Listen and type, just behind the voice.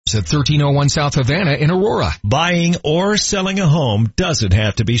Homes at 1301 South Havana in Aurora. Buying or selling a home doesn't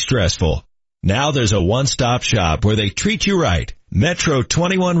have to be stressful. Now there's a one-stop shop where they treat you right. Metro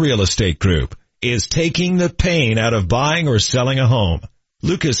 21 Real Estate Group is taking the pain out of buying or selling a home.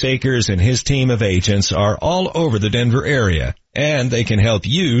 Lucas Akers and his team of agents are all over the Denver area, and they can help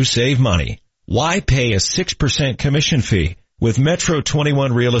you save money. Why pay a 6% commission fee? With Metro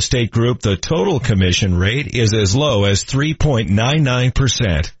 21 Real Estate Group, the total commission rate is as low as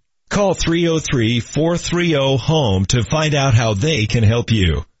 3.99%. Call 303-430-HOME to find out how they can help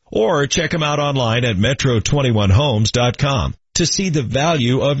you. Or check them out online at metro21homes.com to see the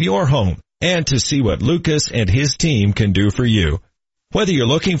value of your home and to see what Lucas and his team can do for you. Whether you're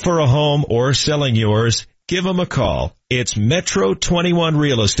looking for a home or selling yours, give them a call. It's Metro 21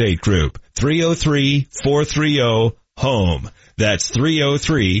 Real Estate Group, 303-430-HOME. That's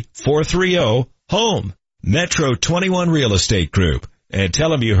 303-430-HOME. Metro 21 Real Estate Group. And tell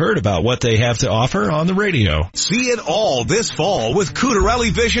them you heard about what they have to offer on the radio. See it all this fall with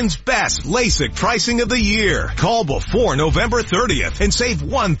Cutarelli Vision's best LASIK pricing of the year. Call before November 30th and save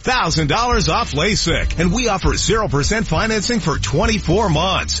 $1,000 off LASIK. And we offer 0% financing for 24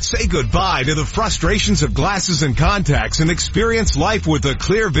 months. Say goodbye to the frustrations of glasses and contacts and experience life with the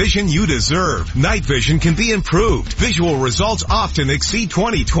clear vision you deserve. Night vision can be improved. Visual results often exceed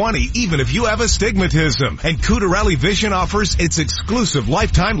 20/20 even if you have astigmatism. And Cutarelli Vision offers its exclusive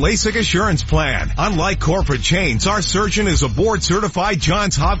lifetime LASIK assurance plan. Unlike corporate chains, our surgeon is a board-certified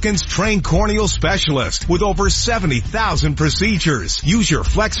Johns Hopkins trained corneal specialist with over 70,000 procedures. Use your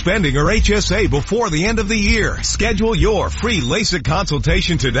flex spending or HSA before the end of the year. Schedule your free LASIK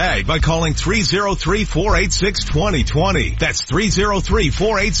consultation today by calling 303-486-2020. That's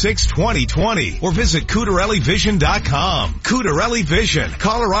 303-486-2020 or visit CutarelliVision.com. Cutarelli Vision,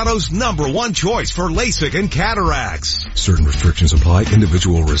 Colorado's #1 choice for LASIK and cataracts. Certain restrictions apply.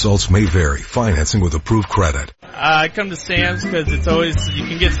 Individual results may vary. Financing with approved credit. I come to Sam's because it's always, you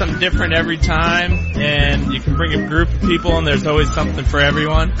can get something different every time, and you can bring a group of people, and there's always something for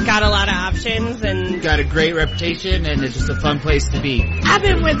everyone. Got a lot of options, and got a great reputation, and it's just a fun place to be. I've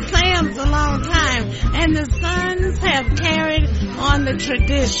been with Sam's a long time, and the sons have carried on the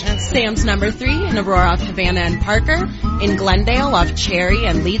tradition. Sam's #3 in Aurora, Havana, and Parker, in Glendale off Cherry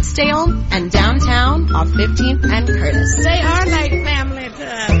and Leedsdale, and downtown off 15th and Curtis. They are like family to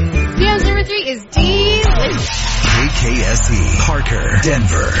us. Sam's #3 is delicious. KKSE, Parker,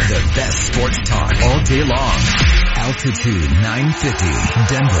 Denver, the best sports talk all day long. Altitude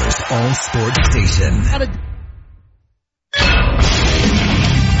 950, Denver's all sports station.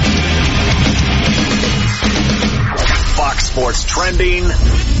 Fox Sports trending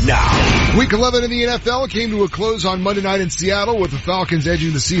now. Week 11 in the NFL came to a close on Monday night in Seattle with the Falcons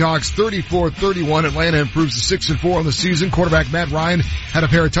edging the Seahawks 34-31. Atlanta improves to 6-4 on the season. Quarterback Matt Ryan had a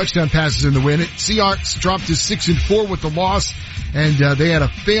pair of touchdown passes in the win. Seahawks dropped to 6-4 with the loss, and they had a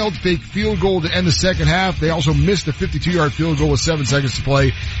failed fake field goal to end the second half. They also missed a 52-yard field goal with 7 seconds to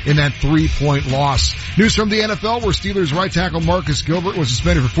play in that 3-point loss. News from the NFL, where Steelers right tackle Marcus Gilbert was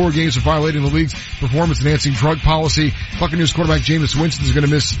suspended for 4 games for violating the league's performance-enhancing drug policy. Buccaneers quarterback Jameis Winston is going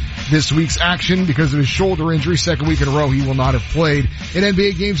to miss this week's action because of his shoulder injury. Second week in a row he will not have played. In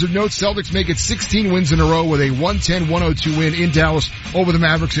NBA games of note, Celtics make it 16 wins in a row with a 110-102 win in Dallas over the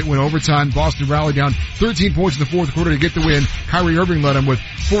Mavericks. It went overtime. Boston rallied down 13 points in the fourth quarter to get the win. Kyrie Irving led them with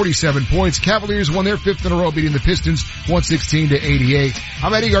 47 points. Cavaliers won their 5th in a row, beating the Pistons 116-88.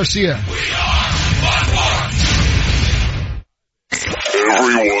 I'm Eddie Garcia. We are one.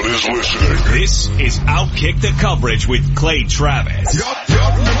 Everyone is listening. This is Outkick the Coverage with Clay Travis. Yup.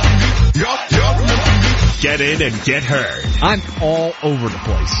 Get in and get heard. I'm all over the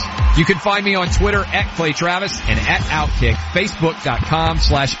place. You can find me on Twitter at Clay Travis and at Outkick,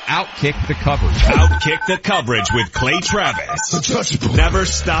 Facebook.com/Outkick the Coverage. Outkick the Coverage with Clay Travis. Never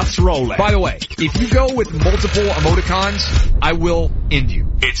stops rolling. By the way, if you go with multiple emoticons, I will end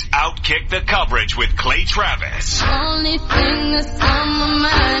you. It's Outkick the Coverage with Clay Travis. Only thing that's on my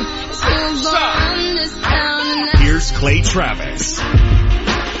mind is who's gonna run this town tonight. Here's Clay Travis.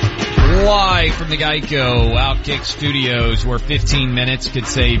 Live from the Geico Outkick Studios, where 15 minutes could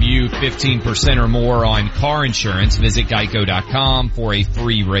save you 15% or more on car insurance. Visit geico.com for a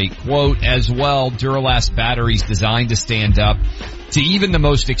free rate quote. As well, Duralast batteries designed to stand up to even the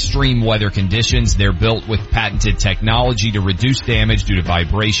most extreme weather conditions. They're built with patented technology to reduce damage due to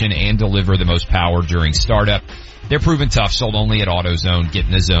vibration and deliver the most power during startup. They're proven tough, sold only at AutoZone. Get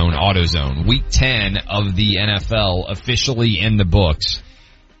in the zone, AutoZone. Week 10 of the NFL officially in the books,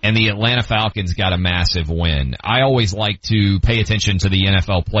 and the Atlanta Falcons got a massive win. I always like to pay attention to the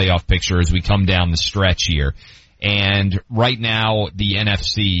NFL playoff picture as we come down the stretch here. And right now, the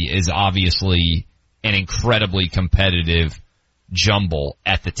NFC is obviously an incredibly competitive jumble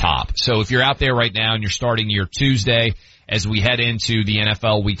at the top. So if you're out there right now and you're starting your Tuesday as we head into the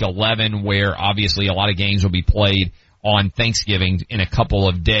NFL Week 11, where obviously a lot of games will be played on Thanksgiving in a couple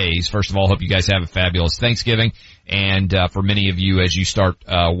of days. First of all, hope you guys have a fabulous Thanksgiving. And for many of you, as you start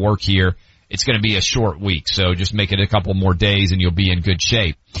work here, it's going to be a short week. So just make it a couple more days and you'll be in good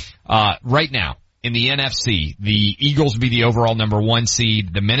shape. Right now, in the NFC, the Eagles would be the overall number 1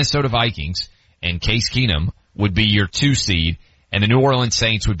 seed. The Minnesota Vikings and Case Keenum would be your 2 seed. And the New Orleans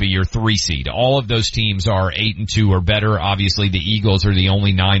Saints would be your 3 seed. All of those teams are 8-2 or better. Obviously, the Eagles are the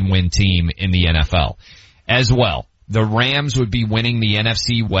only 9-win team in the NFL. As well, the Rams would be winning the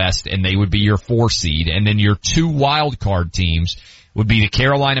NFC West, and they would be your 4 seed. And then your 2 wild card teams would be the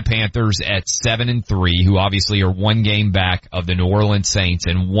Carolina Panthers at 7-3, who obviously are 1 game back of the New Orleans Saints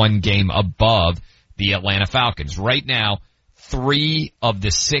and 1 game above the Atlanta Falcons. Right now, 3 of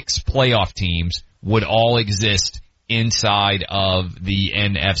the 6 playoff teams would all exist inside of the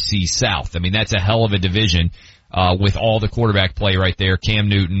NFC South. I mean, that's a hell of a division, with all the quarterback play right there. Cam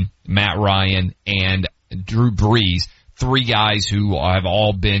Newton, Matt Ryan, and Drew Brees, 3 guys who have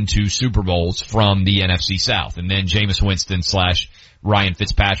all been to Super Bowls from the NFC South. And then Jameis Winston / Ryan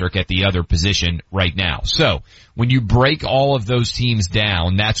Fitzpatrick at the other position right now. So when you break all of those teams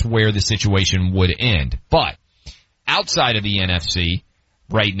down, that's where the situation would end. But outside of the NFC,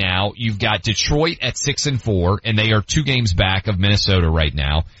 right now, you've got Detroit at 6-4, and they are 2 games back of Minnesota right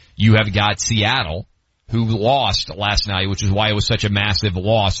now. You have got Seattle, who lost last night, which is why it was such a massive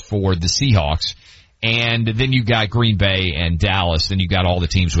loss for the Seahawks. And then you've got Green Bay and Dallas, and you've got all the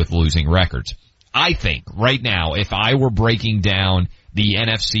teams with losing records. I think right now, if I were breaking down the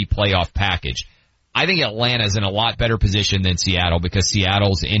NFC playoff package, I think Atlanta's in a lot better position than Seattle because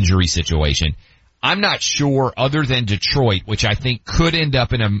Seattle's injury situation. I'm not sure, other than Detroit, which I think could end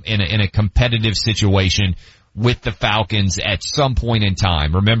up in a competitive situation with the Falcons at some point in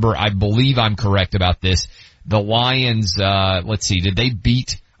time. Remember, I believe I'm correct about this. The Lions, let's see,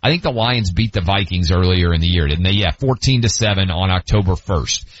 I think the Lions beat the Vikings earlier in the year, didn't they? Yeah, 14-7 on October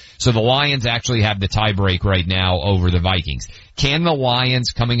 1st. So the Lions actually have the tiebreak right now over the Vikings. Can the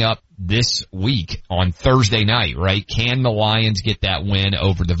Lions, coming up this week on Thursday night, right? Can the Lions get that win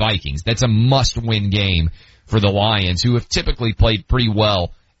over the Vikings? That's a must-win game for the Lions, who have typically played pretty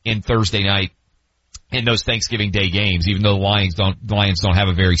well in Thursday night in those Thanksgiving Day games, even though the Lions don't have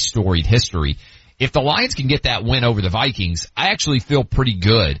a very storied history. If the Lions can get that win over the Vikings, I actually feel pretty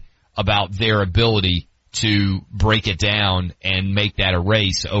good about their ability to break it down and make that a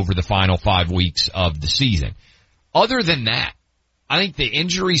race over the final 5 weeks of the season. Other than that, I think the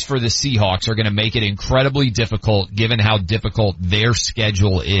injuries for the Seahawks are going to make it incredibly difficult, given how difficult their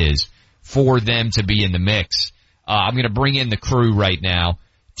schedule is, for them to be in the mix. I'm going to bring in the crew right now.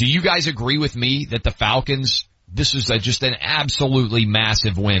 Do you guys agree with me that the Falcons, this is just an absolutely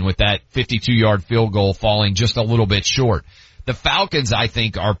massive win with that 52-yard field goal falling just a little bit short? The Falcons, I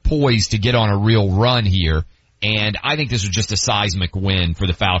think, are poised to get on a real run here, and I think this was just a seismic win for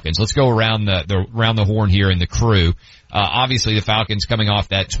the Falcons. Let's go around the horn here in the crew. Obviously, the Falcons coming off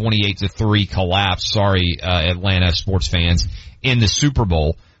that 28-3 collapse. Sorry, Atlanta sports fans, in the Super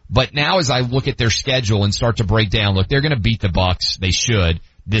Bowl. But now, as I look at their schedule and start to break down, look, they're going to beat the Bucs. They should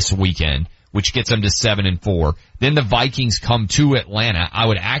this weekend, which gets them to 7-4. Then the Vikings come to Atlanta. I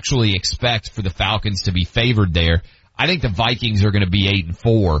would actually expect for the Falcons to be favored there. I think the Vikings are going to be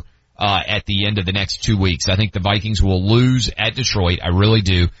 8-4 at the end of the next 2 weeks. I think the Vikings will lose at Detroit. I really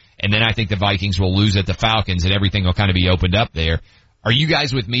do. And then I think the Vikings will lose at the Falcons, and everything will kind of be opened up there. Are you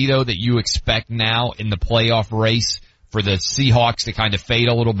guys with me, though, that you expect now in the playoff race for the Seahawks to kind of fade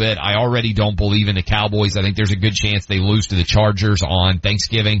a little bit? I already don't believe in the Cowboys. I think there's a good chance they lose to the Chargers on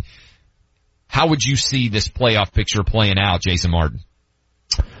Thanksgiving. How would you see this playoff picture playing out, Jason Martin?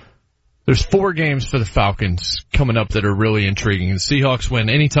 There's 4 games for the Falcons coming up that are really intriguing. The Seahawks win.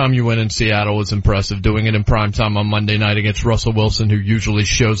 Anytime you win in Seattle is impressive. Doing it in primetime on Monday night against Russell Wilson, who usually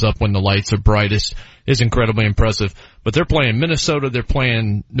shows up when the lights are brightest, is incredibly impressive. But they're playing Minnesota, they're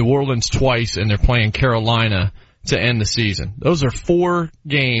playing New Orleans twice, and they're playing Carolina to end the season. Those are 4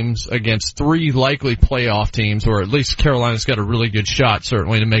 games against 3 likely playoff teams, or at least Carolina's got a really good shot,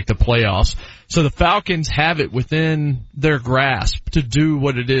 certainly, to make the playoffs. So the Falcons have it within their grasp to do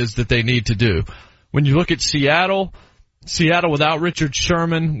what it is that they need to do. When you look at Seattle without Richard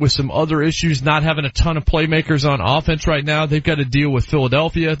Sherman, with some other issues, not having a ton of playmakers on offense right now, they've got to deal with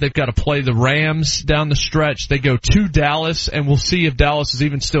Philadelphia. They've got to play the Rams down the stretch. They go to Dallas, and we'll see if Dallas is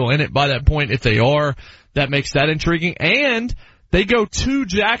even still in it by that point. If they are, that makes that intriguing. And They go to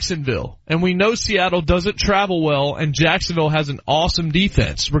Jacksonville, and we know Seattle doesn't travel well, and Jacksonville has an awesome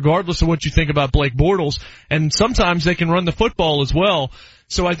defense, regardless of what you think about Blake Bortles, and sometimes they can run the football as well.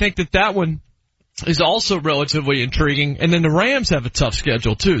 So I think that one is also relatively intriguing. And then the Rams have a tough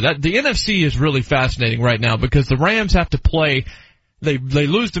schedule too. The NFC is really fascinating right now because the Rams have to play. They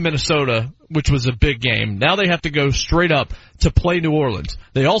lose to Minnesota, which was a big game. Now they have to go straight up to play New Orleans.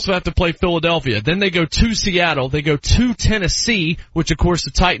 They also have to play Philadelphia. Then they go to Seattle. They go to Tennessee, which of course the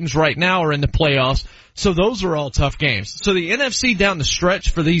Titans right now are in the playoffs. So those are all tough games. So the NFC down the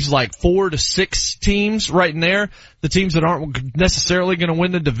stretch for these like 4 to 6 teams right in there, the teams that aren't necessarily going to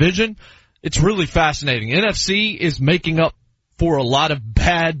win the division, it's really fascinating. NFC is making up for a lot of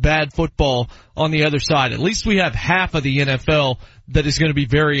bad football on the other side. At least we have half of the NFL that is going to be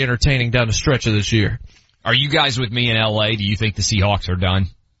very entertaining down the stretch of this year. Are you guys with me in LA? Do you think the Seahawks are done?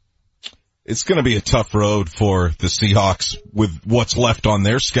 It's going to be a tough road for the Seahawks with what's left on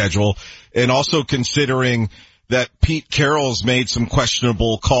their schedule, and also considering that Pete Carroll's made some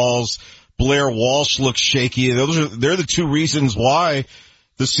questionable calls. Blair Walsh looks shaky. They're the two reasons why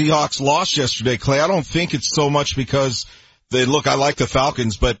the Seahawks lost yesterday, Clay. I don't think it's so much because I like the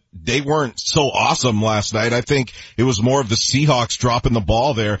Falcons, but they weren't so awesome last night. I think it was more of the Seahawks dropping the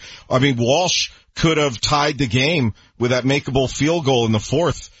ball there. I mean, Walsh could have tied the game with that makeable field goal in the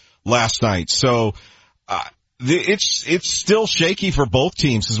fourth last night. So, it's still shaky for both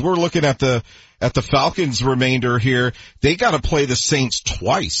teams because we're looking at the Falcons remainder here. They got to play the Saints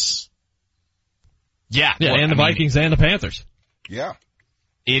twice. Yeah. And the Vikings and the Panthers. Yeah.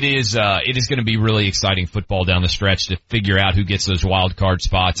 It is going to be really exciting football down the stretch to figure out who gets those wild card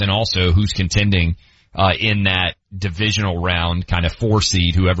spots and also who's contending, in that divisional round, kind of 4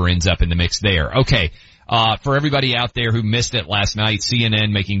 seed, whoever ends up in the mix there. Okay. For everybody out there who missed it last night,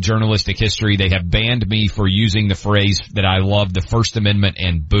 CNN making journalistic history, they have banned me for using the phrase that I love, the First Amendment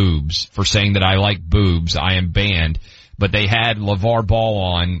and boobs, for saying that I like boobs. I am banned. But they had LeVar Ball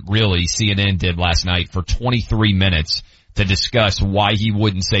on, really, CNN did last night, for 23 minutes. To discuss why he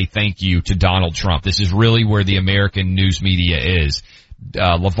wouldn't say thank you to Donald Trump. This is really where the American news media is.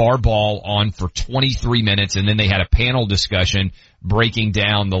 LeVar Ball on for 23 minutes, and then they had a panel discussion breaking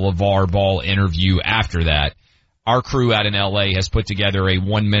down the LeVar Ball interview after that. Our crew out in LA has put together a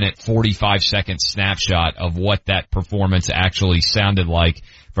 1 minute, 45 second snapshot of what that performance actually sounded like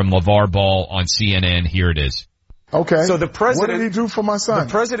from LeVar Ball on CNN. Here it is. Okay. So the president, what did he do for my son?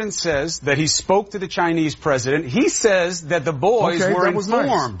 The president says that he spoke to the Chinese president. He says that the boys were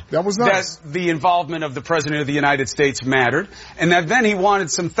informed that was nice. That the involvement of the president of the United States mattered, and that then he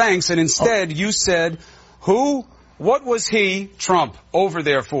wanted some thanks, and instead you said, what was he, Trump, over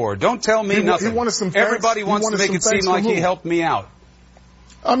there for? Don't tell me nothing. He wanted some thanks. Everybody wants to make it seem like he helped me out.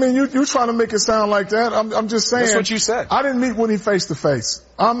 I mean, you trying to make it sound like that. I'm just saying. That's what you said. I didn't meet Winnie face to face.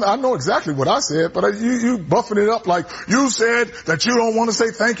 I know exactly what I said, but you buffing it up like you said that you don't want to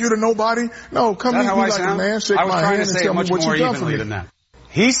say thank you to nobody. No, come meet me like a man, shake my hand, and tell me what you done for me. Than that.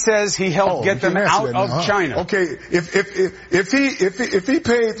 He says he helped get them out of China. Okay, if he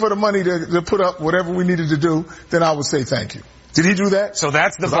paid for the money to put up whatever we needed to do, then I would say thank you. Did he do that? So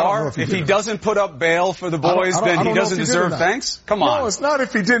that's the bar? If he doesn't put up bail for the boys, then he doesn't deserve thanks? Come on. No, it's not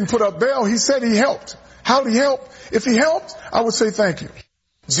if he didn't put up bail. He said he helped. How did he help? If he helped, I would say thank you.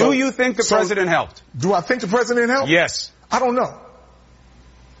 Do you think the president helped? Do I think the president helped? Yes. I don't know.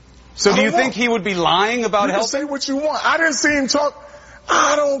 So do you think he would be lying about helping? You can say what you want. I didn't see him talk.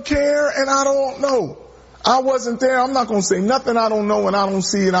 I don't care and I don't know. I wasn't there. I'm not going to say nothing I don't know and I don't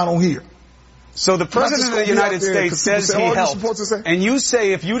see and I don't hear. So the president of the United States says he helped, and you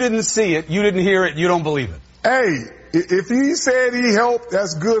say if you didn't see it, you didn't hear it, you don't believe it. Hey, if he said he helped,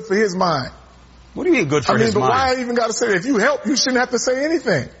 that's good for his mind. What do you mean good for his mind? But why I even got to say that? If you help, you shouldn't have to say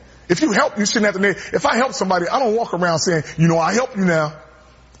anything. If you help, you shouldn't have to. If I help somebody, I don't walk around saying, I help you now.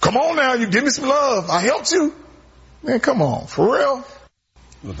 Come on now, you give me some love. I helped you. Man, come on. For real?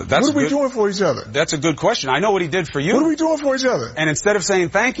 What are we doing for each other? That's a good question. I know what he did for you. What are we doing for each other? And instead of saying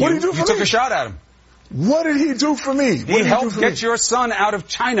thank you, you took a shot at him. What did he do for me? He helped get your son out of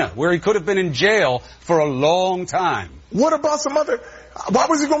China, where he could have been in jail for a long time. What about some other... Why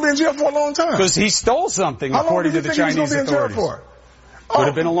was he going to be in jail for a long time? Because he stole something, according to the Chinese authorities. Could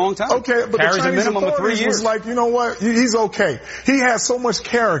have been a long time. Okay, but Carries the Chinese a minimum of 3 years. Was like, you know what? He's okay. He has so much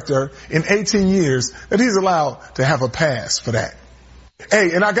character in 18 years that he's allowed to have a pass for that.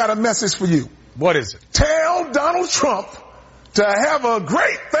 Hey, and I got a message for you. What is it? Tell Donald Trump to have a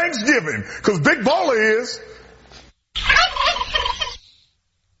great Thanksgiving, because Big Baller is.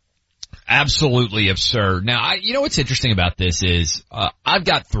 Absolutely absurd. Now, you know what's interesting about this is, I've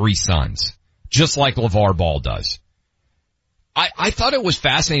got 3 sons, just like LeVar Ball does. I thought it was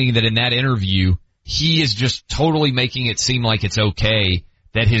fascinating that in that interview, he is just totally making it seem like it's okay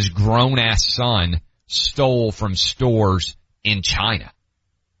that his grown-ass son stole from stores in China.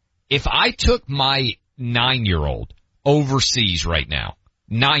 If I took my 9-year-old overseas right now,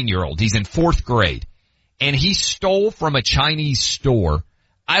 9-year-old, he's in 4th grade, and he stole from a Chinese store,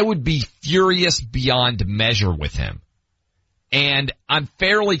 I would be furious beyond measure with him. And I'm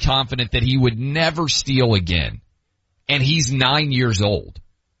fairly confident that he would never steal again. And he's 9 years old.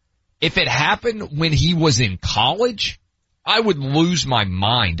 If it happened when he was in college, I would lose my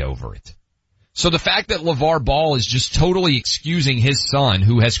mind over it. So the fact that LeVar Ball is just totally excusing his son,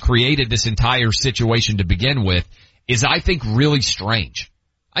 who has created this entire situation to begin with, is, I think, really strange.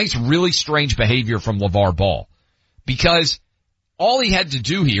 I think it's really strange behavior from LeVar Ball. Because all he had to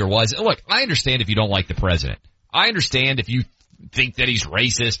do here was, look, I understand if you don't like the president. I understand if you think that he's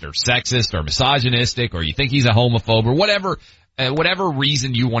racist or sexist or misogynistic or you think he's a homophobe or whatever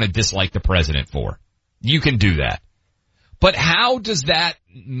reason you want to dislike the president for. You can do that. But how does that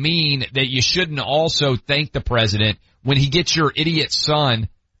mean that you shouldn't also thank the president when he gets your idiot son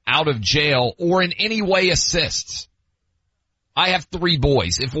out of jail or in any way assists? I have 3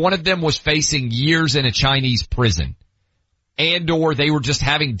 boys. If one of them was facing years in a Chinese prison and or they were just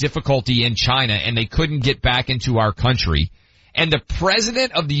having difficulty in China and they couldn't get back into our country, and the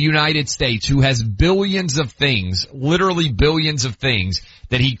president of the United States, who has billions of things, literally billions of things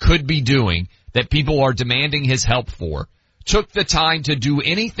that he could be doing that people are demanding his help for, took the time to do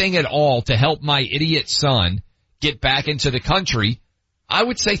anything at all to help my idiot son get back into the country, I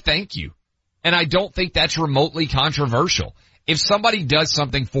would say thank you. And I don't think that's remotely controversial. If somebody does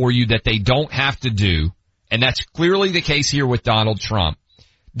something for you that they don't have to do, and that's clearly the case here with Donald Trump,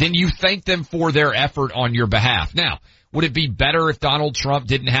 then you thank them for their effort on your behalf. Now, would it be better if Donald Trump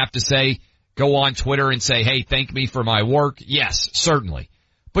didn't have to say, go on Twitter and say, hey, thank me for my work? Yes, certainly.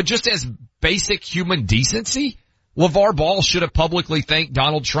 But just as basic human decency, LeVar Ball should have publicly thanked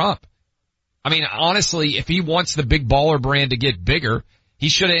Donald Trump. I mean, honestly, if he wants the big baller brand to get bigger, he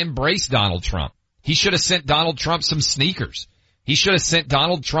should have embraced Donald Trump. He should have sent Donald Trump some sneakers. He should have sent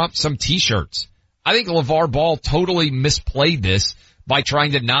Donald Trump some t-shirts. I think LeVar Ball totally misplayed this by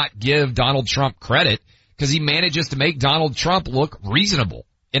trying to not give Donald Trump credit, because he manages to make Donald Trump look reasonable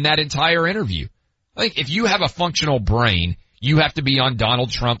in that entire interview. I think if you have a functional brain, you have to be on Donald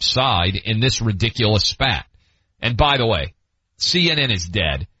Trump's side in this ridiculous spat. And by the way, CNN is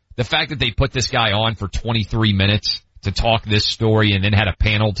dead. The fact that they put this guy on for 23 minutes to talk this story and then had a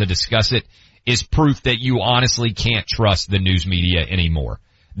panel to discuss it is proof that you honestly can't trust the news media anymore.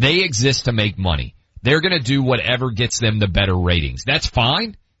 They exist to make money. They're going to do whatever gets them the better ratings. That's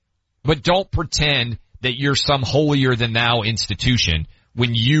fine, but don't pretend that you're some holier than thou institution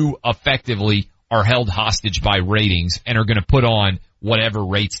when you effectively are held hostage by ratings and are going to put on whatever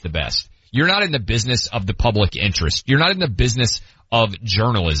rates the best. You're not in the business of the public interest. You're not in the business of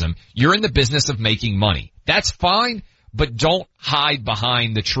journalism. You're in the business of making money. That's fine, but don't hide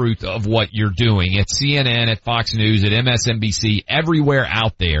behind the truth of what you're doing at CNN, at Fox News, at MSNBC, everywhere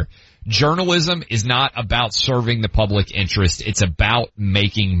out there. Journalism is not about serving the public interest. It's about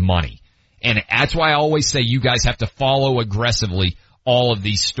making money. And that's why I always say you guys have to follow aggressively all of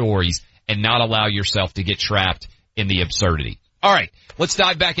these stories and not allow yourself to get trapped in the absurdity. All right, let's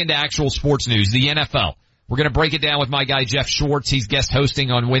dive back into actual sports news, the NFL. We're going to break it down with my guy Jeff Schwartz. He's guest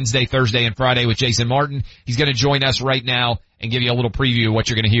hosting on Wednesday, Thursday, and Friday with Jason Martin. He's going to join us right now and give you a little preview of what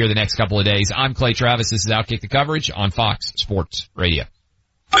you're going to hear the next couple of days. I'm Clay Travis. This is Outkick the Coverage on Fox Sports Radio.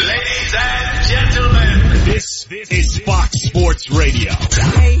 Ladies and gentlemen, this is Fox Sports Radio.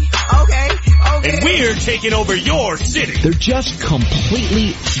 Okay. And we're taking over your city. They're just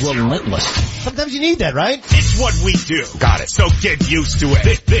completely relentless. Sometimes you need that, right? It's what we do. Got it. So get used to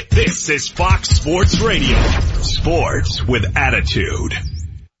it. This is Fox Sports Radio. Sports with attitude.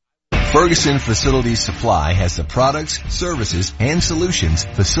 Ferguson Facility Supply has the products, services, and solutions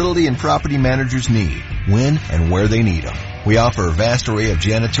facility and property managers need, when and where they need them. We offer a vast array of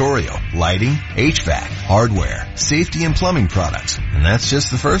janitorial, lighting, HVAC, hardware, safety and plumbing products, and that's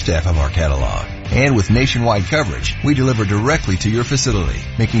just the first half of our catalog. And with nationwide coverage, we deliver directly to your facility,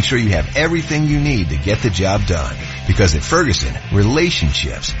 making sure you have everything you need to get the job done. Because at Ferguson,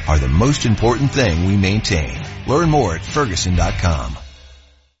 relationships are the most important thing we maintain. Learn more at Ferguson.com.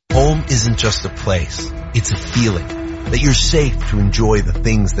 Home isn't just a place, it's a feeling that you're safe to enjoy the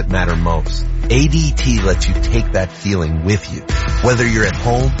things that matter most. ADT lets you take that feeling with you, whether you're at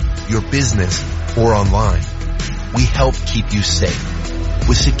home, your business, or online. We help keep you safe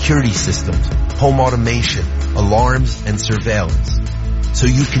with security systems, home automation, alarms, and surveillance, so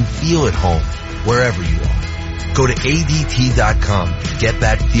you can feel at home wherever you are. Go to ADT.com to get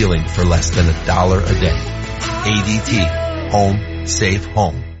that feeling for less than $1 a day. ADT. Home. Safe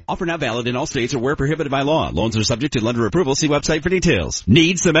home. Offer not valid in all states or where prohibited by law. Loans are subject to lender approval. See website for details.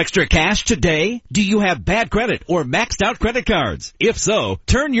 Need some extra cash today? Do you have bad credit or maxed out credit cards? If so,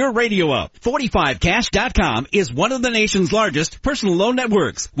 turn your radio up. 45cash.com is one of the nation's largest personal loan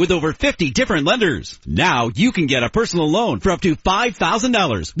networks with over 50 different lenders. Now you can get a personal loan for up to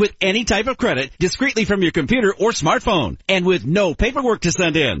 $5,000 with any type of credit discreetly from your computer or smartphone and with no paperwork to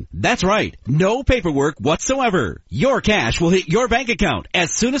send in. That's right. No paperwork whatsoever. Your cash will hit your bank account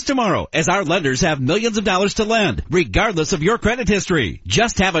as soon as tomorrow, as our lenders have millions of dollars to lend, regardless of your credit history.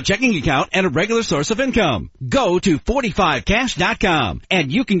 Just have a checking account and a regular source of income. Go to 45cash.com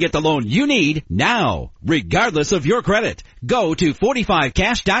and you can get the loan you need now, regardless of your credit. Go to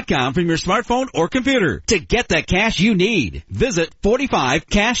 45cash.com from your smartphone or computer to get the cash you need. Visit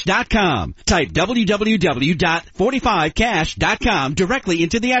 45cash.com. Type www.45cash.com directly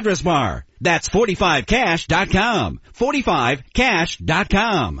into the address bar. That's 45cash.com.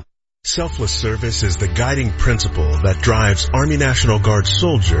 45cash.com. Selfless service is the guiding principle that drives Army National Guard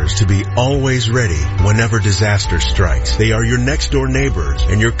soldiers to be always ready whenever disaster strikes. They are your next door neighbors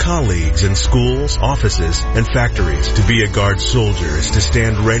and your colleagues in schools, offices, and factories. To be a Guard soldier is to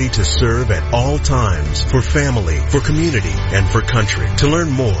stand ready to serve at all times for family, for community, and for country. To learn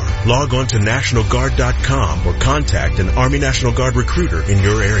more, log on to NationalGuard.com or contact an Army National Guard recruiter in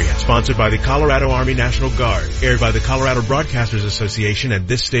your area. Sponsored by the Colorado Army National Guard. Aired by the Colorado Broadcasters Association and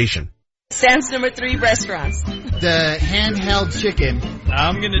this station. Sam's number 3 restaurants. The handheld chicken.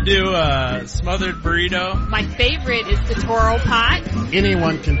 I'm gonna do a smothered burrito. My favorite is the Toro pot.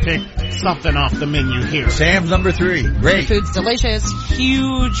 Anyone can pick something off the menu here. Sam's number 3. Great. The food's delicious,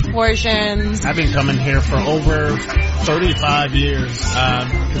 huge portions. I've been coming here for over 35 years.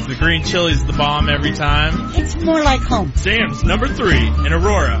 Because the green chili's the bomb every time. It's more like home. Sam's number 3 in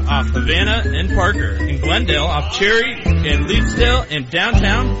Aurora, off Havana and Parker. In Glendale, off Cherry. In Leedsdale, and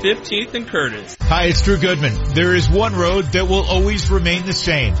downtown 15th and Curtis. Hi, it's Drew Goodman. There is one road that will always remain the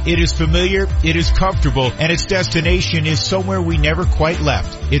same. It is familiar, it is comfortable, and its destination is somewhere we never quite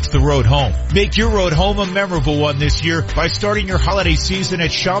left. It's the road home. Make your road home a memorable one this year by starting your holiday season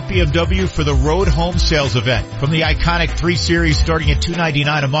at Shop BMW for the Road Home Sales Event. From the iconic 3 Series starting at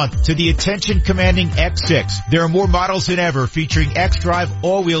 $299 a month to the attention-commanding X6, there are more models than ever featuring X-Drive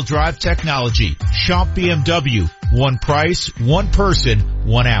all-wheel drive technology. Shop BMW. One price, one person,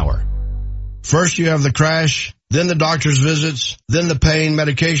 1 hour. First you have the crash, then the doctor's visits, then the pain,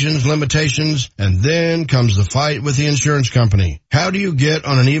 medications, limitations, and then comes the fight with the insurance company. How do you get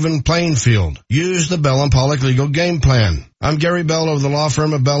on an even playing field? Use the Bell & Pollock Legal Game Plan. I'm Gary Bell of the law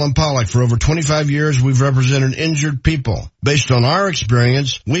firm of Bell & Pollock. For over 25 years, we've represented injured people. Based on our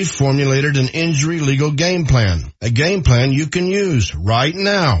experience, we've formulated an injury legal game plan. A game plan you can use right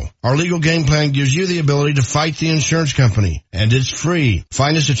now. Our legal game plan gives you the ability to fight the insurance company, and it's free.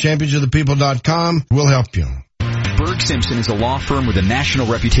 Find us at championsofthepeople.com. We'll help you. Berg Simpson is a law firm with a national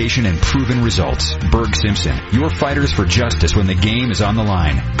reputation and proven results. Berg Simpson, your fighters for justice when the game is on the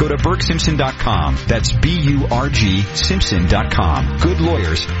line. Go to BergSimpson.com. That's B-U-R-G Simpson.com. Good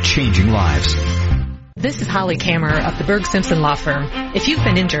lawyers, changing lives. This is Holly Kammer of the Berg Simpson Law Firm. If you've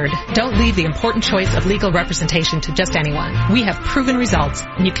been injured, don't leave the important choice of legal representation to just anyone. We have proven results,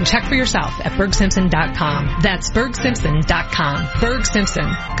 and you can check for yourself at BergSimpson.com. That's BergSimpson.com. Berg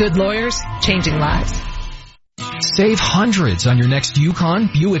Simpson. Good lawyers, changing lives. Save hundreds on your next Yukon,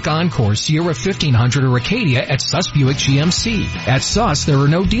 Buick Encore, Sierra 1500, or Acadia at Suss Buick GMC. At Suss, there are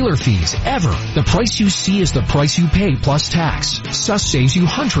no dealer fees, ever. The price you see is the price you pay plus tax. Suss saves you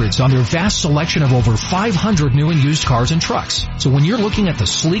hundreds on their vast selection of over 500 new and used cars and trucks. So when you're looking at the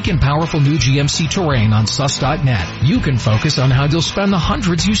sleek and powerful new GMC Terrain on Suss.net, you can focus on how you'll spend the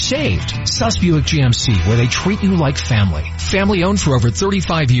hundreds you saved. Suss Buick GMC, where they treat you like family. Family owned for over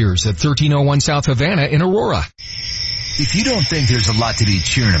 35 years at 1301 South Havana in Aurora. If you don't think there's a lot to be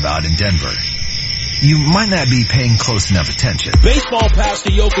cheering about in Denver, you might not be paying close enough attention. Baseball pass to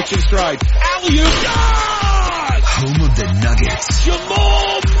Jokic in stride. Alley-oop. God! Home of the Nuggets.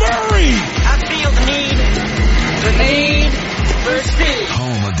 Jamal Murray. I feel the need for speed.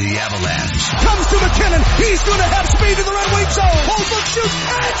 Home of the Avalanche. Comes to McKinnon. He's going to have speed in the red wing zone. Holds up, shoots,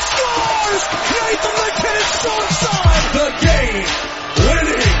 and scores. Nathan McKinnon so inside. The game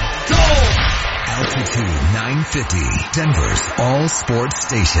winning goal. Altitude 950, Denver's all-sports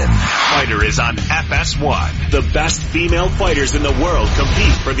station. Fighter is on FS1. The best female fighters in the world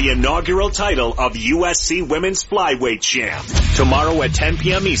compete for the inaugural title of USC Women's Flyweight Champ. Tomorrow at 10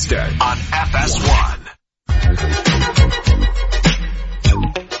 p.m. Eastern on FS1.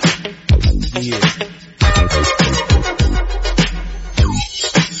 Yeah.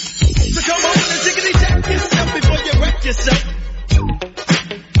 you say?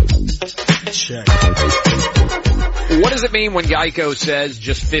 Check. What does it mean when Geico says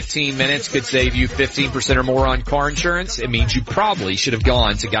just 15 minutes could save you 15% or more on car insurance? It means you probably should have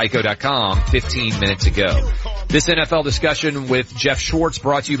gone to geico.com 15 minutes ago. This NFL discussion with Jeff Schwartz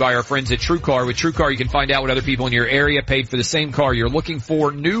brought to you by our friends at TrueCar. With TrueCar, you can find out what other people in your area paid for the same car you're looking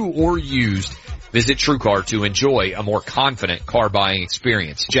for, new or used. Visit TrueCar to enjoy a more confident car buying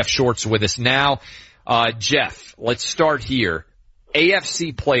experience. Jeff Schwartz with us now. Jeff, let's start here.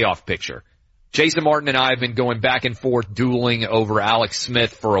 AFC playoff picture. Jason Martin and I have been going back and forth dueling over Alex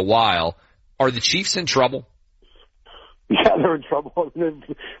Smith for a while. Are the Chiefs in trouble? Yeah, they're in trouble.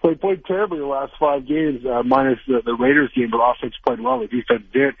 They played terribly the last 5 games, minus the Raiders game, but offense played well. The defense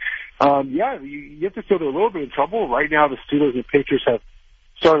did. Yeah, you have to feel they're a little bit in trouble. Right now, the Steelers and Patriots have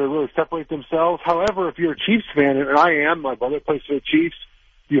started to really separate themselves. However, if you're a Chiefs fan, and I am, my brother plays for the Chiefs,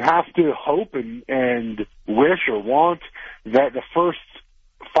 you have to hope and wish or want that the first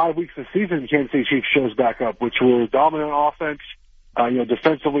 5 weeks of the season, Kansas City Chiefs shows back up, which were dominant offense,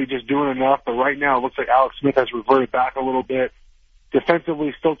 defensively just doing enough. But right now, it looks like Alex Smith has reverted back a little bit.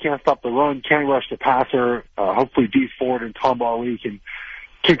 Defensively, still can't stop the run, can't rush the passer. Hopefully, Dee Ford and Tom Ali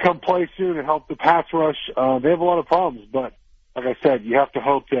can come play soon and help the pass rush. They have a lot of problems, but like I said, you have to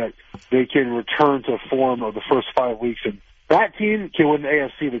hope that they can return to form of the first 5 weeks. And that team can win the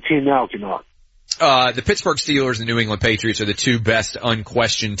AFC. The team now cannot. The Pittsburgh Steelers and New England Patriots are the two best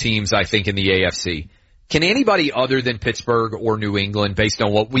unquestioned teams, I think, in the AFC. Can anybody other than Pittsburgh or New England, based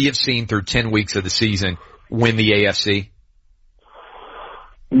on what we have seen through 10 weeks of the season, win the AFC?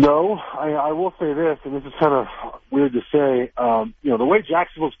 No, I will say this, and this is kind of weird to say. The way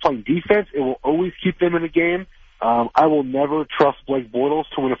Jacksonville's playing defense, it will always keep them in the game. I will never trust Blake Bortles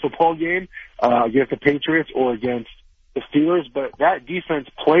to win a football game against the Patriots or against the Steelers, but that defense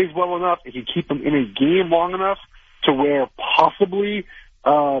plays well enough. If you keep them in a game long enough to where possibly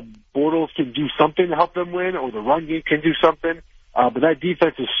Bortles can do something to help them win, or the run game can do something. But that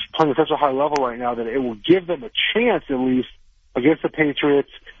defense is playing at such a high level right now that it will give them a chance, at least, against the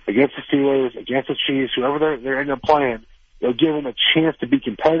Patriots, against the Steelers, against the Chiefs, whoever they end up playing. It'll give them a chance to be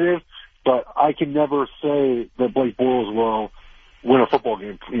competitive, but I can never say that Blake Bortles will win a football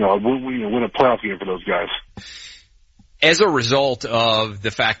game, win a playoff game for those guys. As a result of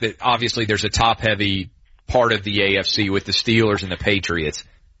the fact that obviously there's a top-heavy part of the AFC with the Steelers and the Patriots,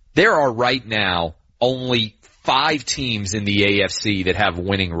 there are right now only 5 teams in the AFC that have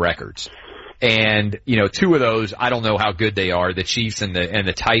winning records. And, 2 of those, I don't know how good they are, the Chiefs and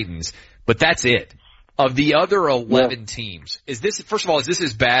the Titans, but that's it. Of the other 11 teams, is this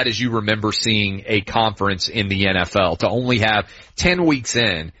as bad as you remember seeing a conference in the NFL, to only have 10 weeks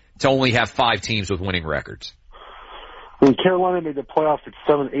in, to only have 5 teams with winning records? When Carolina made the playoffs at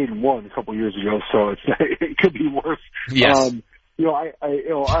 7-8-1 a couple years ago, so it could be worse. Yes. I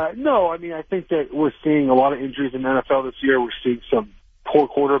think that we're seeing a lot of injuries in the NFL this year. We're seeing some poor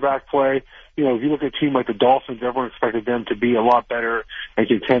quarterback play. If you look at a team like the Dolphins, everyone expected them to be a lot better and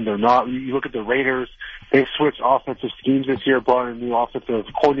contend. They're not. You look at the Raiders, they've switched offensive schemes this year, brought in a new offensive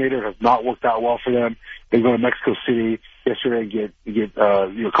coordinator. It has not worked out well for them. They go to Mexico City yesterday and get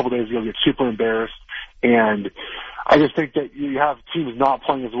a couple days ago, get super embarrassed. And I just think that you have teams not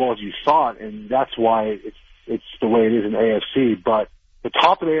playing as well as you thought, and that's why it's the way it is in the AFC. But the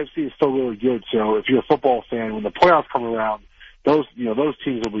top of the AFC is still really good. So if you're a football fan, when the playoffs come around, those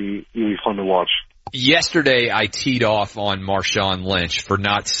teams will be really fun to watch. Yesterday, I teed off on Marshawn Lynch for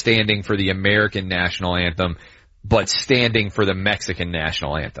not standing for the American national anthem, but standing for the Mexican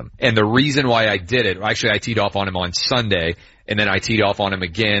national anthem. And the reason why I did it, actually I teed off on him on Sunday, and then I teed off on him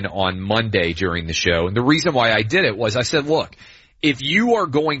again on Monday during the show. And the reason why I did it was I said, look, if you are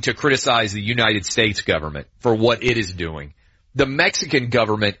going to criticize the United States government for what it is doing, the Mexican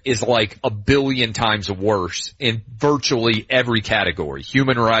government is like 1 billion times worse in virtually every category.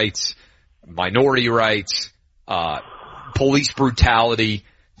 Human rights, minority rights, police brutality,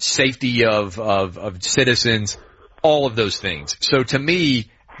 safety of citizens, all of those things. So to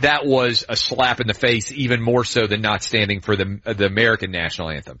me, that was a slap in the face, even more so than not standing for the American national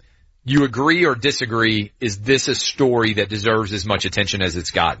anthem. You agree or disagree? Is this a story that deserves as much attention as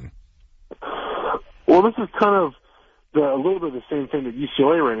it's gotten? Well, this is kind of a little bit of the same thing that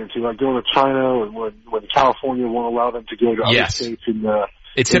UCLA ran into, like going to China, and when California won't allow them to go to other states.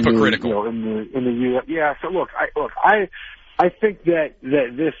 It's hypocritical. In the U.S. Yeah. So I think that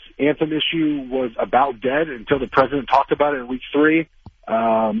this anthem issue was about dead until the president talked about it in week 3.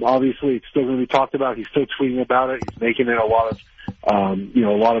 Obviously, it's still going to be talked about. He's still tweeting about it. He's making it a lot of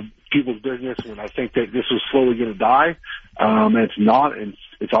people's business. And I think that this was slowly going to die. And it's not. And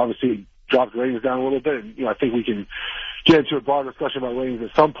it's obviously dropped ratings down a little bit. And, I think we can get into a broader discussion about ratings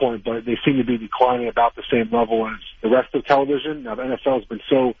at some point, but they seem to be declining about the same level as the rest of television. Now, the NFL has been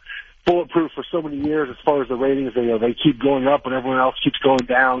so bulletproof for so many years as far as the ratings. They keep going up when everyone else keeps going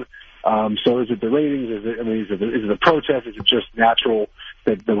down. So is it the ratings? Is it the protest? Is it just natural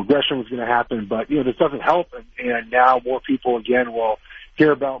that the regression was going to happen? But, this doesn't help. And now more people, again, will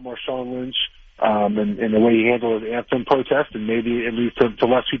hear about Marshawn Lynch and the way he handled his anthem protest, and maybe it leads to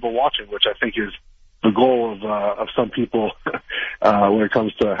less people watching, which I think is the goal of some people when it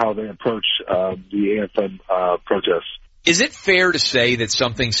comes to how they approach the anthem protests. Is it fair to say that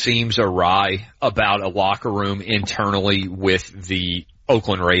something seems awry about a locker room internally with the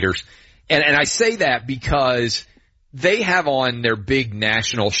Oakland Raiders? And I say that because they have on their big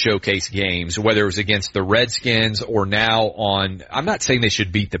national showcase games, whether it was against the Redskins or now on, I'm not saying they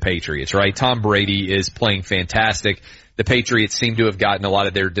should beat the Patriots, right? Tom Brady is playing fantastic. The Patriots seem to have gotten a lot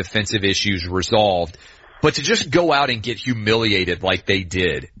of their defensive issues resolved. But to just go out and get humiliated like they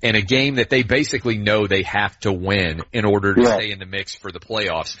did in a game that they basically know they have to win in order to stay in the mix for the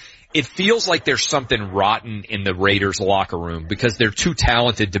playoffs, it feels like there's something rotten in the Raiders locker room because they're too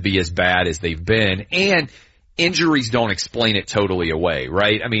talented to be as bad as they've been, and injuries don't explain it totally away,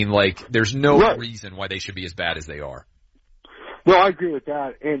 right? I mean, there's no reason why they should be as bad as they are. No, I agree with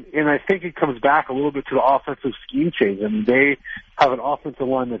that, and I think it comes back a little bit to the offensive scheme change. I mean, they have an offensive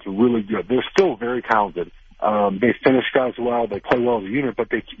line that's really good. They're still very talented. They finish guys well, they play well as a unit, but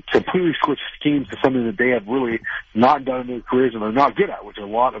they completely switch schemes to something that they have really not done in their careers and they're not good at, which is a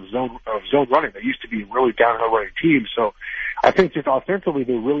lot of zone running. They used to be really downhill running teams. So I think just offensively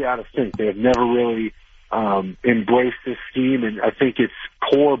they're really out of sync. They have never really embraced this scheme, and I think it's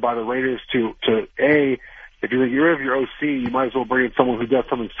core by the Raiders to if you're getting rid of your OC, you might as well bring in someone who does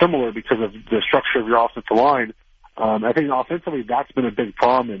something similar because of the structure of your offensive line. I think offensively that's been a big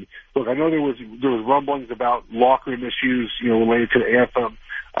problem. And look, I know there was rumblings about locker room issues, related to the anthem.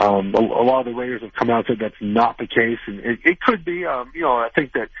 A lot of the Raiders have come out and said that's not the case, and it could be. I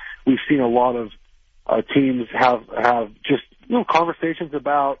think that we've seen a lot of teams have just conversations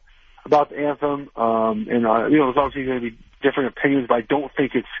about the anthem, and there's obviously going to be different opinions, but I don't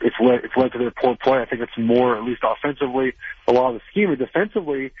think it's led to their poor play. I think it's more, at least offensively, a lot of the scheme. And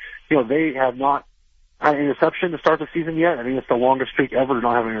defensively, they have not had an interception to start the season yet. I think it's the longest streak ever to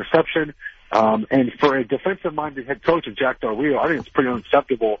not have an interception. And for a defensive-minded head coach of Jack Del Rio, I think it's pretty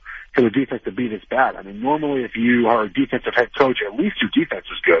unacceptable for the defense to be this bad. I mean, normally if you are a defensive head coach, at least your defense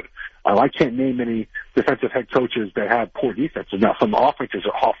is good. I can't name any defensive head coaches that have poor defenses. Now, some offenses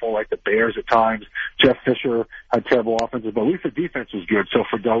are awful, like the Bears at times. Jeff Fisher had terrible offenses, but at least the defense was good. So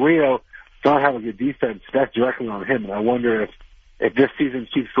for Del Rio not having a good defense, that's directly on him. And I wonder if this season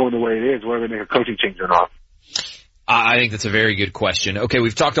keeps going the way it is, whether they make a coaching change or not. I think that's a very good question. Okay,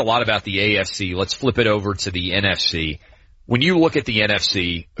 we've talked a lot about the AFC. Let's flip it over to the NFC. When you look at the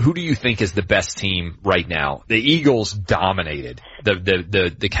NFC, who do you think is the best team right now? The Eagles dominated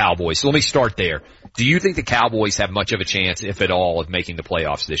the Cowboys. So let me start there. Do you think the Cowboys have much of a chance, if at all, of making the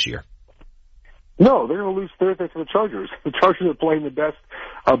playoffs this year? No, they're going to lose Thursday to the Chargers. The Chargers are playing the best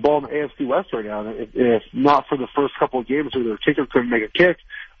ball in the AFC West right now. If not for the first couple of games where their kicker couldn't make a kick,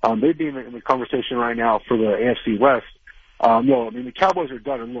 they'd be in the conversation right now for the AFC West. The Cowboys are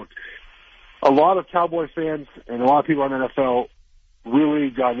done. And look, a lot of Cowboy fans and a lot of people on NFL really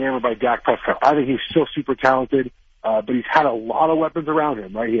got enamored by Dak Prescott. I think he's still super talented, but he's had a lot of weapons around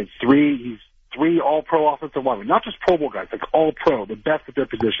him, right? He's three all-pro offensive linemen, not just Pro Bowl guys, like all-pro, the best at their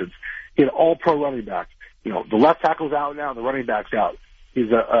positions. He had all-pro running back. The left tackle's out now, the running back's out.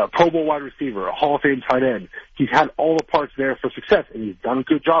 He's a Pro Bowl wide receiver, a Hall of Fame tight end. He's had all the parts there for success, and he's done a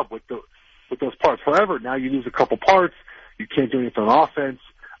good job with those parts. However, now you lose a couple parts. You can't do anything on offense.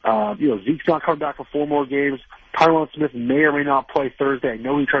 Zeke's not coming back for 4 more games. Tyron Smith may or may not play Thursday. I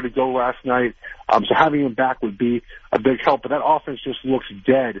know he tried to go last night. So having him back would be a big help. But that offense just looks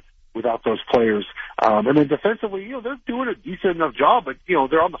dead without those players. And then defensively, they're doing a decent enough job, but,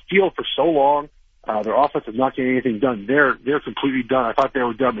 they're on the field for so long. Their offense is not getting anything done. They're completely done. I thought they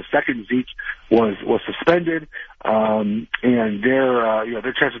were done the second Zeke was suspended. And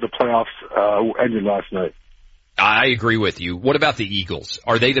their chances of the playoffs ended last night. I agree with you. What about the Eagles?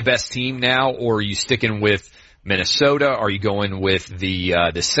 Are they the best team now, or are you sticking with Minnesota? Are you going with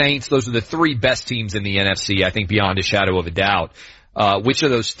the Saints? Those are the 3 best teams in the NFC, I think, beyond a shadow of a doubt. Which of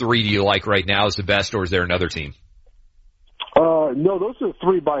those 3 do you like right now is the best, or is there another team? No, those are the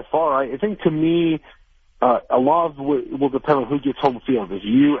 3 by far. I think to me, a lot of it will depend on who gets home field. If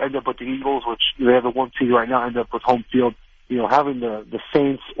you end up with the Eagles, which they have the 1 seed right now, end up with home field, having the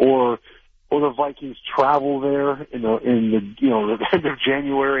Saints or or the Vikings travel there in the end of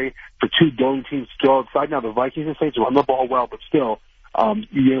January for two going teams still outside. Now the Vikings and Saints run the ball well, but still,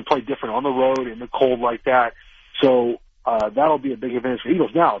 you're going to play different on the road in the cold like that. So that'll be a big advantage for the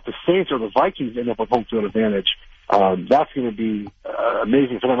Eagles. Now, if the Saints or the Vikings end up with home field advantage, that's going to be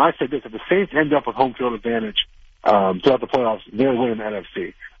amazing for them. I said this: if the Saints end up with home field advantage throughout the playoffs, they're winning the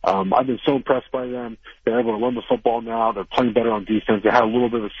NFC. I've been so impressed by them. They're able to run the football now. They're playing better on defense. They had a little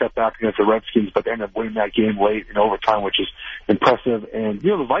bit of a setback against the Redskins, but they ended up winning that game late in overtime, which is impressive. And,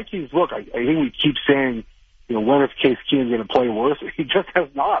 the Vikings, look, I think we keep saying, when is Case Keenum going to play worse? He just has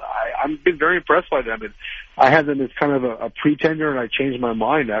not. I've been very impressed by them. And I had them as kind of a pretender, and I changed my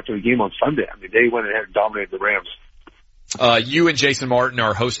mind after the game on Sunday. I mean, they went ahead and dominated the Rams. You and Jason Martin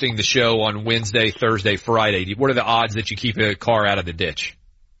are hosting the show on Wednesday, Thursday, Friday. What are the odds that you keep a car out of the ditch?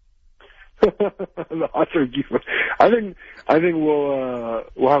 The odds are deep. I think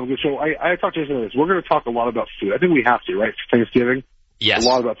we'll have a good show. I talked to Jason about this. We're going to talk a lot about food. I think we have to, right, for Thanksgiving? Yes. A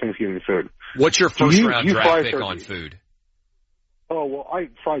lot about Thanksgiving food. What's your first-round draft pick on food? Oh, well, I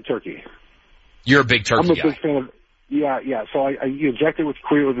fry turkey. You're a big turkey guy. I'm a big fan of, yeah. So I inject it with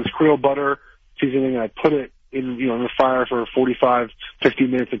this Creole butter seasoning, and I put it in the fire for 45, 50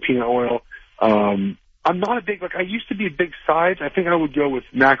 minutes of peanut oil. I'm not a big, I used to be a big side. I think I would go with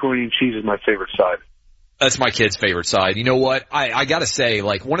macaroni and cheese as my favorite side. That's my kid's favorite side. You know what? I gotta say,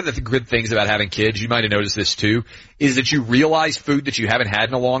 one of the good things about having kids, you might have noticed this too, is that you realize food that you haven't had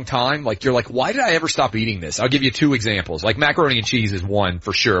in a long time. You're like, why did I ever stop eating this? I'll give you two examples. Macaroni and cheese is one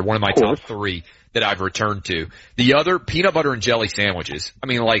for sure, one of my top three that I've returned to. The other, peanut butter and jelly sandwiches. I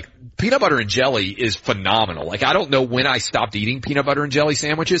mean, peanut butter and jelly is phenomenal. I don't know when I stopped eating peanut butter and jelly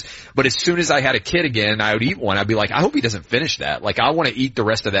sandwiches, but as soon as I had a kid again, I would eat one. I'd be like, I hope he doesn't finish that. I want to eat the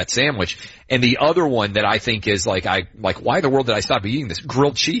rest of that sandwich. And the other one that I think is why in the world did I stop eating this?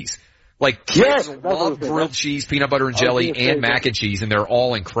 Grilled cheese. Kids love grilled cheese, peanut butter and jelly, and mac and cheese, and they're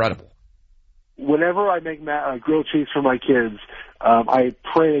all incredible. Whenever I make grilled cheese for my kids, I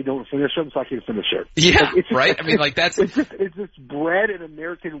pray they don't finish them so I can finish it. Yeah, right? I mean, that's... It's just bread and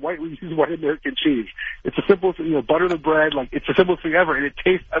we use white American cheese. It's the simplest, butter the bread, it's the simplest thing ever, and it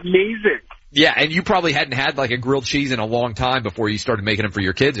tastes amazing. Yeah, and you probably hadn't had, a grilled cheese in a long time before you started making them for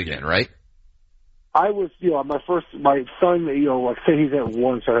your kids again, right? I was, my son, say he's at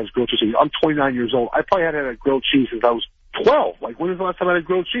 1, so I has grilled cheese. I'm 29 years old. I probably hadn't had a grilled cheese since I was 12. When was the last time I had a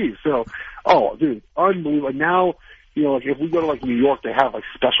grilled cheese? So, dude, unbelievable. Now, if we go to New York, they have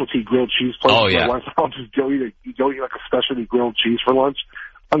specialty grilled cheese places. Oh yeah. I'll just go eat a specialty grilled cheese for lunch.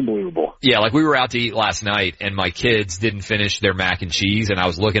 Unbelievable. Yeah, we were out to eat last night, and my kids didn't finish their mac and cheese, and I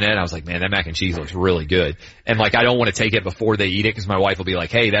was looking at it, and I was like, man, that mac and cheese looks really good. And I don't want to take it before they eat it, because my wife will be like,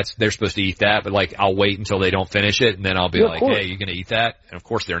 hey, they're supposed to eat that, but I'll wait until they don't finish it, and then I'll be hey, you gonna eat that? And of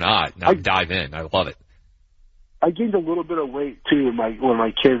course they're not. And I dive in. I love it. I gained a little bit of weight too when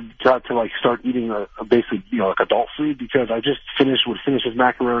my kid got to start eating basically adult food, because I just would finish his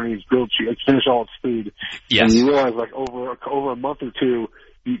macaroni, his grilled cheese, finish all its food. Yes. And you realize over a month or two,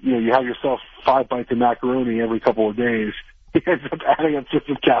 you have yourself 5 bites of macaroni every couple of days. It ends up adding up to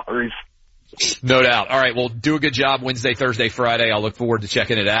some calories. No doubt. All right, well, do a good job Wednesday, Thursday, Friday. I'll look forward to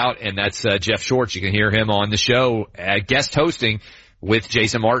checking it out. And that's Jeff Shorts. You can hear him on the show, guest hosting with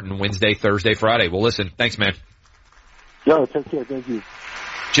Jason Martin Wednesday, Thursday, Friday. Well, listen, thanks, man. No, take care. Thank you.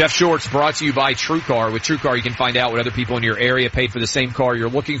 Jeff Shorts brought to you by TrueCar. With TrueCar, you can find out what other people in your area paid for the same car you're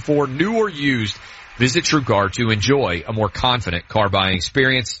looking for, new or used. Visit TrueCar to enjoy a more confident car buying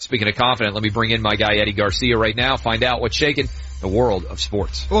experience. Speaking of confident, let me bring in my guy Eddie Garcia right now. Find out what's shaking the world of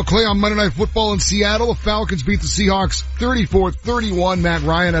sports. Well, Clay, on Monday Night Football in Seattle, the Falcons beat the Seahawks 34-31. Matt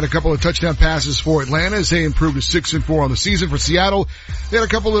Ryan had a couple of touchdown passes for Atlanta as they improved to 6-4 on the season. For Seattle, they had a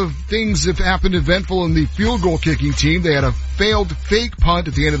couple of things that happened eventful in the field goal kicking team. They had a failed fake punt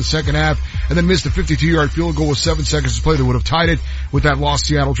at the end of the second half and then missed a 52-yard field goal with 7 seconds to play that would have tied it. With that loss,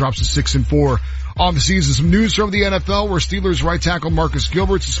 Seattle drops to 6-4 on the season. Some news from the NFL where Steelers right tackle Marcus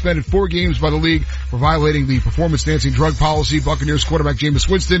Gilbert suspended 4 games by the league for violating the performance-enhancing drug policy. Buccaneers quarterback Jameis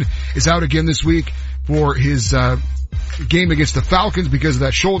Winston is out again this week for his game against the Falcons because of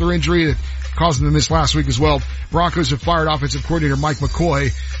that shoulder injury that caused them to miss last week as well. Broncos have fired offensive coordinator Mike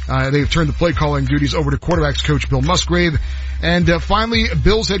McCoy. They've turned the play calling duties over to quarterbacks coach Bill Musgrave. And finally,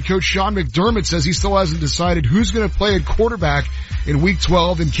 Bills head coach Sean McDermott says he still hasn't decided who's going to play at quarterback in Week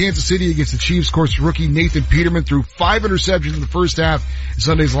 12 in Kansas City against the Chiefs. Of course, rookie Nathan Peterman threw 5 interceptions in the first half.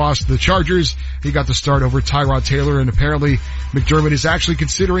 Sunday's loss to the Chargers. He got the start over Tyrod Taylor, and apparently McDermott is actually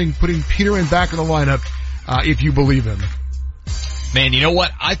considering putting Peterman back in the lineup if you believe him. Man, you know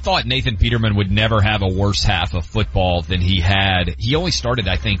what? I thought Nathan Peterman would never have a worse half of football than he had. He only started,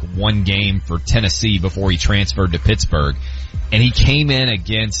 I think, one game for Tennessee before he transferred to Pittsburgh. And he came in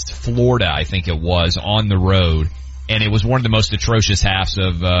against Florida, I think it was, on the road. And it was one of the most atrocious halves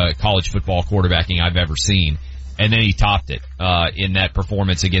of college football quarterbacking I've ever seen. And then he topped it in that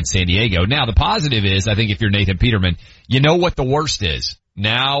performance against San Diego. Now, the positive is, I think if you're Nathan Peterman, you know what the worst is.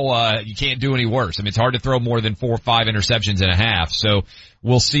 Now, you can't do any worse. I mean, it's hard to throw more than 4 or 5 interceptions in a half, so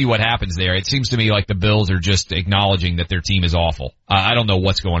we'll see what happens there. It seems to me like the Bills are just acknowledging that their team is awful. I don't know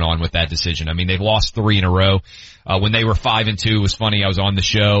what's going on with that decision. I mean, they've lost 3 in a row. When they were 5-2, it was funny. I was on the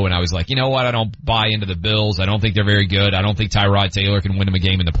show and I was like, you know what? I don't buy into the Bills. I don't think they're very good. I don't think Tyrod Taylor can win them a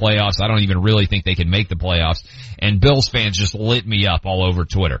game in the playoffs. I don't even really think they can make the playoffs. And Bills fans just lit me up all over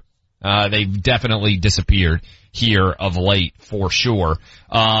Twitter. They've definitely disappeared here of late for sure.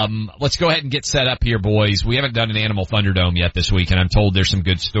 Let's go ahead and get set up here, boys. We haven't done an Animal Thunderdome yet this week, and I'm told there's some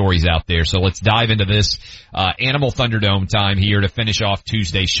good stories out there. So let's dive into this, Animal Thunderdome time here to finish off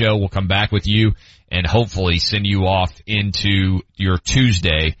Tuesday's show. We'll come back with you and hopefully send you off into your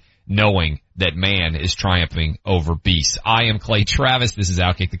Tuesday knowing that man is triumphing over beast. I am Clay Travis. This is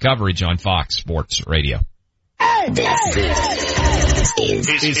Outkick the Coverage on Fox Sports Radio. This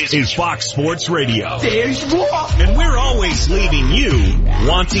is Fox Sports Radio. There's more. And we're always leaving you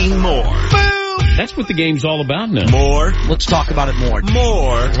wanting more. Boom! That's what the game's all about now. More. Let's talk about it more.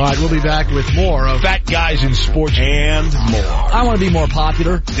 More. All right, we'll be back with more of Fat Guys in Sports and more. I want to be more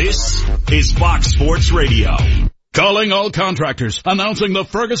popular. This is Fox Sports Radio. Calling all contractors, announcing the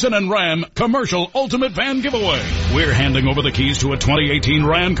Ferguson and Ram Commercial Ultimate Van Giveaway. We're handing over the keys to a 2018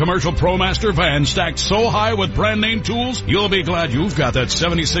 Ram Commercial ProMaster van stacked so high with brand name tools, you'll be glad you've got that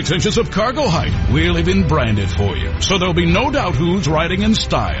 76 inches of cargo height. We'll even brand it for you, so there'll be no doubt who's riding in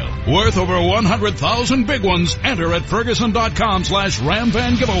style. Worth over 100,000 big ones. Enter at Ferguson.com/Ram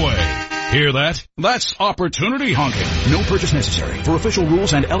Van Giveaway. Hear that? That's opportunity hunting. No purchase necessary. For official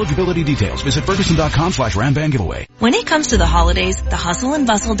rules and eligibility details, visit Ferguson.com/Ram Van Giveaway. When it comes to the holidays, the hustle and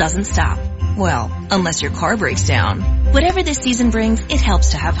bustle doesn't stop. Well, unless your car breaks down. Whatever this season brings, it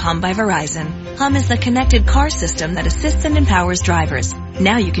helps to have Hum by Verizon. Hum is the connected car system that assists and empowers drivers.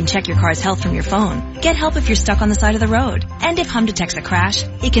 Now you can check your car's health from your phone. Get help if you're stuck on the side of the road. And if Hum detects a crash,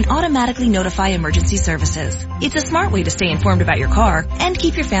 it can automatically notify emergency services. It's a smart way to stay informed about your car and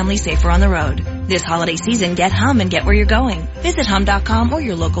keep your family safer on the road. This holiday season, get Hum and get where you're going. Visit Hum.com or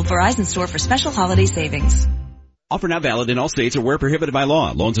your local Verizon store for special holiday savings. Offer not valid in all states or where prohibited by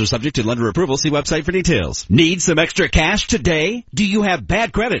law. Loans are subject to lender approval. See website for details. Need some extra cash today? Do you have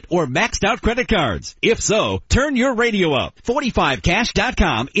bad credit or maxed out credit cards? If so, turn your radio up.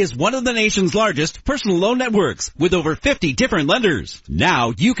 45cash.com is one of the nation's largest personal loan networks with over 50 different lenders.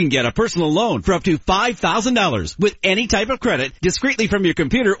 Now you can get a personal loan for up to $5,000 with any type of credit discreetly from your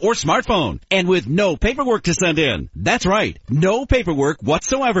computer or smartphone and with no paperwork to send in. That's right. No paperwork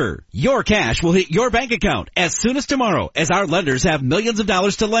whatsoever. Your cash will hit your bank account as soon as tomorrow, as our lenders have millions of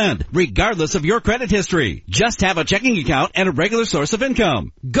dollars to lend, regardless of your credit history. Just have a checking account and a regular source of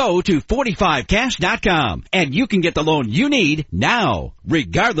income. Go to 45cash.com and you can get the loan you need now,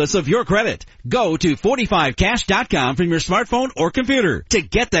 regardless of your credit. Go to 45cash.com from your smartphone or computer to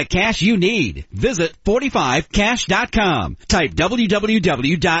get the cash you need. Visit 45cash.com. Type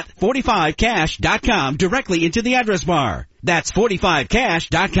www.45cash.com directly into the address bar. That's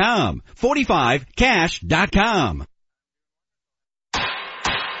 45cash.com. 45cash.com.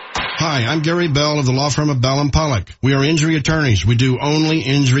 Hi, I'm Gary Bell of the law firm of Bell & Pollock. We are injury attorneys. We do only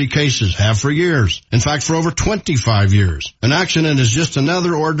injury cases, have for years. In fact, for over 25 years. An accident is just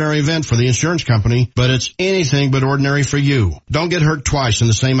another ordinary event for the insurance company, but it's anything but ordinary for you. Don't get hurt twice in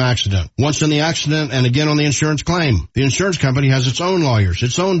the same accident. Once in the accident and again on the insurance claim. The insurance company has its own lawyers,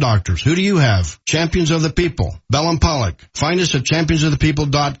 its own doctors. Who do you have? Champions of the People. Bell & Pollock. Find us at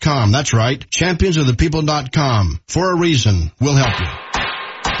championsofthepeople.com. That's right, championsofthepeople.com. For a reason, we'll help you.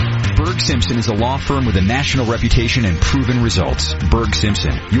 Berg Simpson is a law firm with a national reputation and proven results. Berg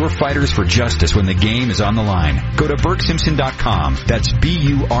Simpson, your fighters for justice when the game is on the line. Go to BergSimpson.com. That's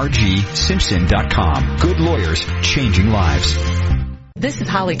BURG Simpson.com. Good lawyers, changing lives. This is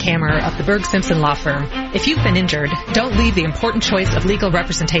Holly Kammer of the Berg Simpson Law Firm. If you've been injured, don't leave the important choice of legal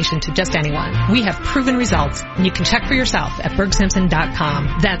representation to just anyone. We have proven results, and you can check for yourself at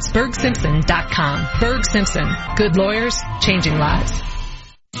BergSimpson.com. That's BergSimpson.com. Berg Simpson. Good lawyers, changing lives.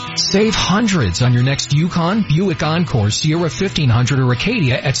 Save hundreds on your next Yukon, Buick Encore, Sierra 1500, or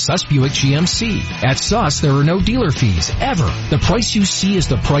Acadia at Suss Buick GMC. At Suss, there are no dealer fees, ever. The price you see is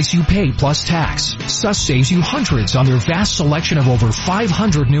the price you pay plus tax. Suss saves you hundreds on their vast selection of over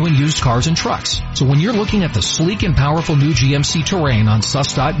 500 new and used cars and trucks. So when you're looking at the sleek and powerful new GMC Terrain on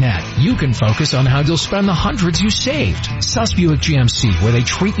Suss.net, you can focus on how you'll spend the hundreds you saved. Suss Buick GMC, where they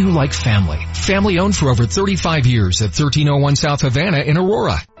treat you like family. Family owned for over 35 years at 1301 South Havana in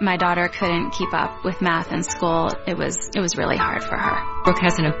Aurora. My daughter couldn't keep up with math in school. It was really hard for her. Brooke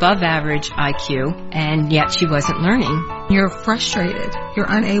has an above average IQ, and yet she wasn't learning. You're frustrated. You're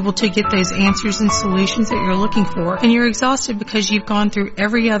unable to get those answers and solutions that you're looking for, and you're exhausted because you've gone through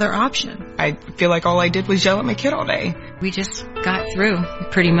every other option. I feel like all I did was yell at my kid all day. We just got through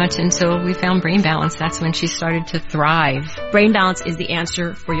pretty much until we found Brain Balance. That's when she started to thrive. Brain Balance is the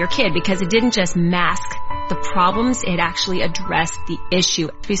answer for your kid because it didn't just mask the problems, it actually addressed the issue.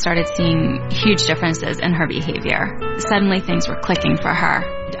 We started seeing huge differences in her behavior. Suddenly things were clicking for her.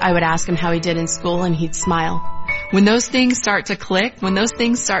 I would ask him how he did in school and he'd smile. When those things start to click, when those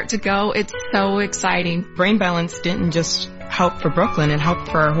things start to go, it's so exciting. Brain Balance didn't just help for Brooklyn, it helped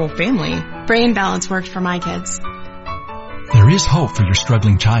for our whole family. Brain Balance worked for my kids. There is hope for your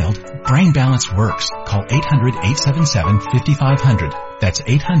struggling child. Brain Balance works. Call 800-877-5500. That's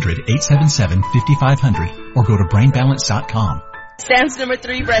 800-877-5500 or go to brainbalance.com. Sam's number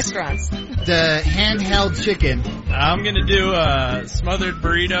 3 restaurants. The handheld chicken. I'm gonna do a smothered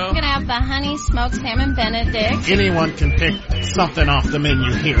burrito. I'm gonna have the honey smoked salmon Benedict. Anyone can pick something off the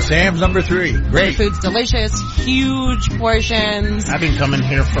menu here. Sam's number 3. Great. The food's delicious, huge portions. I've been coming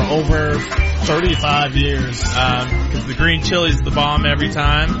here for over 35 years. Because the green chili's the bomb every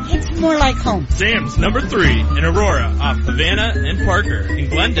time. It's more like home. Sam's number 3 in Aurora off Havana and Parker. In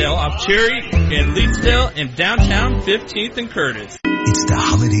Glendale off Cherry. In Leedsdale and downtown 15th and Curtis. It's the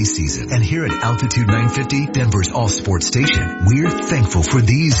holiday season, and here at Altitude 950, Denver's all-sports station, we're thankful for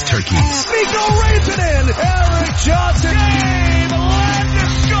these turkeys. Nico Rantanen, Eric Johnson, Gabe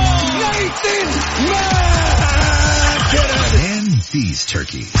Landeskog, Nathan McKinnon, and these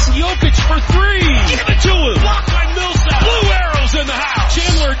turkeys. Jokic for 3. Give it to him. Blocked by Millsap. Blue arrows in the house.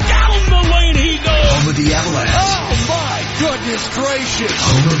 Chandler down the lane he goes. Home of the Avalanche. oh my goodness gracious.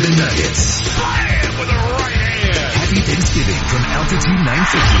 Home of the Nuggets. Slam with a right hand. Happy Thanksgiving from Altitude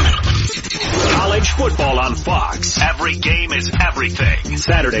 950. College football on Fox. Every game is everything.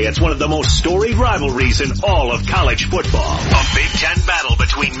 Saturday, it's one of the most storied rivalries in all of college football. A Big Ten battle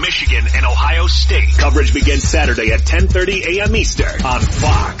between Michigan and Ohio State. Coverage begins Saturday at 10:30 a.m. Eastern on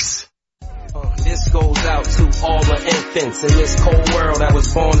Fox. This goes out to all the infants in this cold world that was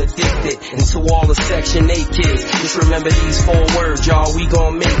born addicted, and to all the Section 8 kids. Just remember these 4 words, y'all, we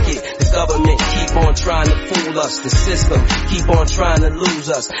gon' make it. The government keep on trying to fool us. The system keep on trying to lose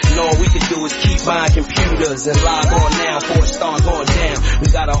us. And all we can do is keep buying computers and log on now before it start going down. We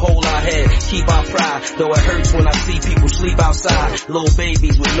gotta hold our head, keep our pride, though it hurts when I see people sleep outside. Little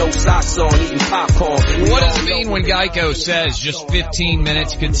babies with no socks on eating popcorn. What does it mean when Geico says just 15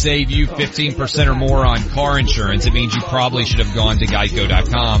 minutes could save you 15% or more on car insurance? It means you probably should have gone to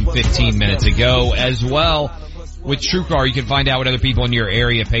geico.com 15 minutes ago as well. With TrueCar, you can find out what other people in your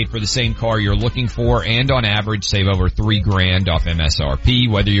area paid for the same car you're looking for, and on average save over $3,000 off MSRP.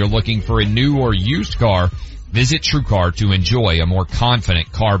 Whether you're looking for a new or used car, visit TrueCar to enjoy a more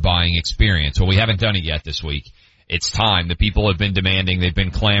confident car buying experience. Well, we haven't done it yet this week. It's time. The people have been demanding, they've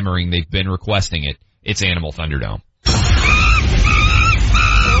been clamoring, they've been requesting it. It's Animal Thunderdome.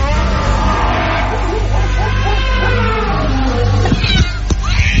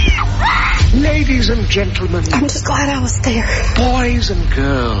 Ladies and gentlemen. I'm just glad I was there. Boys and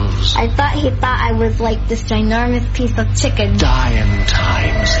girls. I thought he thought I was like this ginormous piece of chicken. Dying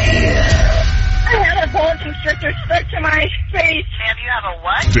times here. I had a boa constrictor stuck to my face. And you have a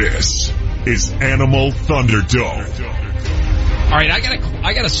what? This is Animal Thunderdome. All right,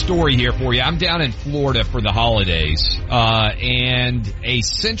 I got a story here for you. I'm down in Florida for the holidays, and a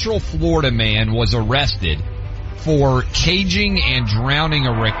Central Florida man was arrested for caging and drowning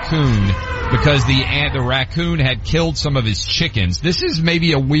a raccoon because the raccoon had killed some of his chickens. This is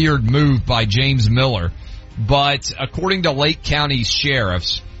maybe a weird move by James Miller, but according to Lake County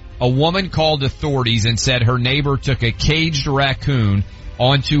sheriffs, a woman called authorities and said her neighbor took a caged raccoon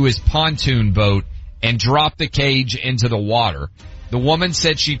onto his pontoon boat and dropped the cage into the water. The woman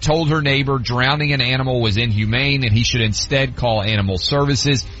said she told her neighbor drowning an animal was inhumane and he should instead call animal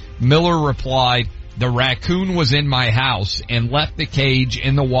services. Miller replied, "The raccoon was in my house and left the cage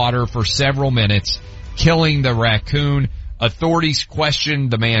in the water for several minutes, killing the raccoon." Authorities questioned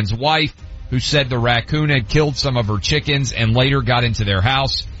the man's wife, who said the raccoon had killed some of her chickens and later got into their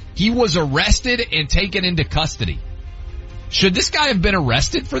house. He was arrested and taken into custody. Should this guy have been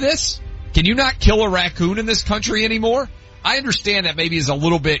arrested for this? Can you not kill a raccoon in this country anymore? I understand that maybe is a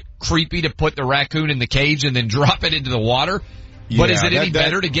little bit creepy to put the raccoon in the cage and then drop it into the water. But is it any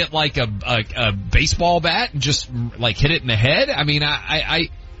better to get like a baseball bat and just like hit it in the head? I mean, I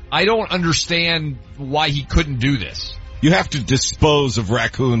don't understand why he couldn't do this. You have to dispose of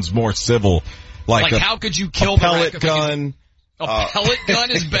raccoons more civil. Like how could you kill a pellet gun? A pellet gun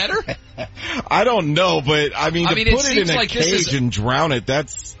is better? I don't know, but I mean, to put it in a cage and drown it,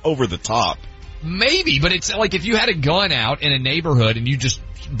 that's over the top. Maybe, but it's like if you had a gun out in a neighborhood and you just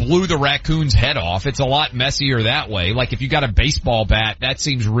blew the raccoon's head off, it's a lot messier that way. Like if you got a baseball bat, that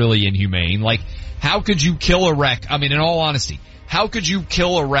seems really inhumane. Like how could you kill a I mean, in all honesty, how could you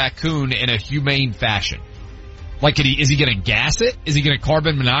kill a raccoon in a humane fashion? Like is he gonna gas it? Is he gonna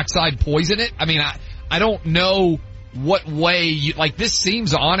carbon monoxide poison it? I mean, I don't know what way like this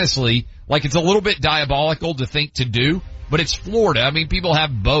seems honestly like it's a little bit diabolical to think to do. But it's Florida. I mean, people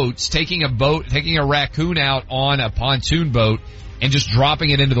have boats. Taking a raccoon out on a pontoon boat and just dropping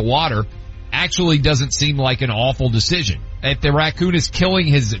it into the water actually doesn't seem like an awful decision. If the raccoon is killing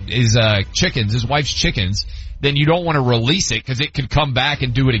his chickens, his wife's chickens, then you don't want to release it because it could come back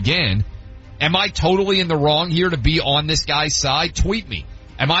and do it again. Am I totally in the wrong here to be on this guy's side? Tweet me.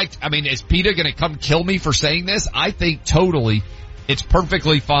 I mean, is PETA going to come kill me for saying this? I think totally it's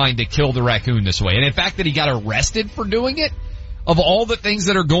perfectly fine to kill the raccoon this way. And in fact that he got arrested for doing it, of all the things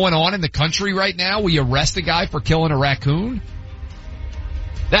that are going on in the country right now, we arrest a guy for killing a raccoon?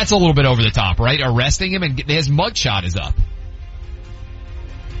 That's a little bit over the top, right? Arresting him and his mugshot is up.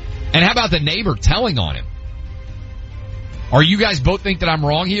 And how about the neighbor telling on him? Are you guys both think that I'm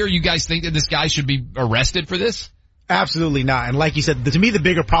wrong here? You guys think that this guy should be arrested for this? Absolutely not. And like you said, to me the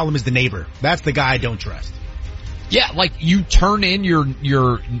bigger problem is the neighbor. That's the guy I don't trust. Yeah, like you turn in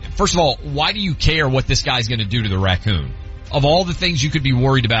your first of all, why do you care what this guy's going to do to the raccoon? Of all the things you could be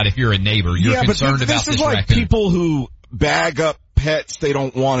worried about if you're a neighbor, you're concerned about this raccoon. This is like people who bag up pets they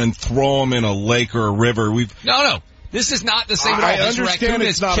don't want and throw them in a lake or a river. No. This is not the same at all. This raccoon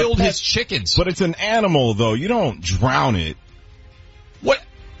has killed his chickens. But it's an animal though. You don't drown it. What?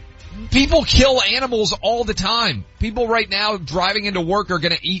 People kill animals all the time. People right now driving into work are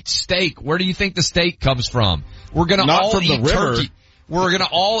going to eat steak. Where do you think the steak comes from? We're going to all eat turkey. We're going to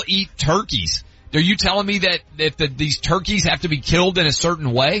all eat turkeys. Are you telling me that these turkeys have to be killed in a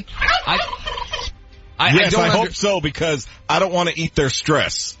certain way? I hope so, because I don't want to eat their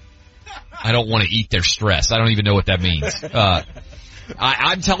stress. I don't want to eat their stress. I don't even know what that means.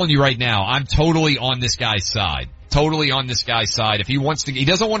 I'm telling you right now, I'm totally on this guy's side. Totally on this guy's side. If he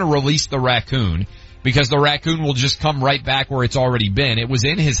doesn't want to release the raccoon because the raccoon will just come right back where it's already been. It was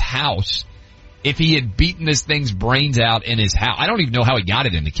in his house. If he had beaten this thing's brains out in his house, I don't even know how he got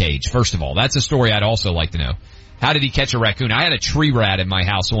it in the cage, first of all. That's a story I'd also like to know. How did he catch a raccoon? I had a tree rat in my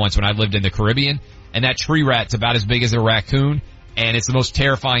house once when I lived in the Caribbean, and that tree rat's about as big as a raccoon, and it's the most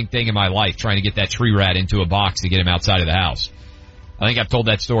terrifying thing in my life, trying to get that tree rat into a box to get him outside of the house. I think I've told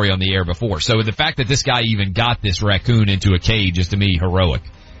that story on the air before. So the fact that this guy even got this raccoon into a cage is to me heroic.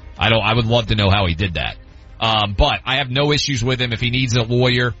 I would love to know how he did that. But I have no issues with him. If he needs a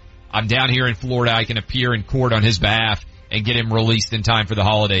lawyer, I'm down here in Florida. I can appear in court on his behalf and get him released in time for the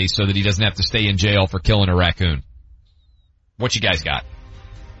holidays so that he doesn't have to stay in jail for killing a raccoon. What you guys got?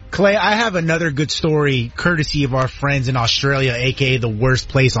 Clay, I have another good story courtesy of our friends in Australia, aka the worst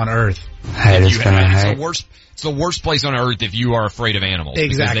place on earth. It's the worst place on earth if you are afraid of animals.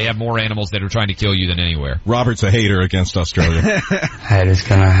 Exactly. Because they have more animals that are trying to kill you than anywhere. Robert's a hater against Australia. Haters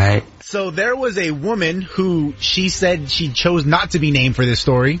gonna hate. So there was a woman who she said she chose not to be named for this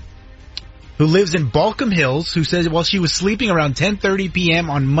story, who lives in Balcombe Hills, who says while she was sleeping around 10:30 p.m.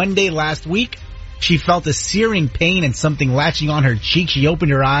 on Monday last week, she felt a searing pain and something latching on her cheek. She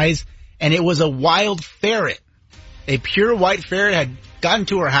opened her eyes, and it was a wild ferret. A pure white ferret had gotten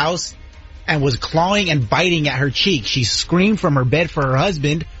to her house and was clawing and biting at her cheek. She screamed from her bed for her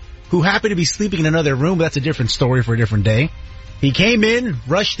husband, who happened to be sleeping in another room. But that's a different story for a different day. He came in,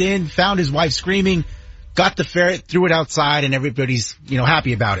 rushed in, found his wife screaming, got the ferret, threw it outside, and everybody's,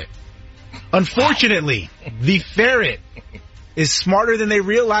 happy about it. Unfortunately, the ferret is smarter than they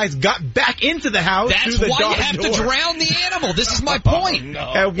realized, got back into the house. That's through the why dog you have door. to drown the animal. This is my point.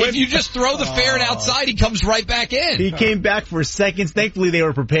 No. If you just throw the ferret outside, he comes right back in. He came back for seconds. Thankfully, they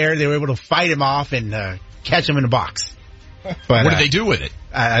were prepared. They were able to fight him off and catch him in a box. But, what did they do with it?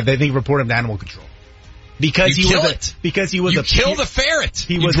 They think report him to animal control. Because you he kill was it. Because he was you kill the ferret.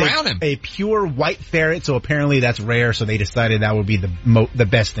 You drown him. A pure white ferret, so apparently that's rare. So they decided that would be the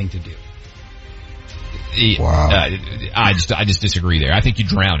best thing to do. Wow. I just disagree there. I think you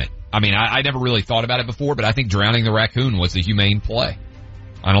drown it. I mean, I never really thought about it before, but I think drowning the raccoon was the humane play.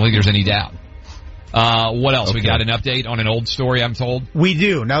 I don't think there's any doubt. What else? Okay. We got an update on an old story, I'm told? We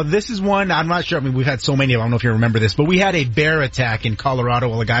do. Now, this is one, I'm not sure, I mean, we've had so many, I don't know if you remember this, but we had a bear attack in Colorado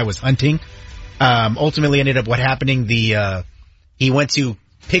while a guy was hunting. Ultimately ended up what happening, he went to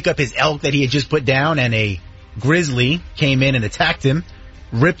pick up his elk that he had just put down, and a grizzly came in and attacked him,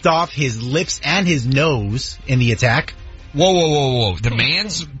 ripped off his lips and his nose in the attack. Whoa. The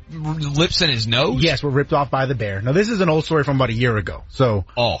man's lips and his nose? Yes, were ripped off by the bear. Now, this is an old story from about a year ago. So,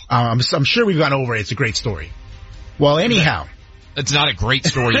 I'm sure we've gone over it. It's a great story. Well, anyhow. It's not a great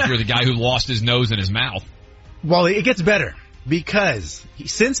story if you're the guy who lost his nose and his mouth. Well, it gets better. Because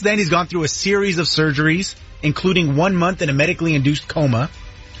since then, he's gone through a series of surgeries, including 1 month in a medically induced coma.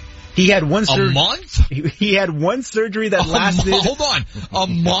 He had one surgery. A month? He had one surgery that lasted. Hold on. A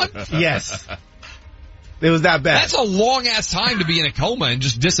month? Yes. It was that bad. That's a long-ass time to be in a coma and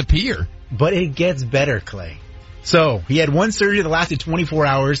just disappear. But it gets better, Clay. So, he had one surgery that lasted 24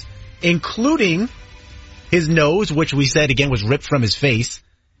 hours, including his nose, which we said, again, was ripped from his face,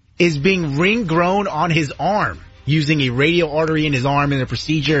 is being ring-grown on his arm, using a radial artery in his arm in a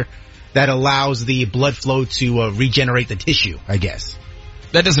procedure that allows the blood flow to regenerate the tissue, I guess.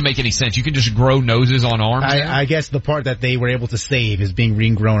 That doesn't make any sense. You can just grow noses on arms? I guess the part that they were able to save is being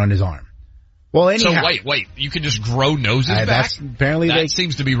ring-grown on his arm. Well, anyhow. So wait, you can just grow noses back? Apparently that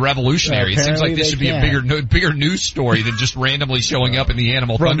seems to be revolutionary. It seems like this should be a bigger news story than just randomly showing up in the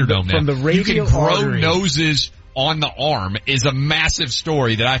Animal Thunderdome now. From the radial you can grow artery. Noses on the arm is a massive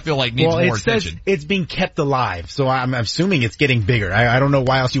story that I feel like needs more attention. Says it's being kept alive, so I'm assuming it's getting bigger. I don't know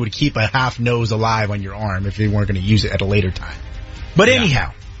why else you would keep a half nose alive on your arm if you weren't going to use it at a later time. But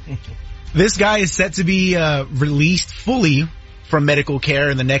anyhow, this guy is set to be released fully from medical care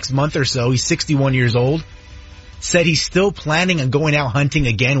in the next month or so. He's 61 years old. Said he's still planning on going out hunting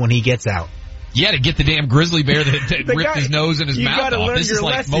again when he gets out. Yeah, to get the damn grizzly bear that ripped his nose and his mouth off. This is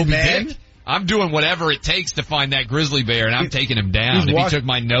like Moby Dick. I'm doing whatever it takes to find that grizzly bear, and I'm taking him down. If he took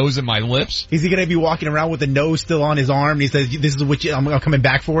my nose and my lips. Is he going to be walking around with the nose still on his arm? And he says, this is what I'm coming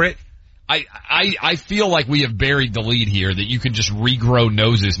back for it? I feel like we have buried the lead here that you can just regrow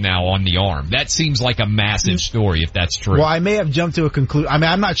noses now on the arm. That seems like a massive story if that's true. Well, I may have jumped to a conclusion. I mean,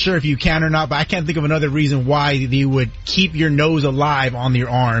 I'm not sure if you can or not, but I can't think of another reason why you would keep your nose alive on your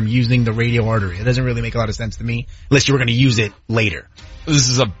arm using the radial artery. It doesn't really make a lot of sense to me, unless you were going to use it later. This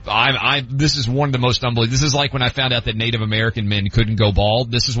is one of the most unbelievable. This is like when I found out that Native American men couldn't go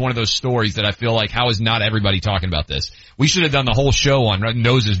bald. This is one of those stories that I feel like, how is not everybody talking about this? We should have done the whole show on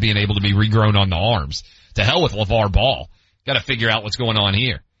noses being able to be regrown on the arms. To hell with LeVar Ball. Got to figure out what's going on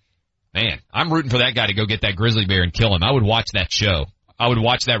here. Man, I'm rooting for that guy to go get that grizzly bear and kill him. I would watch that show. I would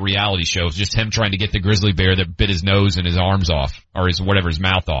watch that reality show. It's just him trying to get the grizzly bear that bit his nose and his arms off, or his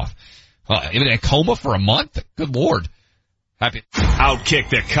mouth off. In a coma for a month? Good Lord. Happy.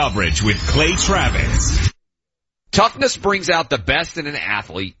 Outkick the coverage with Clay Travis. Toughness brings out the best in an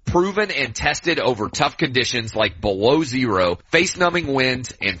athlete, proven and tested over tough conditions like below zero, face-numbing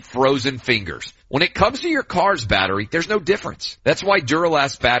winds, and frozen fingers. When it comes to your car's battery, there's no difference. That's why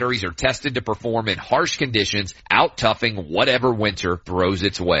Duralast batteries are tested to perform in harsh conditions, out-toughing whatever winter throws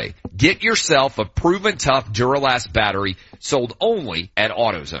its way. Get yourself a proven tough Duralast battery sold only at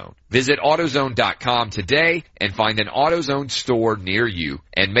AutoZone. Visit AutoZone.com today and find an AutoZone store near you,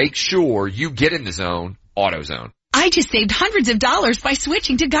 and make sure you get in the zone, AutoZone. I just saved hundreds of dollars by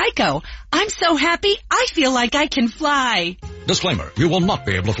switching to Geico. I'm so happy, I feel like I can fly. Disclaimer, you will not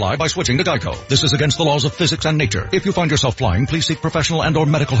be able to fly by switching to Geico. This is against the laws of physics and nature. If you find yourself flying, please seek professional and or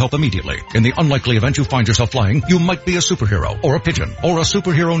medical help immediately. In the unlikely event you find yourself flying, you might be a superhero, or a pigeon, or a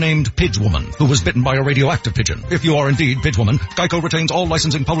superhero named Pidgewoman, who was bitten by a radioactive pigeon. If you are indeed Pidgewoman, Geico retains all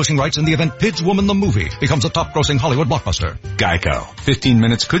licensing publishing rights in the event Pidgewoman the movie becomes a top-grossing Hollywood blockbuster. Geico. 15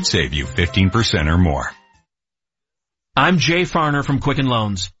 minutes could save you 15% or more. I'm Jay Farner from Quicken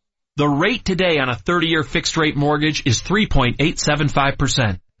Loans. The rate today on a 30-year fixed-rate mortgage is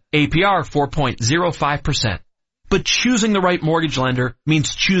 3.875%, APR 4.05%. But choosing the right mortgage lender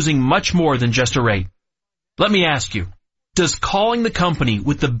means choosing much more than just a rate. Let me ask you, does calling the company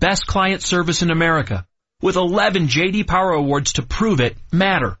with the best client service in America, with 11 J.D. Power Awards to prove it,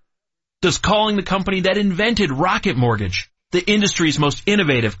 matter? Does calling the company that invented Rocket Mortgage, the industry's most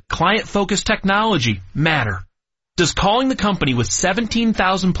innovative, client-focused technology, matter? Does calling the company with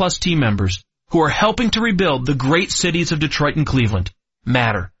 17,000 plus team members who are helping to rebuild the great cities of Detroit and Cleveland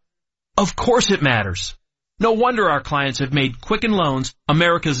matter? Of course it matters. No wonder our clients have made Quicken Loans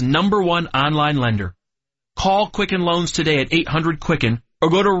America's #1 online lender. Call Quicken Loans today at 800-QUICKEN or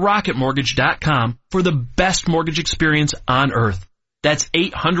go to rocketmortgage.com for the best mortgage experience on earth. That's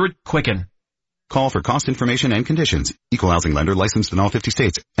 800-QUICKEN. Call for cost information and conditions. Equal housing lender licensed in all 50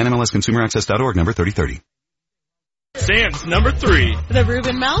 states. NMLSConsumerAccess.org number 3030. Sam's number 3. The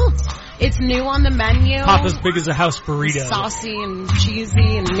Reuben Melt. It's new on the menu. Papa's Big as a House burrito. Saucy and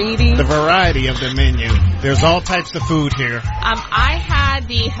cheesy and meaty. The variety of the menu. There's all types of food here. I had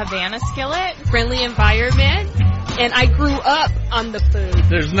the Havana skillet, friendly environment, and I grew up on the food.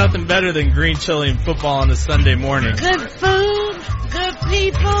 There's nothing better than green chili and football on a Sunday morning. Good food, good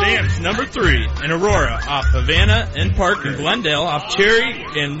people. Sam's number 3 in Aurora off Havana and Park, in Glendale off Cherry,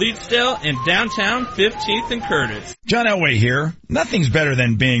 in Leetsdale, and downtown 15th and Curtis. John Elway here. Nothing's better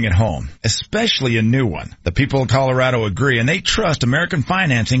than being at home, especially a new one. The people of Colorado agree, and they trust American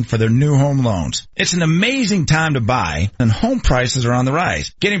Financing for their new home loans. It's an amazing time to buy, and home prices are on the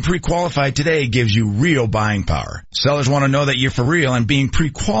rise. Getting pre-qualified today gives you real buying power. Sellers want to know that you're for real, and being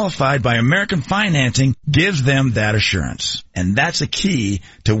pre-qualified by American Financing gives them that assurance. And that's a key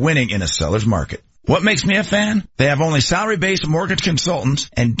to winning in a seller's market. What makes me a fan? They have only salary-based mortgage consultants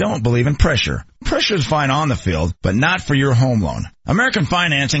and don't believe in pressure. Pressure is fine on the field, but not for your home loan. American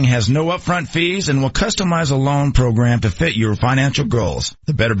Financing has no upfront fees and will customize a loan program to fit your financial goals.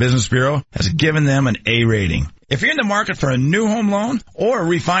 The Better Business Bureau has given them an A rating. If you're in the market for a new home loan or a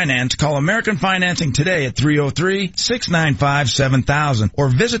refinance, call American Financing today at 303-695-7000 or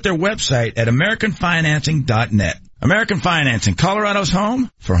visit their website at americanfinancing.net. American Financing, Colorado's home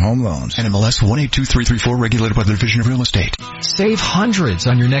for home loans. NMLS 182334, regulated by the Division of Real Estate. Save hundreds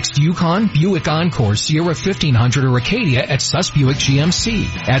on your next Yukon, Buick Encore, Sierra 1500, or Acadia at Suss Buick GMC.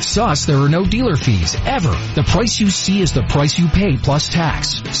 At Suss, there are no dealer fees, ever. The price you see is the price you pay plus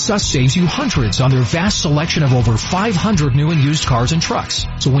tax. Suss saves you hundreds on their vast selection of over 500 new and used cars and trucks.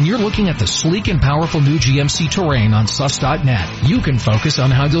 So when you're looking at the sleek and powerful new GMC Terrain on Suss.net, you can focus on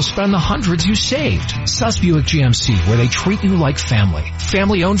how you'll spend the hundreds you saved. Suss Buick GMC, where they treat you like family.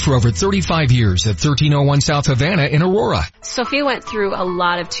 Family owned for over 35 years at 1301 South Havana in Aurora. Sophia went through a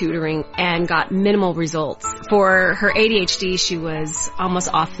lot of tutoring and got minimal results. For her ADHD, she was almost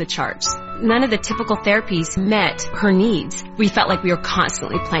off the charts. None of the typical therapies met her needs. We felt like we were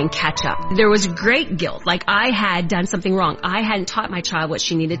constantly playing catch up. There was great guilt, like I had done something wrong. I hadn't taught my child what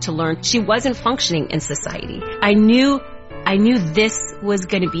she needed to learn. She wasn't functioning in society. I knew this was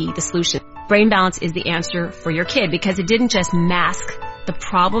going to be the solution. Brain Balance is the answer for your kid because it didn't just mask the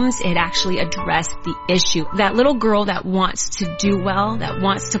problems, it actually addressed the issue. That little girl that wants to do well, that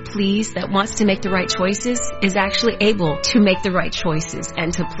wants to please, that wants to make the right choices is actually able to make the right choices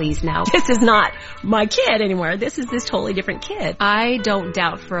and to please now. This is not my kid anymore. This is this totally different kid. I don't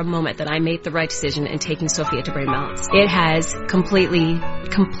doubt for a moment that I made the right decision in taking Sophia to Brain Balance. It has completely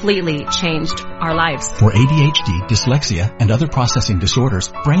changed our lives. For ADHD, dyslexia, and other processing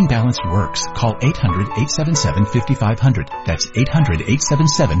disorders, Brain Balance works. Call 800-877-5500. That's 800-877-5500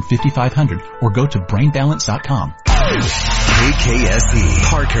 or go to brainbalance.com. KKSE,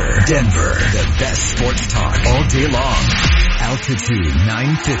 Parker, Denver, the best sports talk all day long. Altitude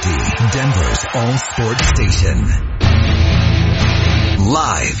 950, Denver's all-sports station.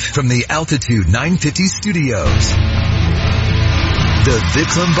 Live from the Altitude 950 studios. The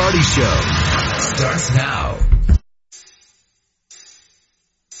Vic Lombardi Show starts now.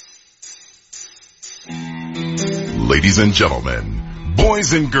 Ladies and gentlemen,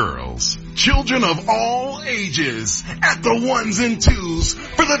 boys and girls, children of all ages, at the ones and twos,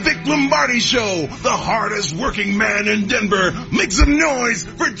 for the Vic Lombardi Show, the hardest working man in Denver. Make some noise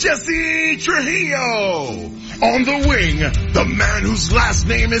for Jesse Trujillo. On the wing, the man whose last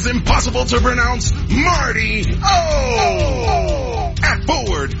name is impossible to pronounce, Marty O. At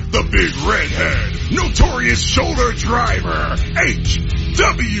forward, the big redhead, notorious shoulder driver,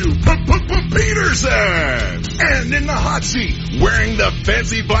 H.W. Peterson. And in the hot seat, wearing the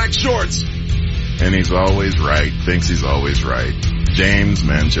fancy black shorts. And he's always right, thinks he's always right. James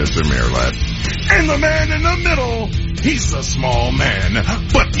Manchester Merlot. And the man in the middle, he's a small man,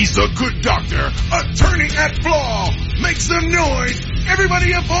 but he's a good doctor, attorney at law. Make some noise.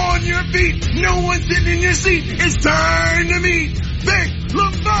 Everybody up on your feet. No one sitting in your seat. It's time to meet Vic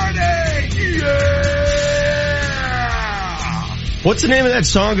Lombardi. Yeah! What's the name of that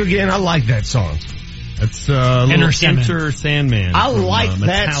song again? I like that song. It's Enter Sandman. I like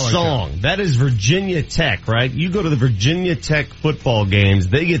that song. That is Virginia Tech, right? You go to the Virginia Tech football games,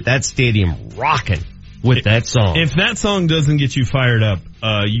 they get that stadium rocking with that song. If that song doesn't get you fired up,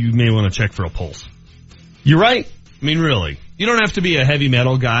 you may want to check for a pulse. You're right. I mean, really. You don't have to be a heavy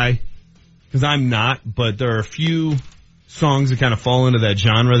metal guy, because I'm not, but there are a few songs that kind of fall into that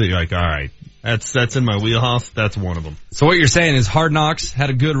genre that you're like, all right, that's in my wheelhouse. That's one of them. So what you're saying is Hard Knocks had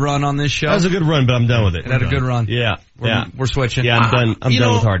a good run on this show? That was a good run, but I'm done with it. It had a good run. Yeah. We're switching. Yeah, I'm done. I'm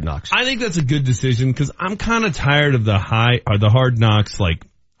done with Hard Knocks. I think that's a good decision because I'm kind of tired of the Hard Knocks, like,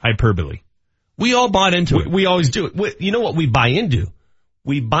 hyperbole. We all bought into it. We always do it. You know what we buy into?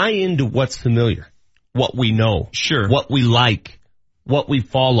 We buy into what's familiar, what we know. Sure. What we like, what we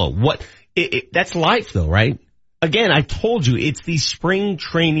follow. That's life though, right? Again, I told you, it's the spring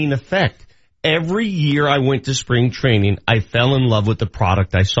training effect. Every year I went to spring training, I fell in love with the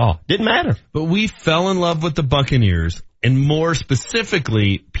product I saw. Didn't matter. But we fell in love with the Buccaneers, and more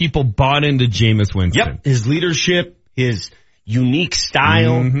specifically, people bought into Jameis Winston. Yep. His leadership, his unique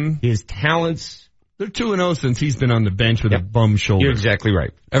style, his talents. They're 2-0 since he's been on the bench with a bum shoulder. You're exactly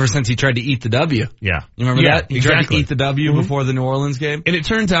right. Ever since he tried to eat the W. Yeah. You remember that? He tried to eat the W before the New Orleans game. And it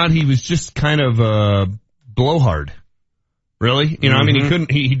turns out he was just kind of blowhard. Really? You know, I mean,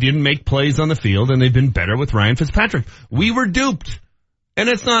 he didn't make plays on the field, and they've been better with Ryan Fitzpatrick. We were duped. And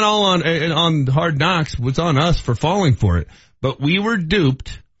it's not all on Hard Knocks. It's on us for falling for it. But we were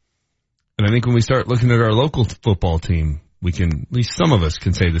duped. And I think when we start looking at our local football team, we can, at least some of us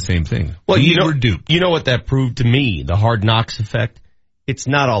can say the same thing. Well, we were duped. You know what that proved to me? The Hard Knocks effect? It's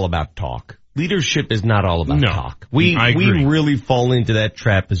not all about talk. Leadership is not all about talk. We really fall into that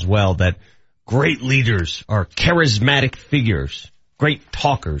trap as well, that great leaders are charismatic figures, great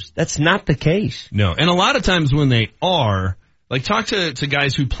talkers. That's not the case. No, and a lot of times when they are, like talk to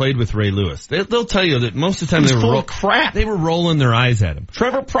guys who played with Ray Lewis. They'll tell you that most of the time they were full of crap. They were rolling their eyes at him.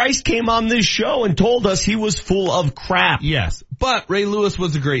 Trevor Price came on this show and told us he was full of crap. Yes, but Ray Lewis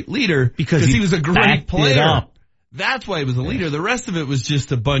was a great leader because he was a great player. That's why he was a leader. The rest of it was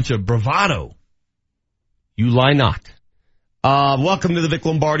just a bunch of bravado. You lie not. Welcome to the Vic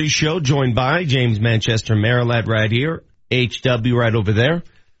Lombardi Show, joined by James Manchester Maryland right here, HW right over there.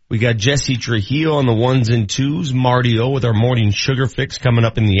 We got Jesse Trujillo on the 1s and 2s, Marty O with our morning sugar fix coming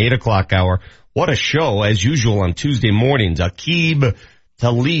up in the 8 o'clock hour. What a show, as usual, on Tuesday mornings. Aqib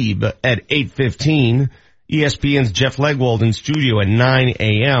Talib at 8:15. ESPN's Jeff Legwold in studio at 9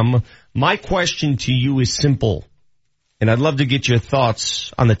 a.m. My question to you is simple, and I'd love to get your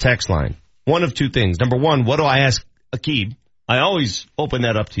thoughts on the text line. One of two things. Number one, what do I ask Aqib? I always open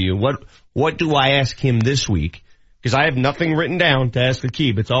that up to you. What do I ask him this week? Because I have nothing written down to ask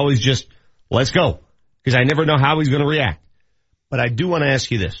Aqib. It's always just, let's go. Because I never know how he's going to react. But I do want to ask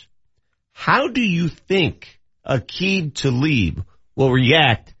you this. How do you think Aqib Talib will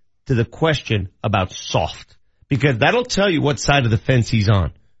react to the question about soft? Because that'll tell you what side of the fence he's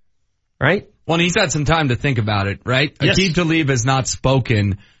on. Right? Well, he's had some time to think about it, right? Yes. Aqib Talib has not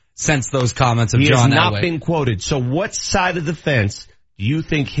spoken since those comments of John Elway. He has not been quoted. So what side of the fence do you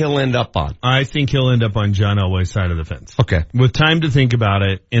think he'll end up on? I think he'll end up on John Elway's side of the fence. Okay. With time to think about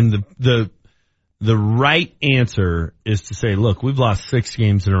it, and the right answer is to say, look, we've lost 6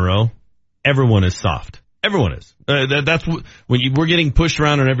 games in a row. Everyone is soft. Everyone is. That's we're getting pushed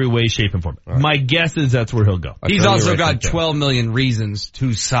around in every way, shape, and form. Right. My guess is that's where he'll go. He's also got 12 million reasons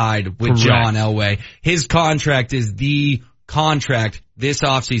to side with John Elway. His contract is the contract this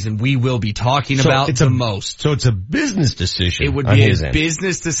offseason we will be talking about the most. So it's a business decision. It would be a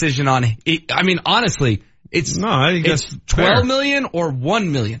business decision on it. I mean, honestly, I think it's 12 million or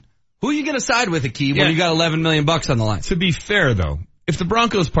 1 million. Who are you going to side with, Aqib, when you got $11 million on the line? To be fair, though, if the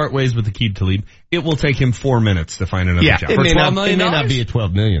Broncos part ways with Aqib Talib, it will take him 4 minutes to find another job. It may not be a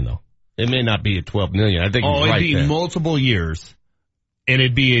 12 million, though. It may not be a 12 million. I think he's right it'd be multiple years, and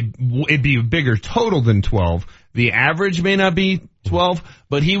it'd be a bigger total than 12. The average may not be 12,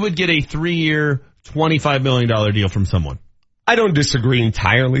 but he would get a 3-year, $25 million deal from someone. I don't disagree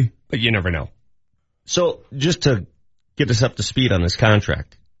entirely, but you never know. So just to get us up to speed on this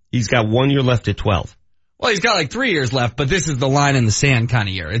contract, he's got 1 year left at 12. Well, he's got like 3 years left, but this is the line in the sand kind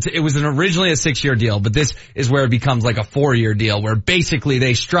of year. It was originally a 6-year deal, but this is where it becomes like a 4-year deal, where basically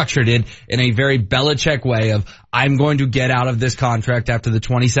they structured it in a very Belichick way of, I'm going to get out of this contract after the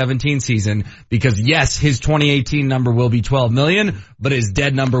 2017 season because yes, his 2018 number will be 12 million, but his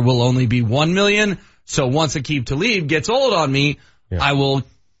dead number will only be 1 million. So once Aqib Talib gets old on me, I will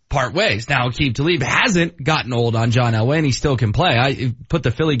part ways. Now, Aqib Talib hasn't gotten old on John Elway, and he still can play. I put the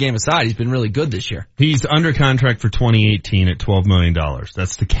Philly game aside. He's been really good this year. He's under contract for 2018 at $12 million.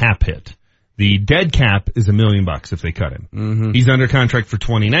 That's the cap hit. The dead cap is $1 million if they cut him. Mm-hmm. He's under contract for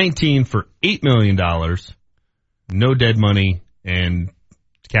 2019 for $8 million. No dead money, and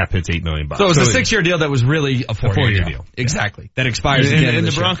cap hit's $8 million. So it was a 6-year deal that was really a 4-year deal. Exactly. That expires again. And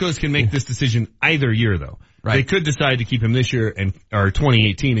the Broncos can make this decision either year, though. Right. They could decide to keep him this year or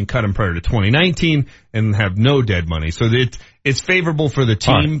 2018 and cut him prior to 2019 and have no dead money. So it's favorable for the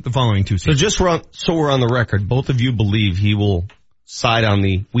team the following 2 seasons. So we're on the record. Both of you believe he will side on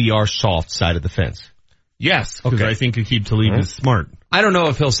the we are soft side of the fence. Yes, because I think Aqib Talib is smart. I don't know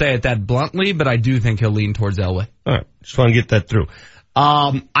if he'll say it that bluntly, but I do think he'll lean towards Elway. All right. Just want to get that through.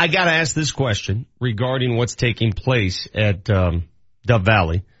 I got to ask this question regarding what's taking place at Dove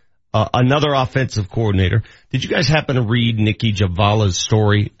Valley. Another offensive coordinator. Did you guys happen to read Nikki Javala's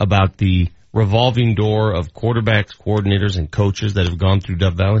story about the revolving door of quarterbacks, coordinators, and coaches that have gone through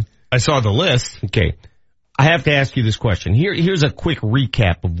Dove Valley? I saw the list. Okay. I have to ask you this question. Here's a quick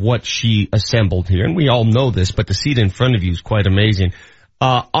recap of what she assembled here, and we all know this, but to see it in front of you is quite amazing.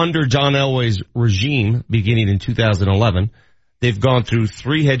 Under John Elway's regime, beginning in 2011, they've gone through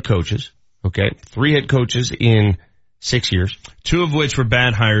 3 head coaches, 3 head coaches in 6 years. 2 of which were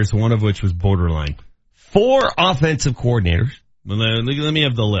bad hires, 1 of which was borderline. 4 offensive coordinators. Well, let me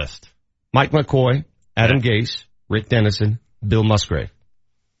have the list. Mike McCoy, Adam Gase, Rick Dennison, Bill Musgrave.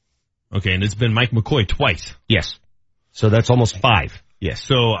 Okay, and it's been Mike McCoy twice. Yes. So that's almost 5. Yes.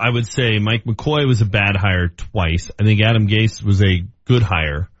 So I would say Mike McCoy was a bad hire twice. I think Adam Gase was a good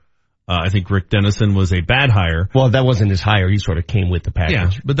hire. I think Rick Dennison was a bad hire. Well, that wasn't his hire. He sort of came with the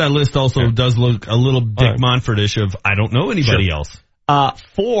package. Yeah, but that list also does look a little Dick Monfortish of I don't know anybody else.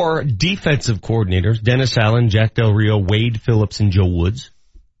 4 defensive coordinators, Dennis Allen, Jack Del Rio, Wade Phillips, and Joe Woods.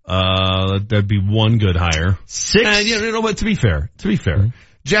 That'd be 1 good hire. 6. You know what? To be fair,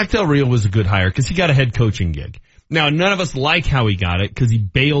 Jack Del Rio was a good hire because he got a head coaching gig. Now, none of us like how he got it because he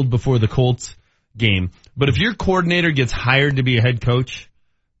bailed before the Colts game. But if your coordinator gets hired to be a head coach,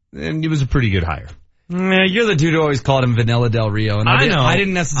 then he was a pretty good hire. You're the dude who always called him Vanilla Del Rio, and I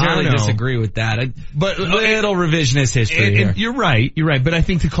didn't necessarily disagree with that. But little revisionist history here. You're right. But I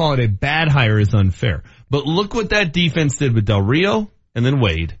think to call it a bad hire is unfair. But look what that defense did with Del Rio and then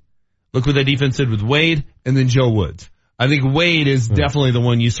Wade. Look what that defense did with Wade and then Joe Woods. I think Wade is definitely the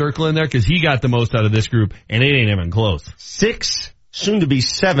one you circle in there because he got the most out of this group, and it ain't even close. 6, soon to be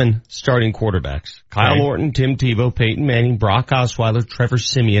 7 starting quarterbacks. Kyle Orton, Tim Tebow, Peyton Manning, Brock Osweiler, Trevor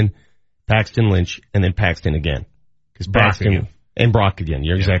Siemian, Paxton Lynch, and then Paxton again. Because Paxton and Brock again.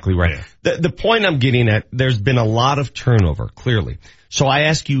 You're exactly right. Yeah. The point I'm getting at, there's been a lot of turnover, clearly. So I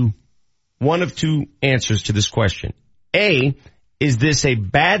ask you one of 2 answers to this question. A, is this a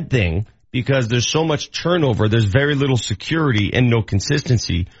bad thing because there's so much turnover, there's very little security and no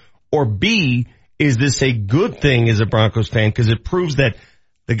consistency? Or B, is this a good thing as a Broncos fan because it proves that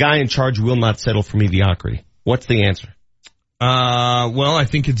the guy in charge will not settle for mediocrity? What's the answer? Well, I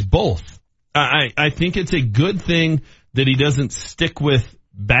think it's both. I think it's a good thing that he doesn't stick with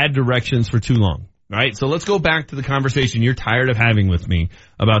bad directions for too long. Right? So let's go back to the conversation you're tired of having with me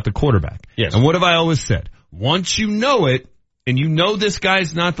about the quarterback. Yes. And what have I always said? Once you know it, and you know this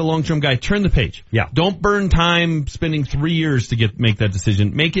guy's not the long-term guy, turn the page. Yeah. Don't burn time spending 3 years to make that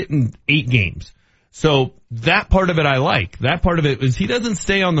decision. Make it in 8 games. So that part of it I like. That part of it is he doesn't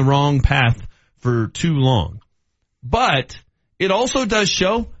stay on the wrong path for too long. But it also does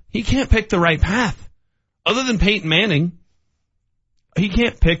show he can't pick the right path. Other than Peyton Manning, he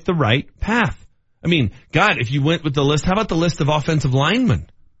can't pick the right path. I mean, God, if you went with the list, how about the list of offensive linemen?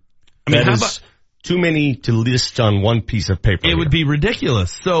 I mean, too many to list on one piece of paper. It would be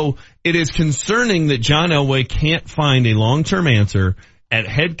ridiculous. So it is concerning that John Elway can't find a long-term answer at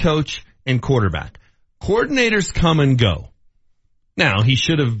head coach and quarterback. Coordinators come and go. Now, he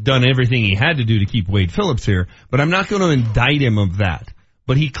should have done everything he had to do to keep Wade Phillips here, but I'm not going to indict him of that.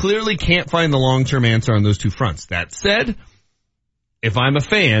 But he clearly can't find the long-term answer on those 2 fronts. That said, if I'm a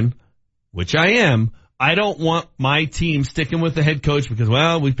fan, which I am, I don't want my team sticking with the head coach because,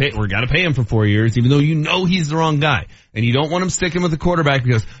 well, we're got to pay him for 4 years, even though you know he's the wrong guy. And you don't want him sticking with the quarterback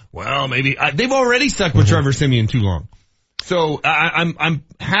because, well, maybe they've already stuck with Trevor Siemian too long. So I'm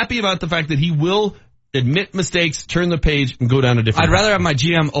happy about the fact that he will admit mistakes, turn the page, and go down a different I'd rather have my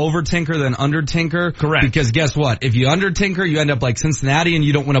GM over tinker than under tinker. Correct. Because guess what? If you under tinker, you end up like Cincinnati and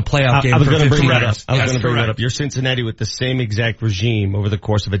you don't win a playoff game. I was going to bring that up. Correct. You're Cincinnati with the same exact regime over the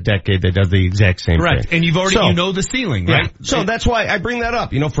course of a decade that does the exact same Correct. thing. And you've already, you know the ceiling, right? Yeah. So that's why I bring that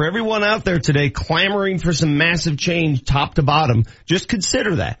up. You know, for everyone out there today clamoring for some massive change top to bottom, just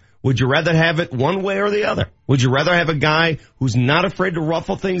consider that. Would you rather have it one way or the other? Would you rather have a guy who's not afraid to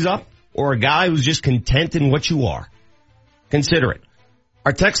ruffle things up or a guy who's just content in what you are? Consider it.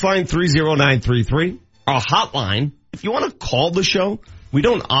 Our text line 30933. Our hotline, if you want to call the show, we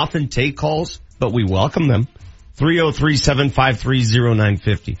don't often take calls, but we welcome them.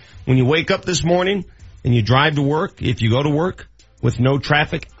 303-753-0950. When you wake up this morning and you drive to work, if you go to work with no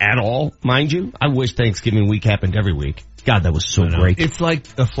traffic at all, mind you, I wish Thanksgiving week happened every week. God, that was so great. It's like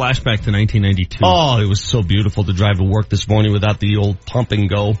a flashback to 1992. Oh, it was so beautiful to drive to work this morning without the old pump and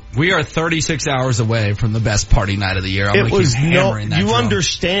go. We are 36 hours away from the best party night of the year. You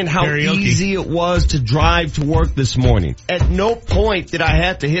understand how easy it was to drive to work this morning. At no point did I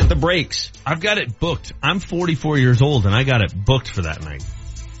have to hit the brakes. I've got it booked. I'm 44 years old and I got it booked for that night.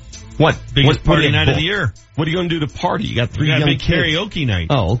 What? Biggest party night of the year. What are you going to do to party? You got 3 young big kids. Karaoke night.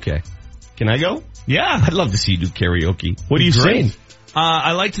 Oh, okay. Can I go? Yeah. I'd love to see you do karaoke. What are you saying?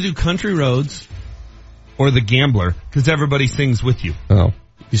 I like to do Country Roads or The Gambler because everybody sings with you. Oh.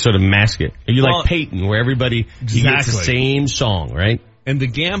 You sort of mask it. Are you like Peyton where everybody gets the same song, right? And The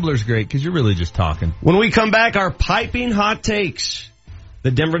Gambler's great because you're really just talking. When we come back, our piping hot takes.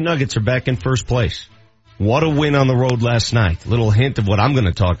 The Denver Nuggets are back in first place. What a win on the road last night. Little hint of what I'm going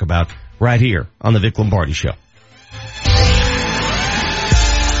to talk about right here on the Vic Lombardi Show.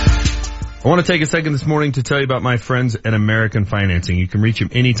 I want to take a second this morning to tell you about my friends at American Financing. You can reach them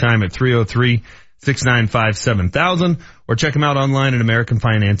anytime at 303-695-7000 or check them out online at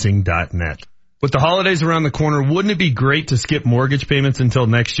AmericanFinancing.net. With the holidays around the corner, wouldn't it be great to skip mortgage payments until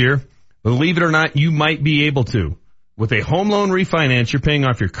next year? Believe it or not, you might be able to. With a home loan refinance, you're paying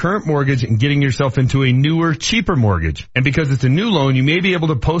off your current mortgage and getting yourself into a newer, cheaper mortgage. And because it's a new loan, you may be able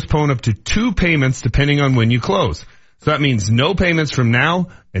to postpone up to 2 payments depending on when you close. So that means no payments from now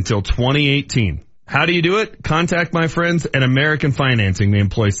until 2018. How do you do it? Contact my friends at American Financing. They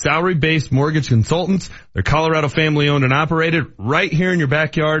employ salary-based mortgage consultants. They're Colorado family-owned and operated right here in your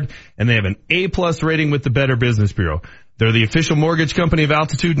backyard, and they have an A+ rating with the Better Business Bureau. They're the official mortgage company of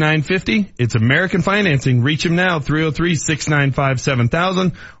Altitude 950. It's American Financing. Reach them now,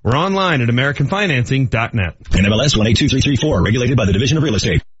 303-695-7000 or online at AmericanFinancing.net. NMLS 182334, regulated by the Division of Real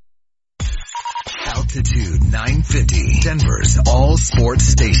Estate. Altitude 950, Denver's all sports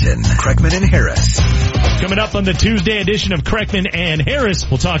station. Kreckman and Harris. Coming up on the Tuesday edition of Kreckman and Harris,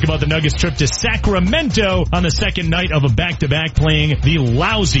 we'll talk about the Nuggets trip to Sacramento on the second night of a back-to-back playing the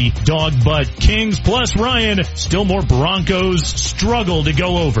lousy dog butt Kings. Plus, Ryan, still more Broncos struggle to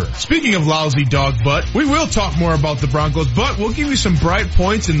go over. Speaking of lousy dog butt, we will talk more about the Broncos, but we'll give you some bright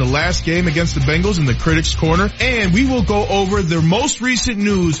points in the last game against the Bengals in the Critics Corner, and we will go over the most recent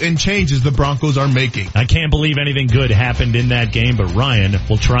news and changes the Broncos are making. I can't believe anything good happened in that game, but Ryan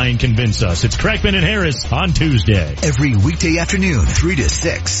will try and convince us. It's Kreckman and Harris on Tuesday. Every weekday afternoon, 3 to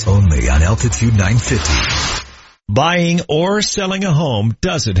 6, only on Altitude 950. Buying or selling a home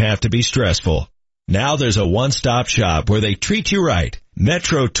doesn't have to be stressful. Now there's a one-stop shop where they treat you right.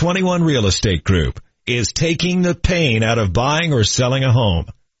 Metro 21 Real Estate Group is taking the pain out of buying or selling a home.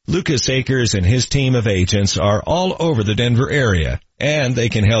 Lucas Akers and his team of agents are all over the Denver area, and they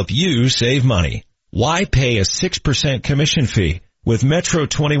can help you save money. Why pay a 6% commission fee? With Metro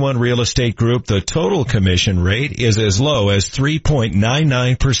 21 Real Estate Group, the total commission rate is as low as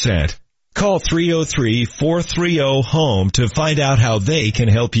 3.99%. Call 303-430-HOME to find out how they can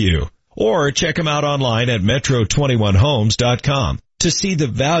help you. Or check them out online at metro21homes.com to see the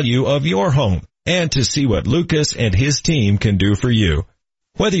value of your home and to see what Lucas and his team can do for you.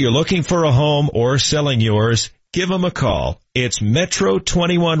 Whether you're looking for a home or selling yours, give them a call. It's Metro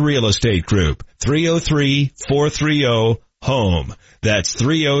 21 Real Estate Group, 303-430-HOME. That's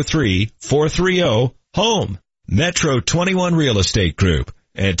 303-430-HOME. Metro 21 Real Estate Group.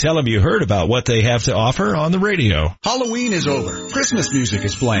 And tell them you heard about what they have to offer on the radio. Halloween is over. Christmas music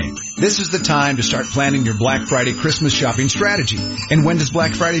is playing. This is the time to start planning your Black Friday Christmas shopping strategy. And when does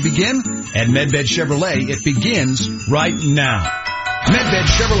Black Friday begin? At Medved Chevrolet, it begins right now. Medved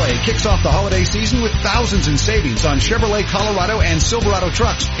Chevrolet kicks off the holiday season with thousands in savings on Chevrolet Colorado and Silverado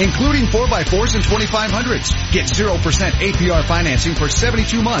trucks, including 4x4s and 2500s. Get 0% APR financing for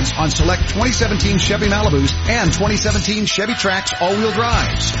 72 months on select 2017 Chevy Malibus and 2017 Chevy Trax all-wheel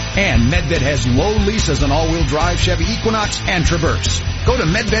drives. And Medved has low leases on all-wheel drive Chevy Equinox and Traverse. Go to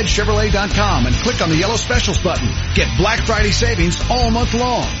MedvedChevrolet.com and click on the yellow specials button. Get Black Friday savings all month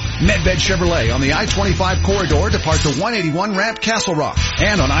long. Medved Chevrolet on the I-25 corridor, depart the 181 ramp Castle Rock.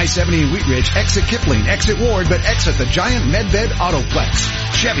 And on I-70 in Wheat Ridge, exit Kipling, exit Ward, but exit the giant Medved Autoplex.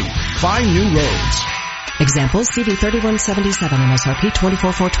 Chevy, find new roads. Examples, CV3177 MSRP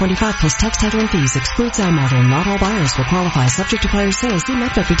 24425 plus tax, title, and fees. Excludes L model. Not all buyers will qualify. Subject to prior sales. See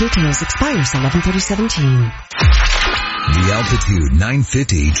Medved for details. Expires 11/30/17. The Altitude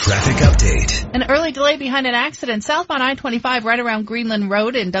 950 traffic update. An early delay behind an accident southbound I-25 right around Greenland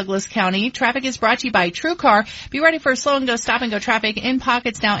Road in Douglas County. Traffic is brought to you by TrueCar. Be ready for slow and go, stop and go traffic in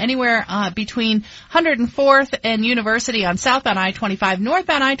pockets now anywhere between 104th and University on southbound I-25.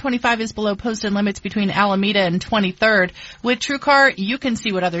 Northbound I-25 is below posted limits between Alameda and 23rd. With TrueCar, you can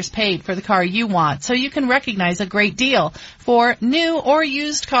see what others paid for the car you want, so you can recognize a great deal for new or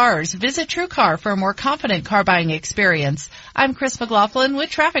used cars. Visit TrueCar for a more confident car buying experience. I'm Chris McLaughlin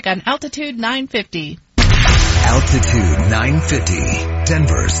with traffic on Altitude 950. Altitude 950,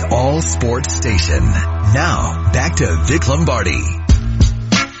 Denver's all sports station. Now, back to Vic Lombardi.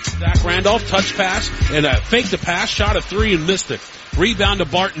 Zach Randolph, touch pass, and fake the pass, shot a three and missed it. Rebound to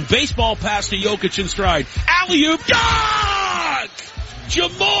Barton, baseball pass to Jokic in stride. Alley-oop, dunk!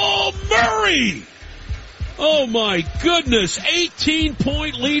 Jamal Murray! Oh my goodness,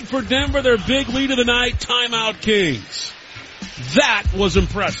 18-point lead for Denver, their big lead of the night, timeout Kings. That was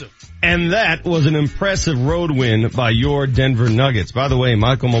impressive. And that was an impressive road win by your Denver Nuggets. By the way,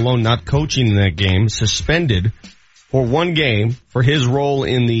 Michael Malone not coaching in that game, suspended for one game for his role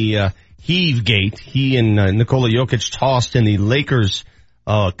in the heave gate. He and Nikola Jokic tossed in the Lakers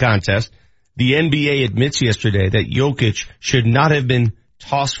contest. The NBA admits yesterday that Jokic should not have been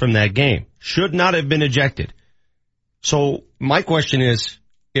tossed from that game. Should not have been ejected. So my question is,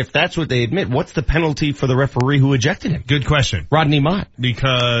 if that's what they admit, what's the penalty for the referee who ejected him? Good question. Rodney Mott.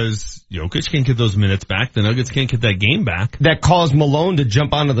 Because Jokic can't get those minutes back. The Nuggets can't get that game back. That caused Malone to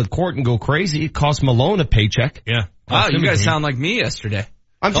jump onto the court and go crazy. It cost Malone a paycheck. Yeah. Wow, you guys sound like me yesterday.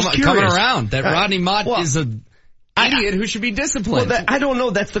 I'm just coming around that Rodney Mott is an idiot who should be disciplined. Well, I don't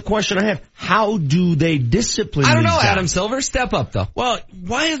know. That's the question I have. How do they discipline I don't know, these guys? Adam Silver. Step up, though. Well,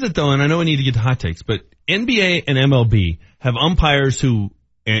 why is it, though, and I know I need to get to hot takes, but NBA and MLB have umpires who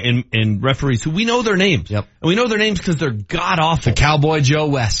and referees who we know their names. Yep. And we know their names because they're god-awful. The Cowboy Joe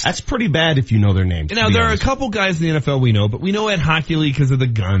West. That's pretty bad if you know their names. Now, there are a couple guys in the NFL we know, but we know at Hockey League because of the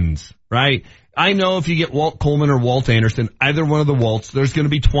guns, right? I know if you get Walt Coleman or Walt Anderson, either one of the Walts, there's going to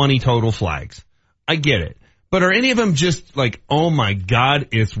be 20 total flags. I get it. But are any of them just like, oh my God,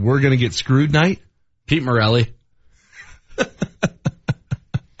 we're going to get screwed night? Pete Morelli.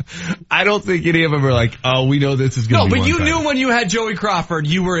 I don't think any of them are like, oh, we know this is going to be No, but you time. knew when you had Joey Crawford,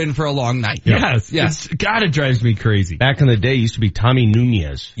 you were in for a long night. Yes. God, it drives me crazy. Back in the day, it used to be Tommy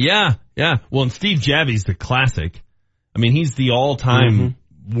Nunez. Yeah. Well, and Steve Javie's the classic. I mean, he's the all-time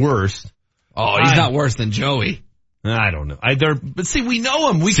worst. Oh, he's not worse than Joey. I don't know. But see, we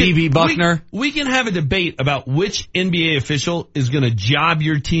know him. C.B. Buckner. We can have a debate about which NBA official is going to job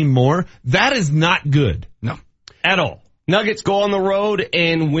your team more. That is not good. No. At all. Nuggets go on the road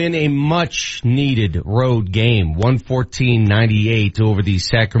and win a much-needed road game, 114-98 over the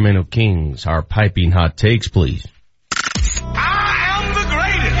Sacramento Kings. Our piping hot takes, please. I am the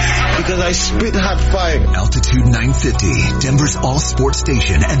greatest. Because I spit hot fire. Altitude 950, Denver's all sports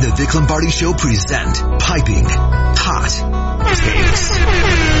station, and the Vic Lombardi Show present Piping Hot Takes.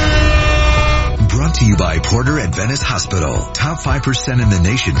 Brought to you by Porter Adventist Hospital. Top 5% in the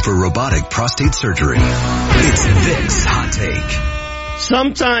nation for robotic prostate surgery. It's Vic's Hot Take.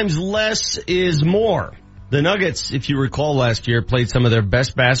 Sometimes less is more. The Nuggets, if you recall last year, played some of their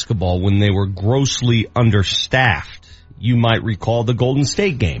best basketball when they were grossly understaffed. You might recall the Golden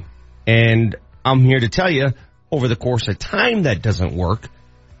State game. And I'm here to tell you, over the course of time, that doesn't work.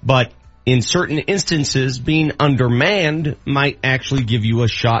 But in certain instances, being undermanned might actually give you a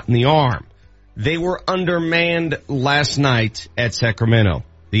shot in the arm. They were undermanned last night at Sacramento.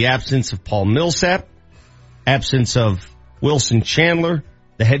 The absence of Paul Millsap, absence of Wilson Chandler,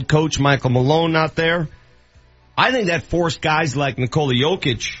 the head coach Michael Malone not there. I think that forced guys like Nikola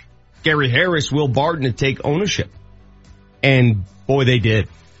Jokic, Gary Harris, Will Barton to take ownership. And boy, they did.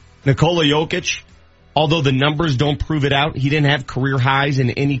 Nikola Jokic, although the numbers don't prove it out, he didn't have career highs in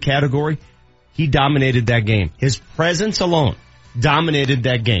any category. He dominated that game. His presence alone dominated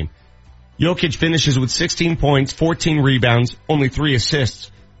that game. Jokic finishes with 16 points, 14 rebounds, only 3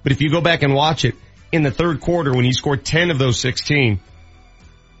 assists. But if you go back and watch it, in the third quarter when he scored 10 of those 16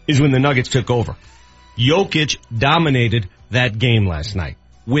 is when the Nuggets took over. Jokic dominated that game last night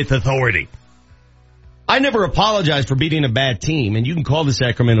with authority. I never apologize for beating a bad team, and you can call the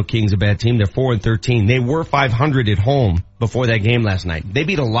Sacramento Kings a bad team. They're 4-13. They were 500 at home before that game last night. They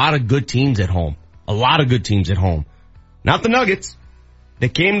beat a lot of good teams at home. A lot of good teams at home. Not the Nuggets. They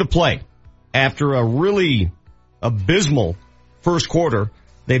came to play. After a really abysmal first quarter,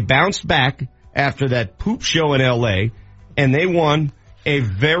 they bounced back after that poop show in LA, and they won a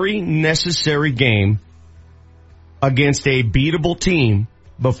very necessary game against a beatable team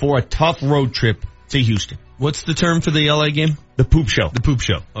before a tough road trip to Houston. What's the term for the LA game? The poop show. The poop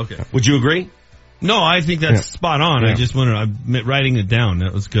show. Okay. Would you agree? No, I think that's spot on. Yeah. I'm writing it down.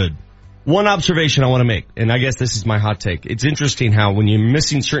 That was good. One observation I want to make, and I guess this is my hot take. It's interesting how when you're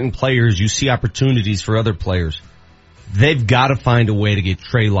missing certain players, you see opportunities for other players. They've got to find a way to get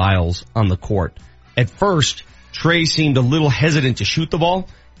Trey Lyles on the court. At first, Trey seemed a little hesitant to shoot the ball,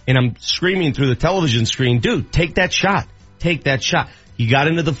 and I'm screaming through the television screen, dude, take that shot. Take that shot. He got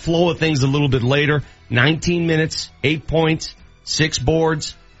into the flow of things a little bit later. 19 minutes, 8 points, 6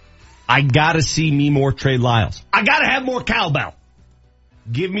 boards. I gotta see me more Trey Lyles. I gotta have more cowbell.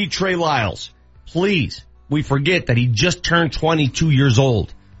 Give me Trey Lyles. Please. We forget that he just turned 22 years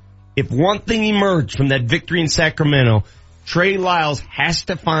old. If one thing emerged from that victory in Sacramento, Trey Lyles has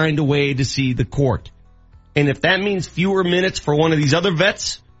to find a way to see the court. And if that means fewer minutes for one of these other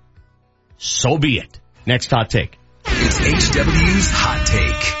vets, so be it. Next hot take. It's HW's Hot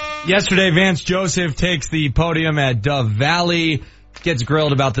Take. Yesterday, Vance Joseph takes the podium at Dove Valley, gets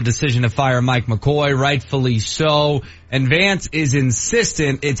grilled about the decision to fire Mike McCoy, rightfully so. And Vance is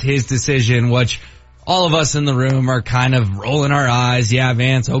insistent it's his decision, which all of us in the room are kind of rolling our eyes. Yeah,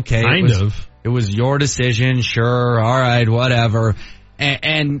 Vance, okay. It was your decision, sure, all right, whatever.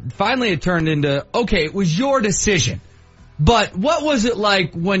 And finally it turned into, okay, it was your decision. But what was it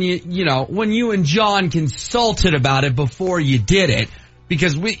like when when you and John consulted about it before you did it?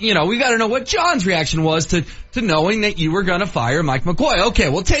 Because we got to know what John's reaction was to knowing that you were going to fire Mike McCoy. Okay,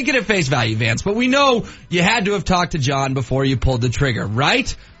 we'll take it at face value, Vance, but we know you had to have talked to John before you pulled the trigger,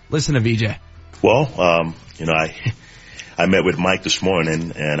 right? Listen to VJ. Well, I met with Mike this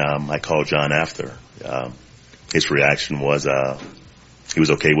morning and I called John after. His reaction was, he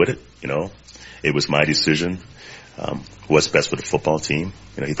was okay with it. It was my decision. What's best for the football team.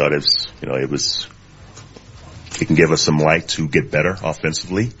 He thought it can give us some light to get better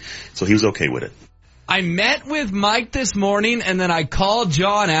offensively. So he was okay with it. I met with Mike this morning and then I called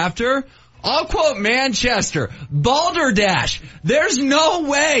John after. I'll quote Manchester, balderdash. There's no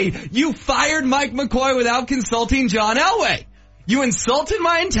way you fired Mike McCoy without consulting John Elway. You insulted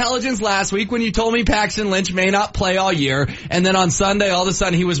my intelligence last week when you told me Paxton Lynch may not play all year, and then on Sunday all of a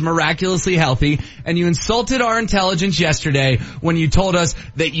sudden he was miraculously healthy, and you insulted our intelligence yesterday when you told us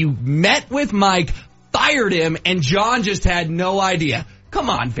that you met with Mike, fired him, and John just had no idea. Come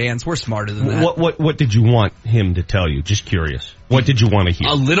on, fans, we're smarter than that. What did you want him to tell you? Just curious. What did you want to hear?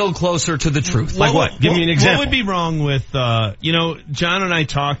 A little closer to the truth. Like what? Give me an example. What would be wrong with, John and I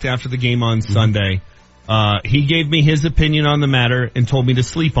talked after the game on Sunday. He gave me his opinion on the matter and told me to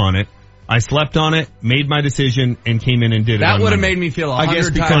sleep on it. I slept on it, made my decision, and came in and did it. That would have made me feel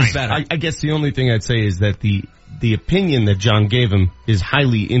 100 times better. I guess the only thing I'd say is that the opinion that John gave him is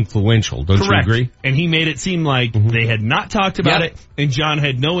highly influential. Don't Correct. you agree? And he made it seem like they had not talked about it, and John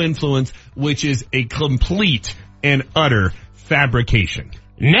had no influence, which is a complete and utter fabrication.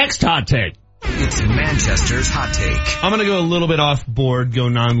 Next hot take. It's Manchester's Hot Take. I'm going to go a little bit off board, go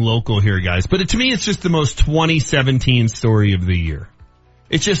non-local here, guys. But to me, it's just the most 2017 story of the year.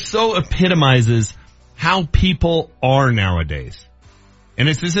 It just so epitomizes how people are nowadays. And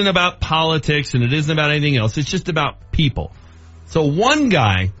this isn't about politics and it isn't about anything else. It's just about people. So one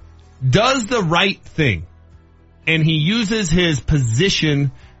guy does the right thing and he uses his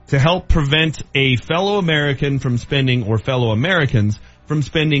position to help prevent a fellow American from spending, or fellow Americans from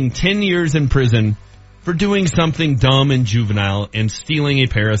spending 10 years in prison for doing something dumb and juvenile and stealing a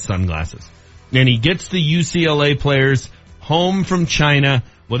pair of sunglasses. And he gets the UCLA players home from China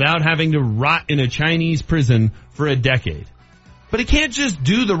without having to rot in a Chinese prison for a decade. But he can't just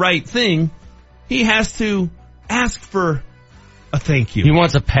do the right thing. He has to ask for a thank you. He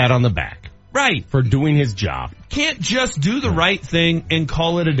wants a pat on the back. Right. For doing his job. Can't just do the right thing and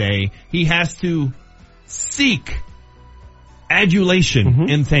call it a day. He has to seek adulation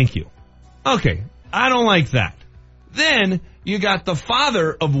and thank you. Okay, I don't like that. Then you got the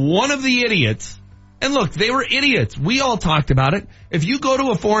father of one of the idiots. And look, they were idiots. We all talked about it. If you go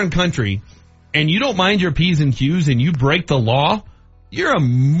to a foreign country and you don't mind your P's and Q's and you break the law, you're a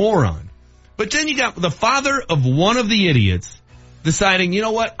moron. But then you got the father of one of the idiots deciding, you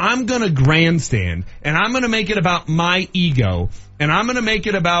know what, I'm going to grandstand and I'm going to make it about my ego and I'm going to make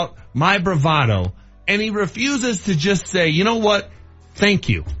it about my bravado. And he refuses to just say, you know what, thank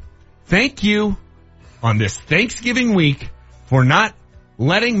you. Thank you on this Thanksgiving week for not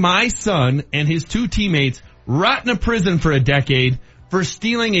letting my son and his two teammates rot in a prison for a decade for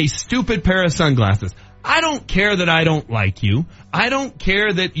stealing a stupid pair of sunglasses. I don't care that I don't like you. I don't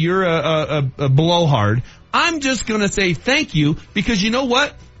care that you're a blowhard. I'm just going to say thank you because you know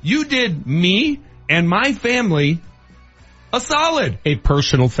what? You did me and my family a solid. A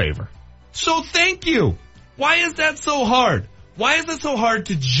personal favor. So thank you. Why is that so hard? Why is it so hard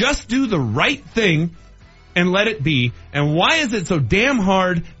to just do the right thing and let it be? And why is it so damn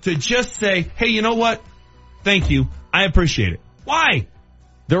hard to just say, hey, you know what? Thank you. I appreciate it. Why?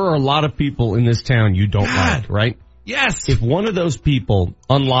 There are a lot of people in this town you don't like, right? Yes. If one of those people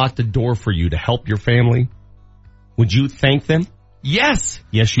unlocked a door for you to help your family, would you thank them? Yes.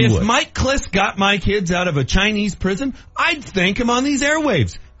 Yes, you would. If Mike Kliss got my kids out of a Chinese prison, I'd thank him on these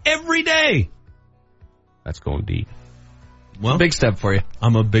airwaves every day. That's going deep. Well, big step for you.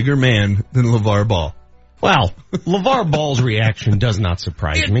 I'm a bigger man than LeVar Ball. Well, LeVar Ball's reaction does not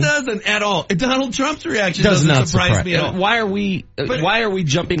surprise me. It doesn't at all. Donald Trump's reaction does not surprise me at all. Why are we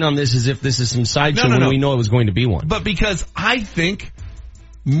jumping on this as if this is some sideshow when we know it was going to be one? But because I think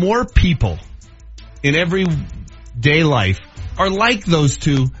more people in everyday life are like those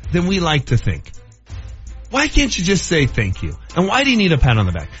two than we like to think. Why can't you just say thank you? And why do you need a pat on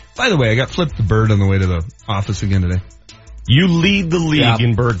the back? By the way, I got flipped the bird on the way to the office again today. You lead the league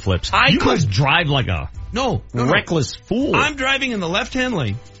in bird flips. You must drive like a reckless fool. I'm driving in the left-hand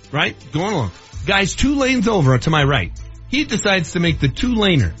lane, right? Going along. Guy's 2 lanes over to my right. He decides to make the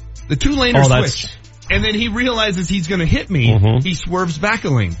two-laner switch. And then he realizes he's going to hit me. Mm-hmm. He swerves back a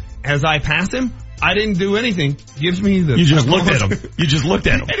lane. As I pass him, I didn't do anything. Gives me the... You just looked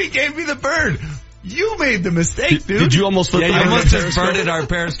at him. And he gave me the bird. You made the mistake, dude. Did you almost flip the bird? I almost just birded our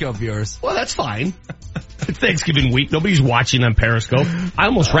Periscope viewers. Well, that's fine. It's Thanksgiving week. Nobody's watching on Periscope. I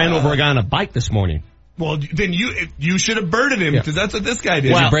almost ran over a guy on a bike this morning. Well, then you should have birded him, because that's what this guy did.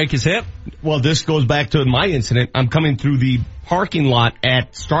 Did he break his hip? Well, this goes back to my incident. I'm coming through the parking lot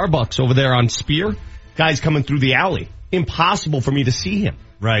at Starbucks over there on Spear. Guy's coming through the alley. Impossible for me to see him.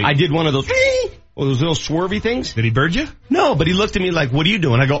 Right. I did one of those, those little swervy things. Did he bird you? No, but he looked at me like, what are you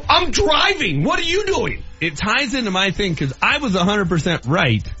doing? I go, I'm driving. What are you doing? It ties into my thing, because I was 100%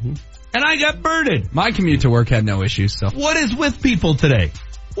 right, and I got birded. My commute to work had no issues, so. What is with people today?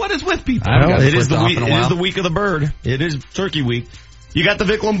 What is with people? It is the week of the bird. It is Turkey Week. You got the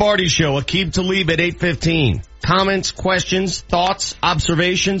Vic Lombardi Show, Aqib Talib at 8:15. Comments, questions, thoughts,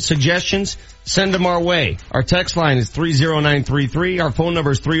 observations, suggestions, send them our way. Our text line is 30933. Our phone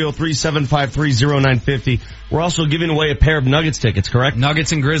number is 303-753-0950. We're also giving away a pair of Nuggets tickets, correct?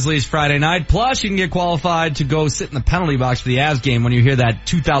 Nuggets and Grizzlies Friday night. Plus, you can get qualified to go sit in the penalty box for the Avs game when you hear that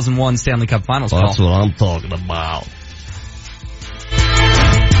 2001 Stanley Cup Finals call. That's what I'm talking about.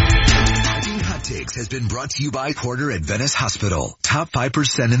 Hot Takes has been brought to you by Porter at Venice Hospital. Top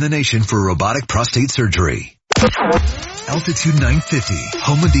 5% in the nation for robotic prostate surgery. Altitude 950,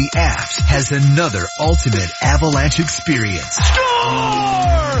 home of the Avs, has another ultimate avalanche experience.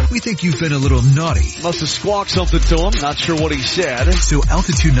 Score! We think you've been a little naughty. Must have squawked something to him. Not sure what he said. So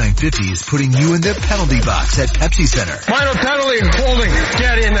Altitude 950 is putting you in the penalty box at Pepsi Center. Minor penalty, holding.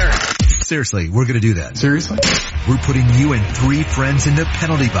 Get in there. Seriously, we're gonna do that. Seriously? We're putting you and 3 friends in the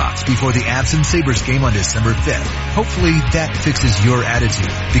penalty box before the Avs and Sabres game on December 5th. Hopefully that fixes your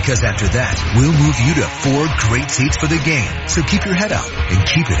attitude, because after that, we'll move you to 4 great seats for the game. So keep your head up and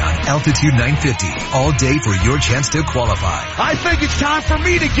keep it on Altitude 950 all day for your chance to qualify. I think it's time for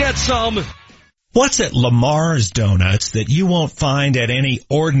me to get some. What's at Lamar's Donuts that you won't find at any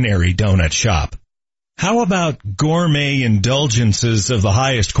ordinary donut shop? How about gourmet indulgences of the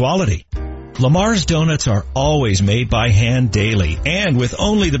highest quality? Lamar's Donuts are always made by hand daily and with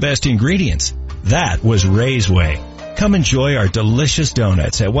only the best ingredients. That was Ray's way. Come enjoy our delicious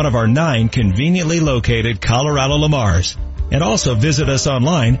donuts at one of our 9 conveniently located Colorado Lamars. And also visit us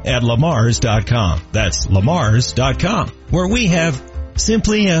online at lamars.com. That's lamars.com, where we have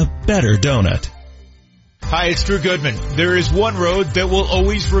simply a better donut. Hi, it's Drew Goodman. There is one road that will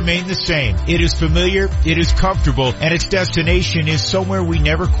always remain the same. It is familiar, it is comfortable, and its destination is somewhere we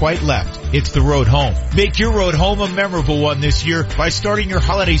never quite left. It's the road home. Make your road home a memorable one this year by starting your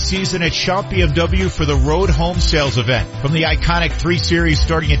holiday season at Shop BMW for the Road Home Sales Event. From the iconic 3 Series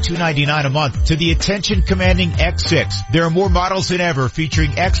starting at $299 a month to the attention-commanding X6, there are more models than ever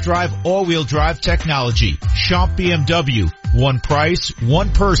featuring X-Drive all-wheel drive technology. Shop BMW. One price,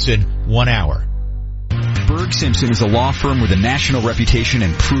 one person, 1 hour. Berg Simpson is a law firm with a national reputation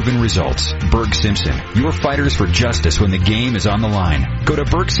and proven results. Berg Simpson, your fighters for justice when the game is on the line. Go to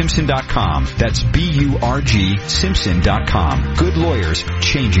BergSimpson.com. That's B-U-R-G Simpson.com. Good lawyers,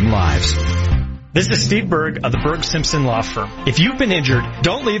 changing lives. This is Steve Berg of the Berg Simpson Law Firm. If you've been injured,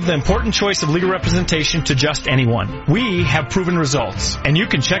 don't leave the important choice of legal representation to just anyone. We have proven results, and you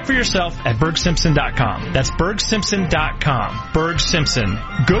can check for yourself at BergSimpson.com. That's BergSimpson.com. Berg Simpson.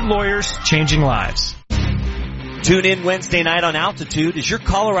 Good lawyers, changing lives. Tune in Wednesday night on Altitude as your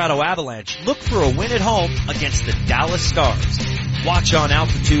Colorado Avalanche look for a win at home against the Dallas Stars. Watch on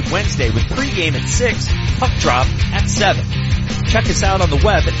Altitude Wednesday with pregame at 6, puck drop at 7. Check us out on the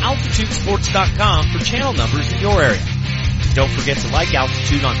web at altitudesports.com for channel numbers in your area. Don't forget to like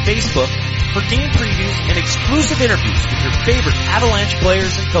Altitude on Facebook for game previews and exclusive interviews with your favorite Avalanche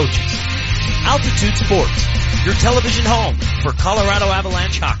players and coaches. Altitude Sports, your television home for Colorado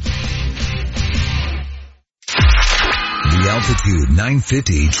Avalanche hockey. The Altitude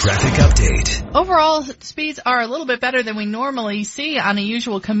 950 traffic update. Overall, speeds are a little bit better than we normally see on a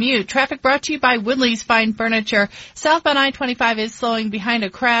usual commute. Traffic brought to you by Woodley's Fine Furniture. Southbound I-25 is slowing behind a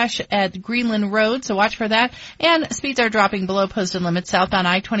crash at Greenland Road, so watch for that. And speeds are dropping below posted limits southbound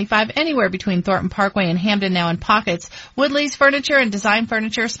I-25 anywhere between Thornton Parkway and Hamden now in pockets. Woodley's Furniture and Design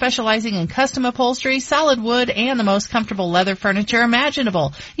Furniture, specializing in custom upholstery, solid wood, and the most comfortable leather furniture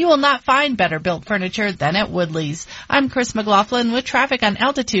imaginable. You will not find better built furniture than at Woodley's. I'm Chris McLaughlin with traffic on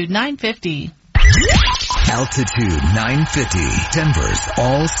Altitude 950. Altitude 950, Denver's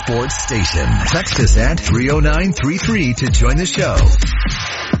all sports station. Text us at 30933 to join the show.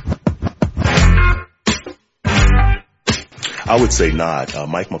 I would say not.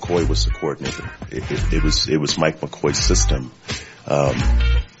 Mike McCoy was the coordinator. It was Mike McCoy's system.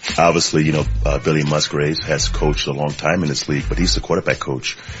 Obviously, Billy Musgraves has coached a long time in this league, but he's the quarterback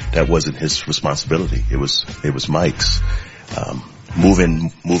coach. That wasn't his responsibility. It was Mike's.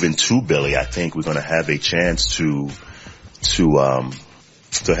 Moving to Billy, I think we're going to have a chance to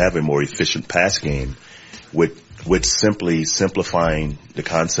have a more efficient pass game with simply simplifying the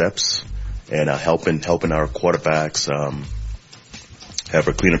concepts and helping our quarterbacks have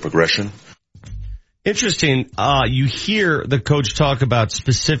a cleaner progression. Interesting. You hear the coach talk about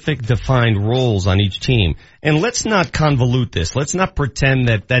specific defined roles on each team. And let's not convolute this. Let's not pretend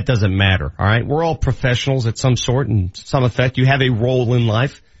that doesn't matter. All right. We're all professionals at some sort and some effect. You have a role in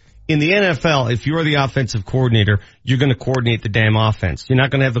life. In the NFL, if you're the offensive coordinator, you're going to coordinate the damn offense. You're not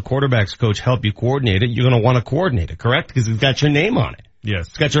going to have the quarterback's coach help you coordinate it. You're going to want to coordinate it, correct? Because it's got your name on it. Yes.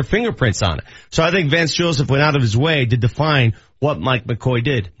 It's got your fingerprints on it. So I think Vance Joseph went out of his way to define what Mike McCoy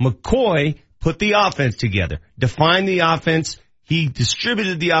did. McCoy put the offense together, defined the offense. He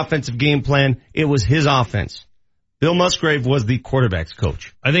distributed the offensive game plan. It was his offense. Bill Musgrave was the quarterback's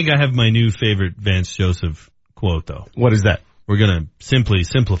coach. I think I have my new favorite Vance Joseph quote, though. What is that? We're going to simply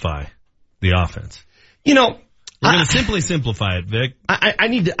simplify the offense. We're going to simply simplify it, Vic. I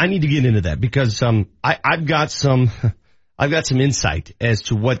need to get into that because I've got some insight as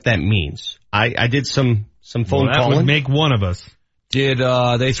to what that means. I did some phone calling. That would make one of us. Did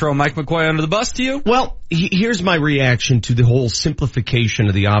they throw Mike McCoy under the bus to you? Well, here's my reaction to the whole simplification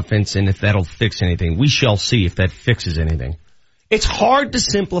of the offense and if that'll fix anything. We shall see if that fixes anything. It's hard to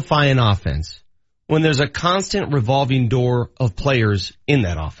simplify an offense when there's a constant revolving door of players in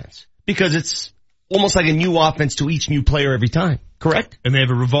that offense because it's almost like a new offense to each new player every time, correct? And they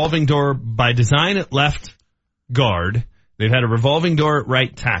have a revolving door by design at left guard. They've had a revolving door at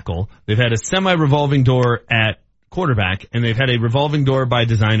right tackle. They've had a semi-revolving door at quarterback, and they've had a revolving door by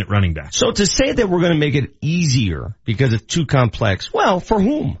design at running back. So to say that we're going to make it easier because it's too complex, well, for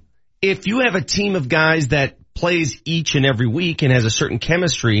whom? If you have a team of guys that plays each and every week and has a certain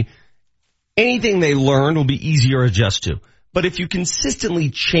chemistry, anything they learn will be easier to adjust to. But if you consistently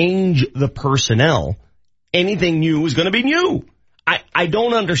change the personnel, anything new is going to be new. I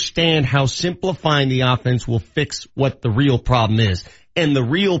don't understand how simplifying the offense will fix what the real problem is. And the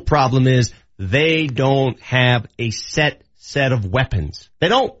real problem is they don't have a set of weapons. They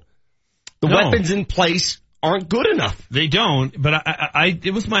don't. The weapons in place aren't good enough. They don't, but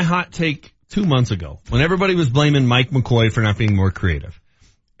it was my hot take 2 months ago when everybody was blaming Mike McCoy for not being more creative.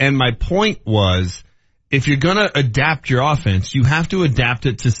 And my point was, if you're going to adapt your offense, you have to adapt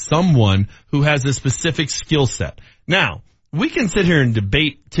it to someone who has a specific skill set. Now, we can sit here and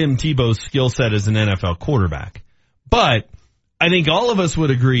debate Tim Tebow's skill set as an NFL quarterback, but I think all of us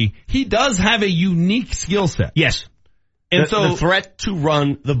would agree he does have a unique skill set. Yes. And the threat to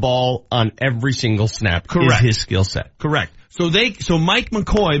run the ball on every single snap is his skill set. Correct. So Mike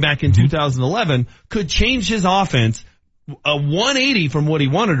McCoy back in 2011 could change his offense a 180 from what he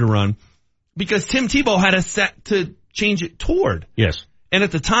wanted to run because Tim Tebow had a set to change it toward. Yes. And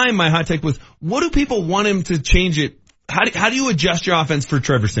at the time, my hot take was, what do people want him to change it? How do you adjust your offense for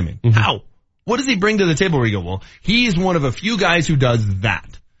Trevor Siemian? Mm-hmm. How? What does he bring to the table where you go, well, he's one of a few guys who does that.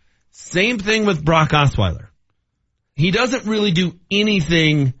 Same thing with Brock Osweiler. He doesn't really do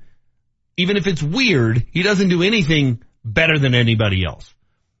anything, even if it's weird, he doesn't do anything better than anybody else.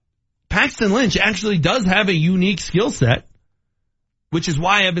 Paxton Lynch actually does have a unique skill set, which is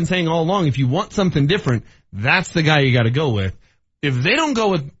why I've been saying all along, if you want something different, that's the guy you got to go with. If they don't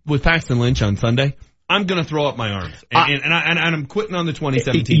go with Paxton Lynch on Sunday, I'm going to throw up my arms. And I'm quitting on the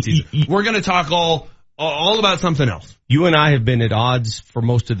 2017 season. We're going to talk all about something else. You and I have been at odds for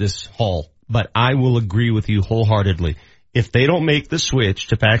most of this haul, but I will agree with you wholeheartedly. If they don't make the switch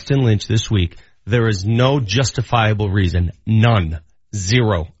to Paxton Lynch this week, there is no justifiable reason. None.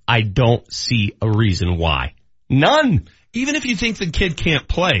 Zero. I don't see a reason why. None. Even if you think the kid can't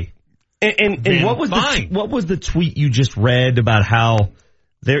play. And what was the tweet you just read about how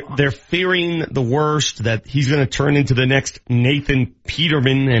they're fearing the worst, that he's going to turn into the next Nathan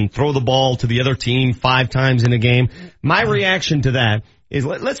Peterman and throw the ball to the other team 5 times in a game? My reaction to that is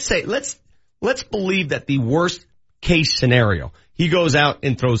let's believe that the worst case scenario, he goes out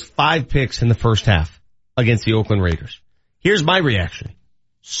and throws 5 picks in the first half against the Oakland Raiders. Here's my reaction.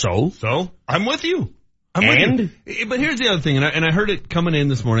 So I'm with you. But here's the other thing, and I heard it coming in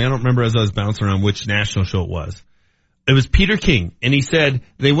this morning. I don't remember as I was bouncing around which national show it was. It was Peter King, and he said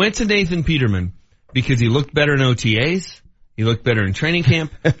they went to Nathan Peterman because he looked better in OTAs, he looked better in training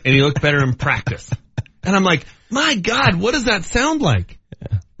camp, and he looked better in practice. And I'm like, my God, what does that sound like?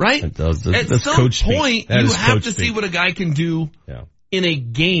 Right? At some point, you have to see what a guy can do in a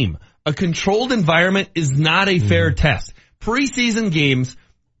game. A controlled environment is not a fair test. Preseason games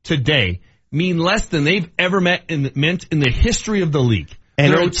today mean less than they've ever meant in the history of the league.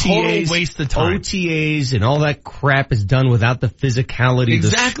 And they're OTAs, a total waste of time. OTAs and all that crap is done without the physicality of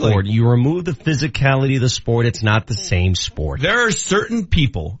the sport. You remove the physicality of the sport, it's not the same sport. There are certain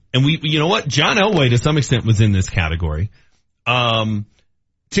people, and you know what? John Elway to some extent was in this category. Tim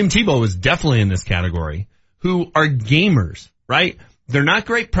Tebow was definitely in this category, who are gamers, right? They're not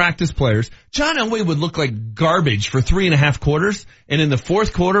great practice players. John Elway would look like garbage for 3.5 quarters, and in the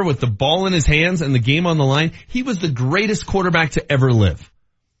fourth quarter with the ball in his hands and the game on the line, he was the greatest quarterback to ever live.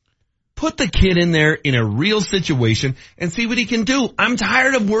 Put the kid in there in a real situation and see what he can do. I'm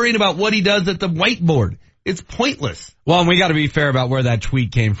tired of worrying about what he does at the whiteboard. It's pointless. Well, and we got to be fair about where that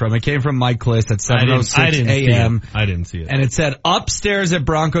tweet came from. It came from Mike Kliss at 7:06 a.m. I didn't see it. And it said, upstairs at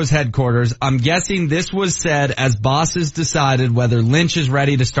Broncos headquarters, I'm guessing this was said as bosses decided whether Lynch is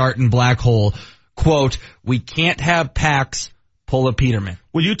ready to start in Black Hole. Quote, we can't have Pax pull a Peterman.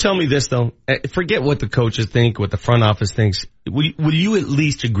 Will you tell me this, though? Forget what the coaches think, what the front office thinks. Will you at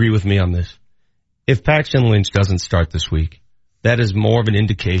least agree with me on this? If Paxton Lynch doesn't start this week, that is more of an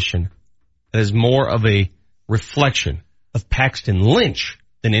indication, that is more of a reflection of Paxton Lynch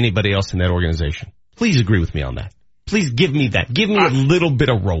than anybody else in that organization. Please agree with me on that. Please give me that. Give me a little bit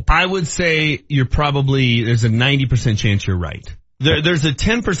of rope. I would say there's a 90% chance you're right. There's a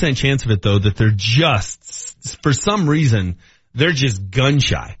 10% chance of it, though, that they're just, for some reason, they're just gun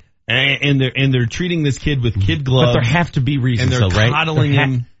shy. And they're treating this kid with kid gloves. But there have to be reasons, and they're coddling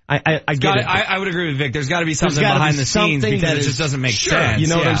him. I get it. I would agree with Vic. There's got to be something behind the scenes because it just doesn't make sense. You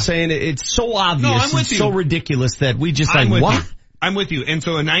know what I'm saying? It's so obvious. No, I'm with you. So ridiculous that we just what? I'm with you. And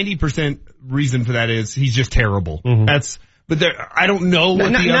so a 90% reason for that is he's just terrible. But I don't know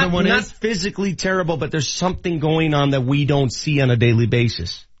what the other one is. Not physically terrible, but there's something going on that we don't see on a daily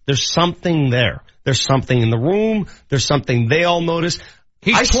basis. There's something there. There's something in the room. There's something they all notice.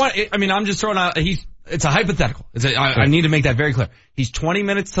 He's 20. I mean, I'm just throwing out. It's a hypothetical. I need to make that very clear. He's 20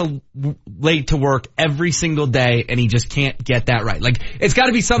 minutes late to work every single day, and he just can't get that right. Like, it's got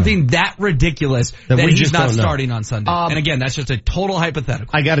to be something that ridiculous that he's not starting on Sunday. And again, that's just a total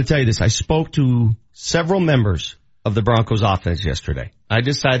hypothetical. I got to tell you this. I spoke to several members of the Broncos offense yesterday. I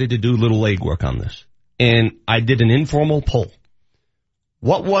decided to do a little legwork on this, and I did an informal poll.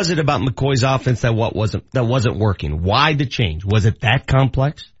 What was it about McCoy's offense that wasn't working? Why the change? Was it that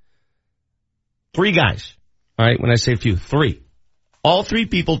complex? 3 guys. All right. When I say a few, 3. All 3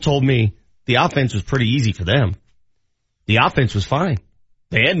 people told me the offense was pretty easy for them. The offense was fine.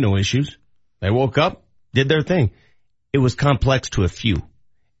 They had no issues. They woke up, did their thing. It was complex to a few.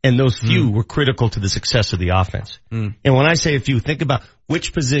 And those few were critical to the success of the offense. And when I say a few, think about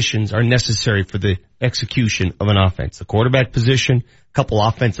which positions are necessary for the execution of an offense. The quarterback position, a couple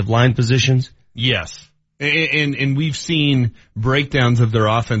offensive line positions. Yes. And we've seen breakdowns of their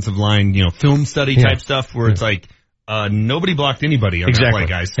offensive line, film study type stuff where it's like, nobody blocked anybody on that play,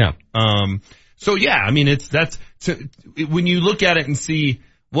 guys. Yeah. So yeah, I mean, when you look at it and see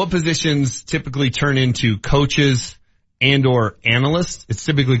what positions typically turn into coaches and or analysts, it's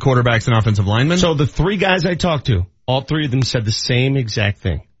typically quarterbacks and offensive linemen. So the 3 guys I talked to, all 3 of them said the same exact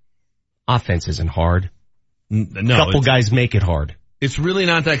thing. Offense isn't hard. No. A couple guys make it hard. It's really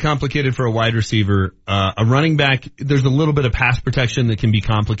not that complicated for a wide receiver. A running back, there's a little bit of pass protection that can be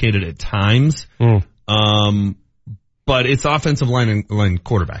complicated at times. But but it's offensive line and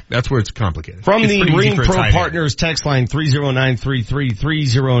quarterback. That's where it's complicated. From it's the Ring Pro Partners text line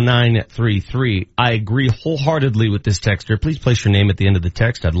 30933, I agree wholeheartedly with this texter. Please place your name at the end of the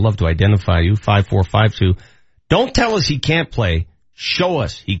text. I'd love to identify you. 5452. Don't tell us he can't play. Show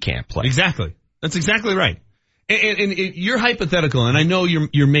us he can't play. Exactly. That's exactly right. And you're hypothetical, and I know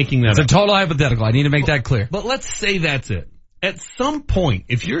you're making that It's up. a total hypothetical. I need to make that clear. But let's say that's it. At some point,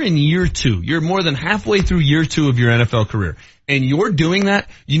 if you're in year 2, you're more than halfway through year 2 of your NFL career, and you're doing that,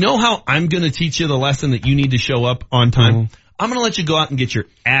 you know how I'm going to teach you the lesson that you need to show up on time? Mm-hmm. I'm going to let you go out and get your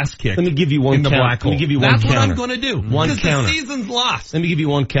ass kicked. Let me give you one in the counter. black hole. Let me give you one That's counter. what I'm going to do. One counter. The season's lost. Let me give you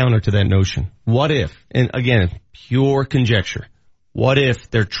one counter to that notion. What if, and again, pure conjecture, what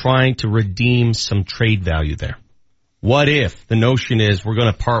if they're trying to redeem some trade value there? What if the notion is we're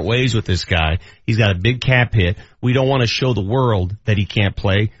going to part ways with this guy? He's got a big cap hit. We don't want to show the world that he can't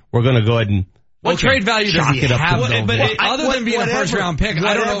play. We're going to go ahead and what trade value does he have, though? But other than being a first-round pick,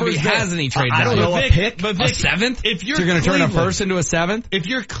 I don't know if he has any trade value. I don't know a pick. But a 7th? If you're so you're going to turn a first into a 7th? If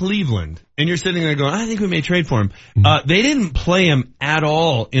you're Cleveland and you're sitting there going, I think we may trade for him. They didn't play him at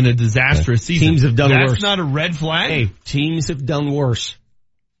all in a disastrous season. Teams have done worse. That's not a red flag? Hey, teams have done worse.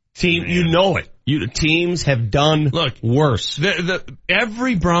 You know it. Teams have done worse.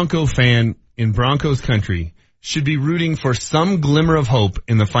 Every Bronco fan in Broncos country should be rooting for some glimmer of hope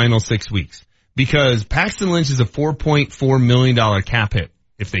in the final 6 weeks. Because Paxton Lynch is a $4.4 million cap hit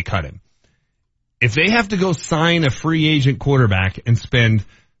if they cut him. If they have to go sign a free agent quarterback and spend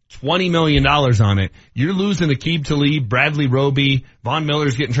 $20 million on it, you're losing Aqib Talib, Bradley Roby, Von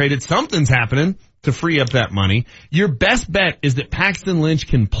Miller's getting traded. Something's happening to free up that money. Your best bet is that Paxton Lynch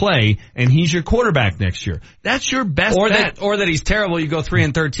can play and he's your quarterback next year. That's your best bet. Or that he's terrible. You go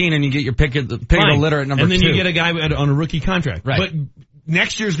 3-13 and you get your pick of the litter at number 2. And then you get a guy on a rookie contract. Right. But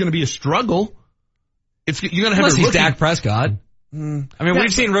next year's going to be a struggle. You're going to have Unless a rookie. he's Dak Prescott. I mean,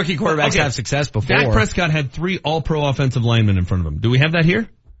 we've seen rookie quarterbacks have success before. Dak Prescott had 3 all-pro offensive linemen in front of him. Do we have that here?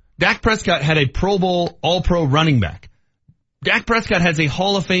 Dak Prescott had a Pro Bowl all-pro running back. Dak Prescott has a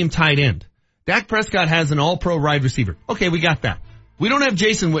Hall of Fame tight end. Dak Prescott has an all-pro wide receiver. Okay, we got that. We don't have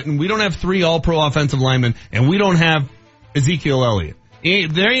Jason Witten. We don't have 3 all-pro offensive linemen, and we don't have Ezekiel Elliott.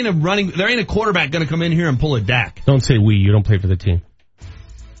 There ain't a quarterback going to come in here and pull a Dak. Don't say we. You don't play for the team.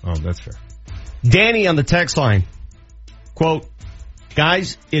 Oh, that's fair. Danny on the text line. Quote,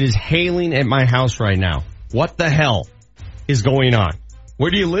 guys, it is hailing at my house right now. What the hell is going on? Where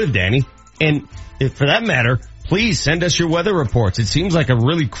do you live, Danny? And if, for that matter, please send us your weather reports. It seems like a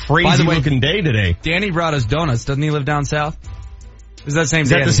really crazy looking day today. Danny brought us donuts. Doesn't he live down south? Is that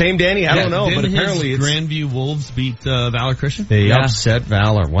Danny? The same Danny? I don't know, but apparently it's Grandview Wolves beat Valor Christian. They upset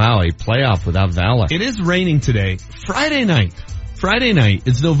Valor. Wow, a playoff without Valor. It is raining today. Friday night.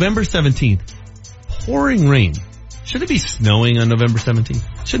 It's November 17th. Pouring rain. Should it be snowing on November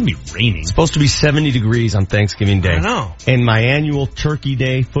 17th? It shouldn't be raining. It's supposed to be 70 degrees on Thanksgiving Day. I know. And my annual Turkey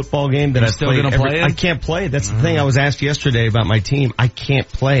Day football game that I still gonna play it? I can't play. That's the thing I was asked yesterday about my team. I can't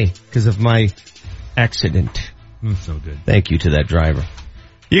play because of my accident. So good. Thank you to that driver.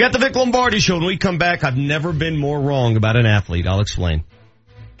 You got the Vic Lombardi Show. When we come back, I've never been more wrong about an athlete. I'll explain.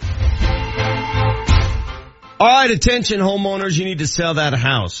 All right, attention homeowners, you need to sell that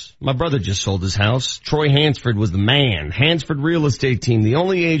house. My brother just sold his house. Troy Hansford was the man. Hansford Real Estate Team, the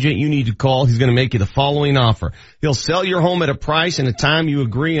only agent you need to call. He's going to make you the following offer. He'll sell your home at a price and a time you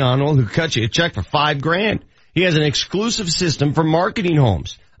agree on. He'll cut you a check for $5,000. He has an exclusive system for marketing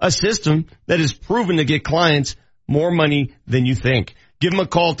homes, a system that is proven to get clients more money than you think. Give him a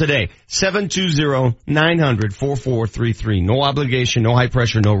call today, 720-900-4433. No obligation, no high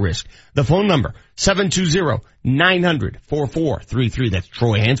pressure, no risk. The phone number, 720-900-4433. That's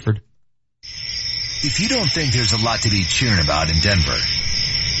Troy Hansford. If you don't think there's a lot to be cheering about in Denver,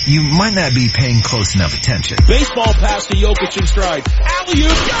 you might not be paying close enough attention. Baseball pass to Jokic in stride.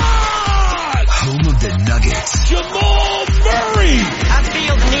 Alley-oop. God! Home of the Nuggets. Jamal Murray. I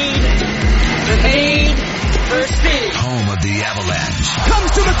feel the need, for speed. Home of the Avalanche.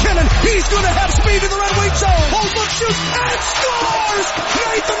 Comes to McKinnon. He's going to have speed in the red wing zone. Holds up, shoots, and scores!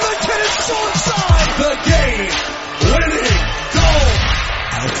 Nathan McKinnon short side. The game winning goal.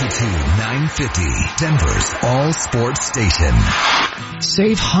 Altitude 950, Denver's all sports station.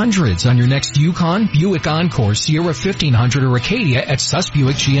 Save hundreds on your next Yukon, Buick Encore, Sierra 1500, or Acadia at Suss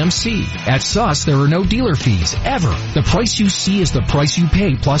Buick GMC. At Suss, there are no dealer fees, ever. The price you see is the price you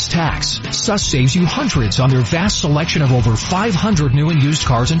pay plus tax. Suss saves you hundreds on their vast selection of over 500 new and used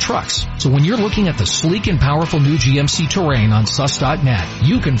cars and trucks. So when you're looking at the sleek and powerful new GMC Terrain on Suss.net,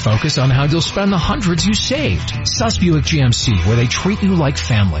 you can focus on how you'll spend the hundreds you saved. Suss Buick GMC, where they treat you like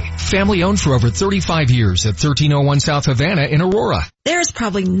family. Family owned for over 35 years at 1301 South Havana in Aurora. There's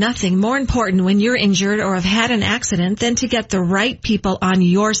probably nothing more important when you're injured or have had an accident than to get the right people on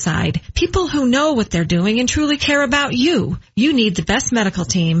your side. People who know what they're doing and truly care about you. You need the best medical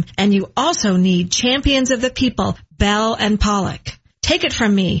team, and you also need champions of the people, Bell and Pollock. Take it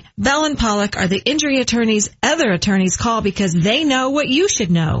from me, Bell and Pollock are the injury attorneys other attorneys call because they know what you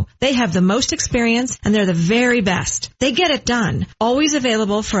should know. They have the most experience and they're the very best. They get it done. Always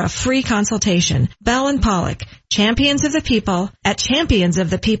available for a free consultation. Bell and Pollock, champions of the people at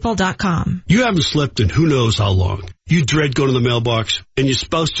championsofthepeople.com. You haven't slept in who knows how long. You dread going to the mailbox and your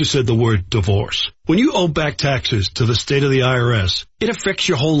spouse just said the word divorce. When you owe back taxes to the state of the IRS, it affects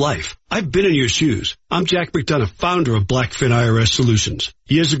your whole life. I've been in your shoes. I'm Jack McDonough, founder of Blackfin IRS Solutions.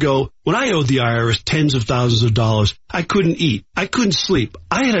 Years ago, when I owed the IRS tens of thousands of dollars, I couldn't eat. I couldn't sleep.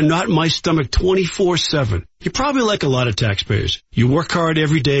 I had a knot in my stomach 24/7. You're probably like a lot of taxpayers. You work hard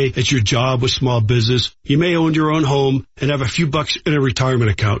every day at your job with small business. You may own your own home and have a few bucks in a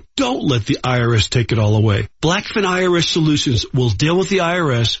retirement account. Don't let the IRS take it all away. Blackfin IRS Solutions will deal with the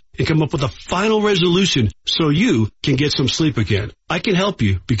IRS and come up with a final resolution so you can get some sleep again. I can help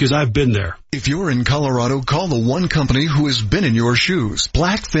you because I've been there. If you're in Colorado, call the one company who has been in your shoes.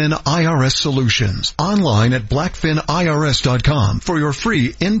 Blackfin IRS Solutions. Online at blackfinirs.com. For your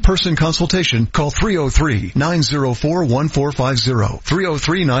free in-person consultation, call 303-904-1450.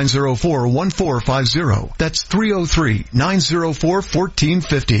 303-904-1450. That's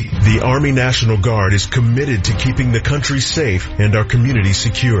 303-904-1450. The Army National Guard is committed to keeping the country safe and our community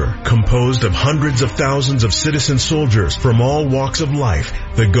secure. Composed of hundreds of thousands of citizen soldiers from all walks of life,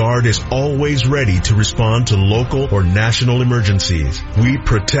 the Guard is always ready to respond to local or national emergencies. We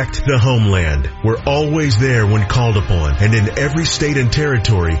protect the homeland. We're always there when called upon, and in every state and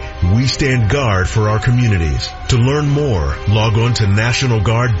territory, we stand guard for our communities. To learn more, log on to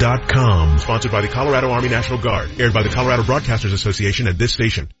NationalGuard.com. Sponsored by the Colorado Army National Guard. Aired by the Colorado Broadcasters Association at this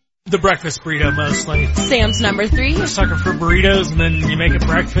station. The breakfast burrito mostly. Sam's number 3. A sucker for burritos, and then you make it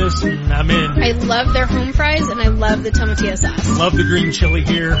breakfast, and I'm in. I love their home fries, and I love the tomatillo sauce. Love the green chili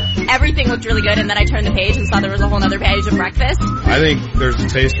here. Everything looked really good, and then I turned the page and saw there was a whole other page of breakfast. I think there's a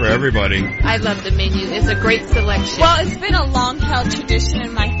taste for everybody. I love the menu. It's a great selection. Well, it's been a long-held tradition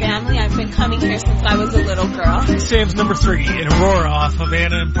in my family. I've been coming here since I was a little girl. Sam's number 3 in Aurora off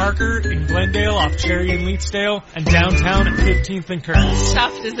Havana and Parker, in Glendale off Cherry and Leetsdale, and downtown at 15th and Curtis.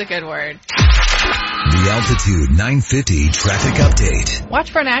 Stuffed is a good word. The Altitude 950 traffic update.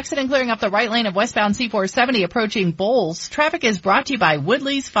 Watch for an accident clearing up the right lane of westbound C470 approaching Bowles. Traffic is brought to you by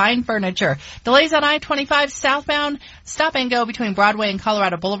Woodley's Fine Furniture. Delays on I-25 southbound. Stop and go between Broadway and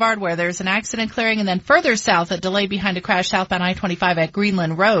Colorado Boulevard where there's an accident clearing, and then further south a delay behind a crash southbound I-25 at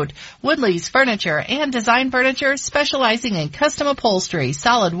Greenland Road. Woodley's Furniture and Design Furniture, specializing in custom upholstery,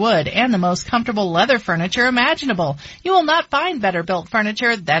 solid wood, and the most comfortable leather furniture imaginable. You will not find better built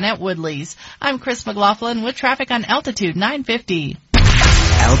furniture than at Woodley's. I'm Chris McLaughlin with traffic on Altitude 950.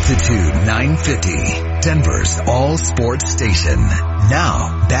 Altitude 950, Denver's all sports station.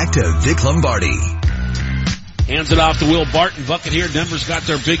 Now, back to Vic Lombardi. Hands it off to Will Barton. Bucket here. Denver's got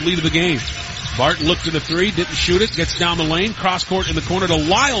their big lead of the game. Barton looked to the 3, didn't shoot it, gets down the lane, cross court in the corner to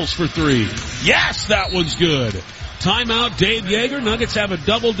Lyles for 3. Yes, that one's good. Timeout, Dave Yeager. Nuggets have a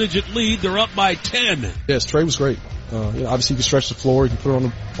double-digit lead. They're up by 10. Yes, Trey was great. Obviously, you can stretch the floor, you can put it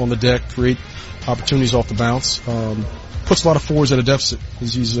on the deck, create opportunities off the bounce. Puts a lot of forwards at a deficit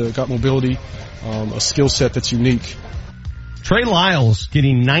because he's got mobility, a skill set that's unique. Trey Lyles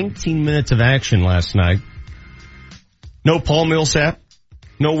getting 19 minutes of action last night. No Paul Millsap,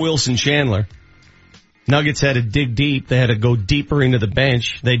 no Wilson Chandler. Nuggets had to dig deep. They had to go deeper into the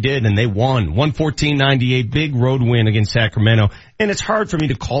bench. They did, and they won. 114-98, big road win against Sacramento. And it's hard for me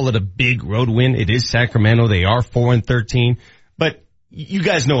to call it a big road win. It is Sacramento. They are 4-13. But you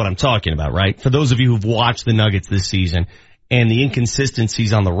guys know what I'm talking about, right? For those of you who've watched the Nuggets this season and the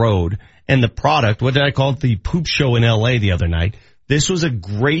inconsistencies on the road and the product, what did I call it? The poop show in LA the other night. This was a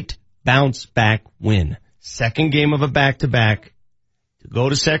great bounce back win. Second game of a back-to-back to go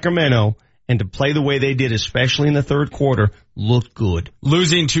to Sacramento and to play the way they did, especially in the third quarter, looked good.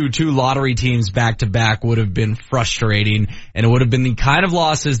 Losing to 2 lottery teams back-to-back would have been frustrating, and it would have been the kind of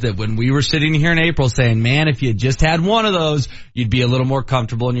losses that when we were sitting here in April saying, man, if you just had one of those, you'd be a little more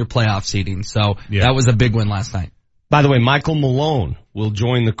comfortable in your playoff seating. So That was a big win last night. By the way, Michael Malone will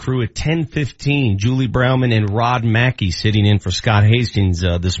join the crew at 10:15. Julie Browman and Rod Mackey sitting in for Scott Hastings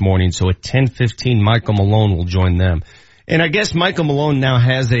this morning. So at 10:15, Michael Malone will join them. And I guess Michael Malone now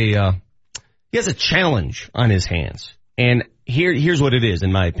has a challenge on his hands. And here's what it is,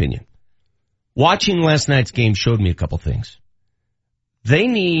 in my opinion. Watching last night's game showed me a couple things. They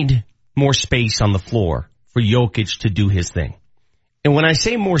need more space on the floor for Jokic to do his thing. And when I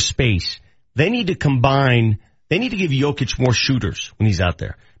say more space, they need to give Jokic more shooters when he's out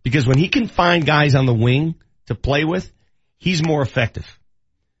there. Because when he can find guys on the wing to play with, he's more effective.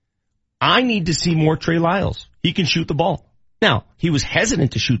 I need to see more Trey Lyles. He can shoot the ball. Now, he was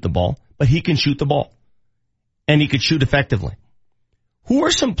hesitant to shoot the ball, but he can shoot the ball. And he could shoot effectively. Who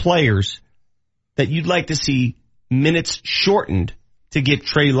are some players that you'd like to see minutes shortened to get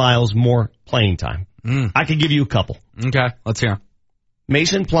Trey Lyles more playing time? I could give you a couple. Okay, let's hear 'em.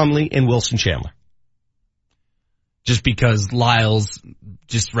 Mason Plumlee and Wilson Chandler. Just because Lyles,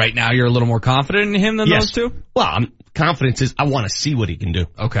 just right now you're a little more confident in him than those two? Well, confidence is I want to see what he can do.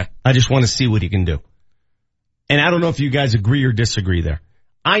 Okay. I just want to see what he can do. And I don't know if you guys agree or disagree there.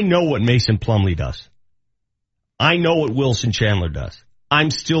 I know what Mason Plumlee does. I know what Wilson Chandler does. I'm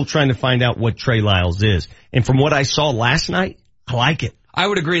still trying to find out what Trey Lyles is. And from what I saw last night, I like it. I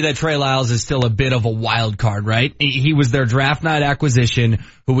would agree that Trey Lyles is still a bit of a wild card, right? He was their draft night acquisition,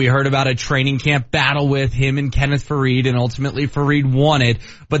 who we heard about a training camp battle with him and Kenneth Faried, and ultimately Faried won it.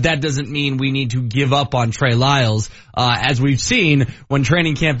 But that doesn't mean we need to give up on Trey Lyles. As we've seen, when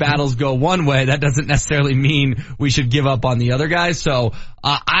training camp battles go one way, that doesn't necessarily mean we should give up on the other guys. So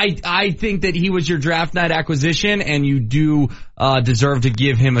I think that he was your draft night acquisition, and you do deserve to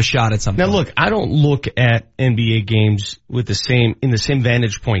give him a shot at some point. Now look, I don't look at NBA games in the same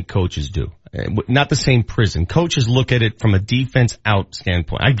vantage point coaches do. Not the same prism. Coaches look at it from a defense out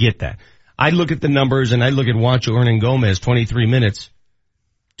standpoint. I get that. I look at the numbers and I look at Juancho Hernan-Gomez, 23 minutes,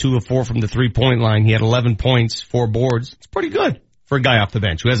 2 of 4 from the 3-point line. He had 11 points, 4 boards. It's pretty good for a guy off the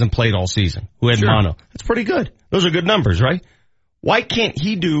bench who hasn't played all season, who had mono. That's pretty good. Those are good numbers, right? Why can't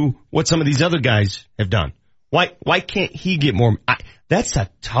he do what some of these other guys have done? Why can't he get more? That's a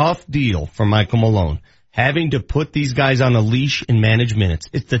tough deal for Michael Malone. Having to put these guys on a leash and manage minutes.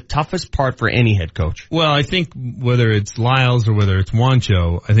 It's the toughest part for any head coach. Well, I think whether it's Lyles or whether it's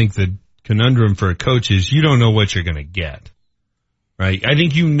Juancho, I think the conundrum for a coach is you don't know what you're going to get. Right? I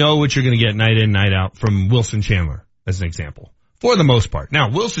think you know what you're going to get night in, night out from Wilson Chandler, as an example, for the most part. Now,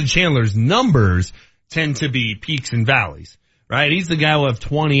 Wilson Chandler's numbers tend to be peaks and valleys, right? He's the guy who will have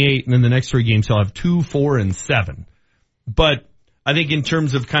 28, and then the next 3 games he'll have 2, 4, and 7. But I think in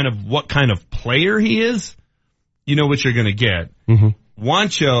terms of kind of what kind of player he is, you know what you're going to get.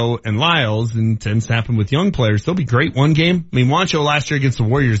 Juancho and Lyles, and tends to happen with young players, they'll be great one game. I mean, Juancho last year against the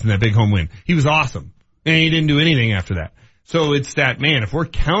Warriors in that big home win, he was awesome. And he didn't do anything after that. So it's that, man, if we're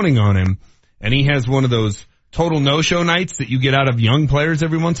counting on him, and he has one of those total no-show nights that you get out of young players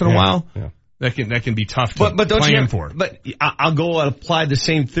every once in a while, that can be tough to plan for. But I'll go and apply the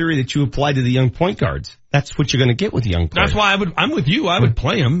same theory that you applied to the young point guards. That's what you're going to get with young players. That's why I'm with you. I would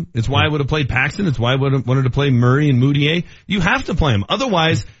play him. It's why I would have played Paxson. It's why I would have wanted to play Murray and Moutier. You have to play him.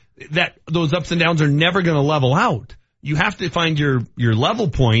 Otherwise, those ups and downs are never going to level out. You have to find your level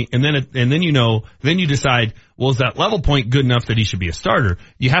point, and then you decide, well, is that level point good enough that he should be a starter?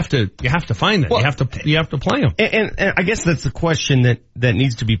 You have to find that. Well, you have to play him. And I guess that's the question that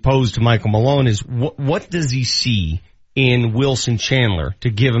needs to be posed to Michael Malone is what does he see in Wilson Chandler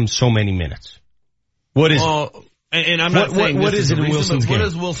to give him so many minutes? What is? And I'm not saying what is it in Wilson's game? What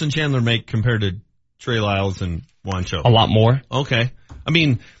does Wilson Chandler make compared to Trey Lyles and Juancho? A lot more. Okay. I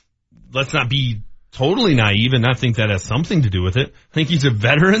mean, let's not be totally naive and not think that has something to do with it. I think he's a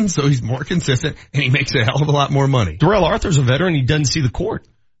veteran, so he's more consistent, and he makes a hell of a lot more money. Darrell Arthur's a veteran. He doesn't see the court.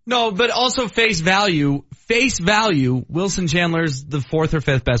 No, but also face value, Wilson Chandler's the 4th or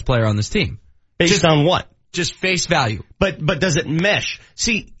 5th best player on this team. Based on what? Just face value. But does it mesh?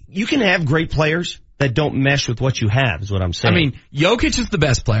 See, you can have great players that don't mesh with what you have, is what I'm saying. I mean, Jokic is the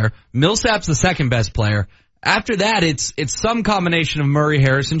best player. Millsap's the 2nd best player. After that, it's some combination of Murray,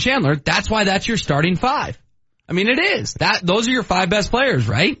 Harris, and Chandler. That's why that's your starting 5. I mean, it is. Those are your 5 best players,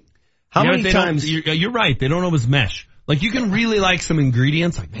 right? How many times? You're right. They don't always mesh. Like, you can really like some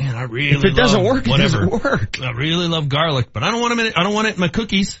ingredients. Like, man, if it doesn't work, it doesn't work. I really love garlic, but I don't want it in my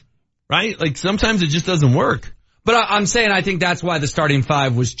cookies, right? Like, sometimes it just doesn't work. But I'm saying I think that's why the starting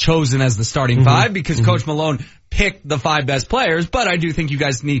 5 was chosen as the starting 5, because Coach Malone picked the 5 best players. But I do think you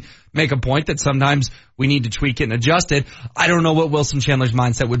guys make a point that sometimes we need to tweak it and adjust it. I don't know what Wilson Chandler's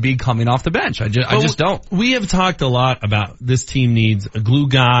mindset would be coming off the bench. I just don't. We have talked a lot about this team needs a glue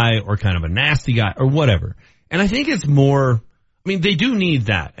guy or kind of a nasty guy or whatever. And I think it's more, I mean, they do need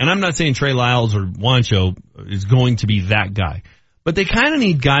that. And I'm not saying Trey Lyles or Juancho is going to be that guy. But they kind of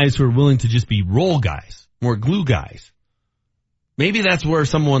need guys who are willing to just be role guys, more glue guys. Maybe that's where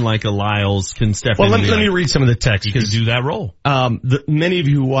someone like a Lyles can step in. Well, let me read some of the text. He can do that role. Many of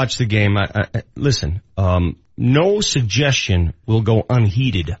you who watch the game, listen, no suggestion will go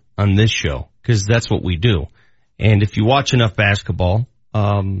unheeded on this show, because that's what we do. And if you watch enough basketball,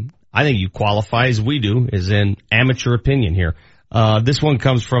 I think you qualify as we do, as an amateur opinion here. This one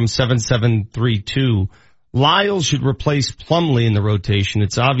comes from 7732. Lyles should replace Plumlee in the rotation.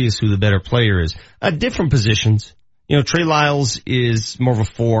 It's obvious who the better player is. Different positions. You know, Trey Lyles is more of a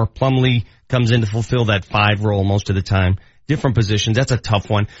 4. Plumlee comes in to fulfill that 5 role most of the time. Different positions. That's a tough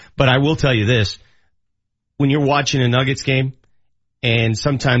one. But I will tell you this. When you're watching a Nuggets game and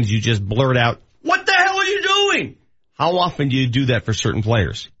sometimes you just blurt out, "What the hell are you doing?" How often do you do that for certain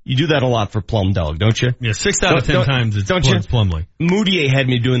players? You do that a lot for Plum Dog, don't you? Yeah, 6 out of 10 times it's Plumlee. Moutier had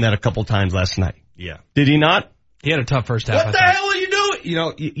me doing that a couple times last night. Yeah. Did he not? He had a tough first half. What the hell are you doing? You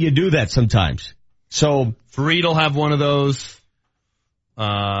know, you do that sometimes. So Fareed will have one of those.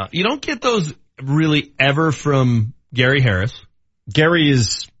 You don't get those really ever from Gary Harris. Gary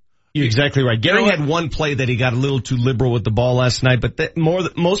is, you're exactly right. Gary had one play that he got a little too liberal with the ball last night, but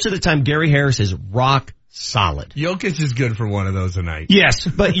most of the time Gary Harris is rock solid. Jokic is good for one of those a night. Yes,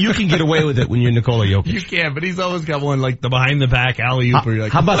 but you can get away with it when you're Nikola Jokic. You can, but he's always got one like the behind the back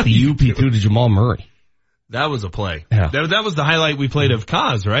alley-oop. How about the UP through to Jamal Murray? That was a play. Yeah. That was the highlight we played of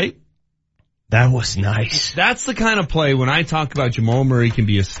Kaz, right? That was nice. That's the kind of play when I talk about Jamal Murray can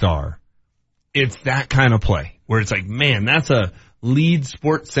be a star. It's that kind of play where it's like, man, that's a lead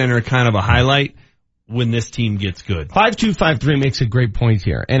Sports Center kind of a highlight when this team gets good. 5253 makes a great point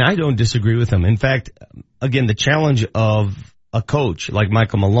here, and I don't disagree with him. In fact, again, the challenge of a coach like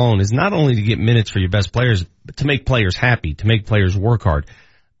Michael Malone is not only to get minutes for your best players, but to make players happy, to make players work hard.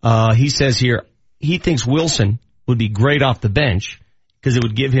 He says here, he thinks Wilson would be great off the bench because it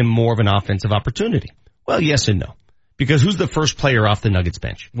would give him more of an offensive opportunity. Well, yes and no. Because who's the first player off the Nuggets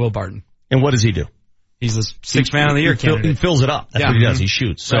bench? Will Barton. And what does he do? He's the 6th man of the year candidate. He fills it up. That's what he does. He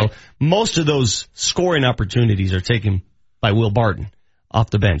shoots. So most of those scoring opportunities are taken by Will Barton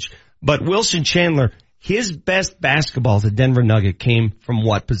off the bench. But Wilson Chandler, his best basketball as a Denver Nugget came from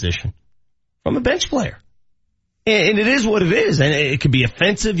what position? From a bench player. And it is what it is. And it could be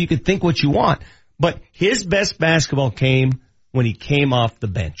offensive. You could think what you want. But his best basketball came when he came off the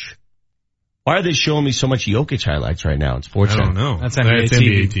bench. Why are they showing me so much Jokic highlights right now in Sports Center? I don't know. That's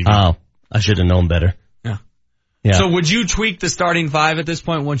NBA TV. Oh, I should have known better. Yeah. So would you tweak the starting 5 at this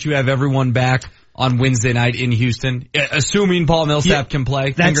point once you have everyone back on Wednesday night in Houston? Assuming Paul Millsap can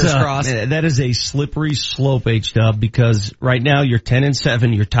play. Fingers crossed. That is a slippery slope, H-Dub, because right now you're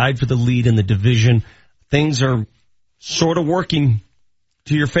 10-7. You're tied for the lead in the division. Things are sort of working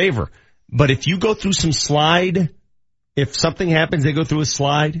to your favor. But if you go through some slide, if something happens, they go through a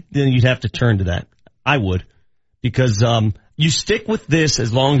slide, then you'd have to turn to that. I would. Because you stick with this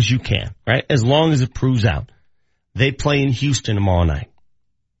as long as you can, right? As long as it proves out. They play in Houston tomorrow night.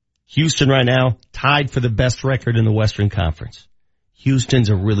 Houston right now tied for the best record in the Western Conference. Houston's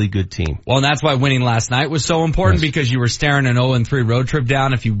a really good team. Well, and that's why winning last night was so important, because you were staring an 0-3 road trip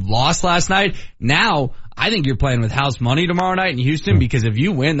down if you lost last night. Now, I think you're playing with house money tomorrow night in Houston, because if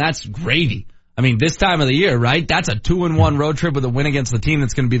you win, that's gravy. I mean, this time of the year, right? That's a 2-1 road trip with a win against the team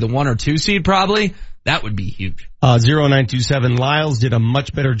that's going to be the 1 or 2 seed probably. That would be huge. 0927 Lyles did a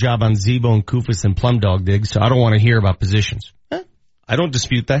much better job on Zebo and Kufus than Plum Dog did, so I don't want to hear about positions. I don't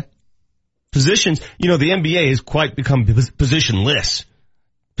dispute that. Positions, the NBA has quite become positionless.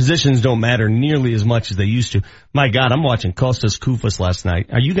 Positions don't matter nearly as much as they used to. My God, I'm watching Kostas Kufus last night.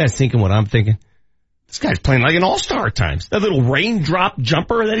 Are you guys thinking what I'm thinking? This guy's playing like an all-star at times. That little raindrop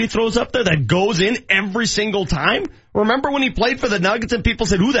jumper that he throws up there that goes in every single time. Remember when he played for the Nuggets and people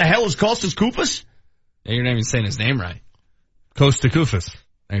said, who the hell is Kostas Kufus? Yeah, you're not even saying his name right. Costa Kufus.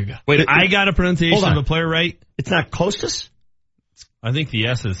 There you go. Wait, I got a pronunciation of a player right? It's not Kostas? I think the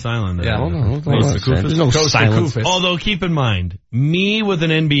S is silent there. Yeah, hold on. There's no silence. Although keep in mind, me with an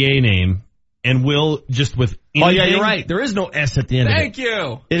NBA name and Will just with anything. Oh yeah, you're right. There is no S at the end of it. Thank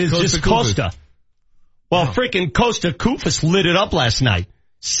you. It is just Costa. Well, freaking Costa Kufus lit it up last night.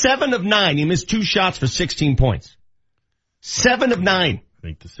 7 of 9. He missed 2 shots for 16 points. 7 of 9. I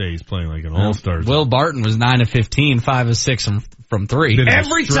think to say he's playing like an all-star. Will Barton was 9 of 15, 5 of 6 from 3.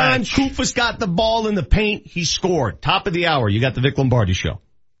 Every time Kufus got the ball in the paint, he scored. Top of the hour. You got the Vic Lombardi Show.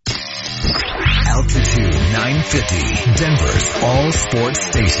 Altitude 950, Denver's all sports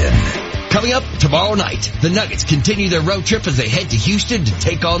station. Coming up tomorrow night, the Nuggets continue their road trip as they head to Houston to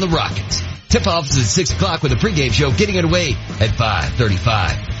take on the Rockets. Tip-off is at 6 o'clock with a pregame show getting underway at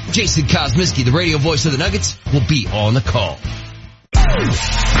 5:35. Jason Kosminski, the radio voice of the Nuggets, will be on the call.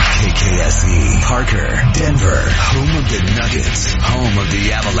 KKSE, Parker, Denver, home of the Nuggets, home of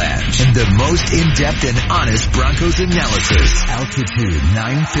the Avalanche, and the most in-depth and honest Broncos analysis. Altitude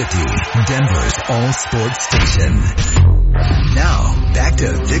 950, Denver's all-sports station. Now, back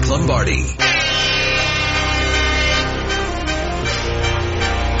to Vic Lombardi.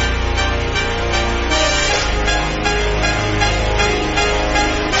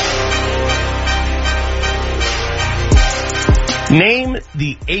 Name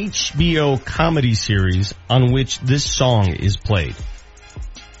the HBO comedy series on which this song is played.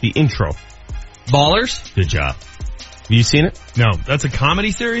 The intro. Ballers? Good job. Have you seen it? No, that's a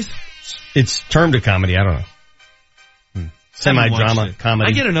comedy series? It's termed a comedy. I don't know. Semi-drama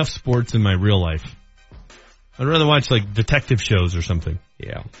comedy. I get enough sports in my real life. I'd rather watch like detective shows or something.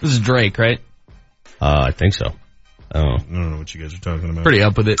 Yeah. This is Drake, right? I think so. Oh. I don't know what you guys are talking about. Pretty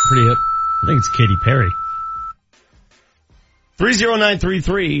up with it. Pretty hip. I think it's Katy Perry.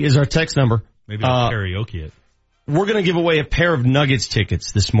 30933 is our text number. Maybe I'll karaoke it. We're going to give away a pair of Nuggets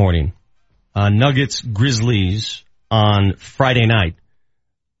tickets this morning. Nuggets Grizzlies on Friday night.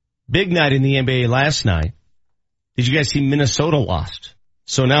 Big night in the NBA last night. Did you guys see Minnesota lost?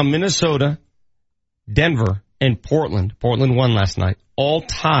 So now Minnesota, Denver, and Portland. Portland won last night. All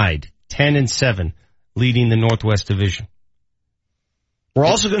tied 10-7, leading the Northwest Division. We're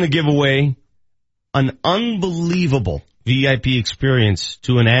also going to give away an unbelievable VIP experience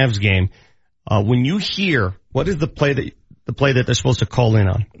to an Avs game. When you hear, what is the play that they're supposed to call in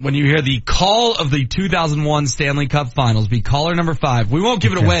on? When you hear the call of the 2001 Stanley Cup Finals, be caller number 5. We won't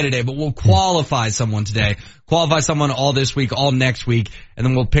give it away today, but we'll qualify someone today. Qualify someone all this week, all next week, and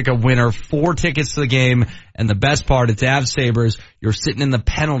then we'll pick a winner, 4 tickets to the game. And the best part, it's Avs Sabres. You're sitting in the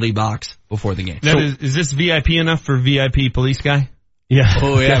penalty box before the game. Now, is this VIP enough for VIP police guy? Yeah.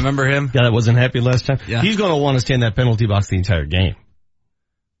 Oh, yeah. Remember him? Guy that wasn't happy last time? Yeah. He's going to want to stay in that penalty box the entire game.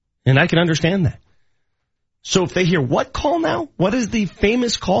 And I can understand that. So if they hear what call now? What is the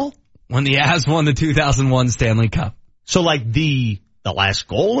famous call? When the Avs won the 2001 Stanley Cup. So like the last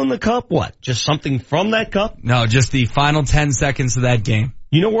goal in the cup? What? Just something from that cup? No, just the final 10 seconds of that game.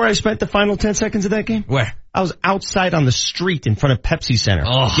 You know where I spent the final 10 seconds of that game? Where? I was outside on the street in front of Pepsi Center,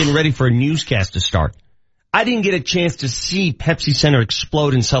 getting ready for a newscast to start. I didn't get a chance to see Pepsi Center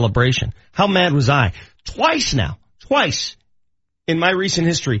explode in celebration. How mad was I? Twice in my recent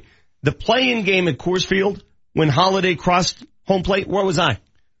history, the play-in game at Coors Field, when Holiday crossed home plate, where was I?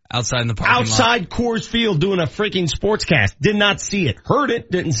 Outside in the parking lot. Outside Coors Field doing a freaking sportscast. Did not see it. Heard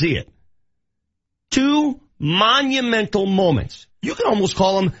it, didn't see it. 2 monumental moments. You can almost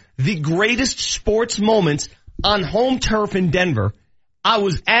call them the greatest sports moments on home turf in Denver. I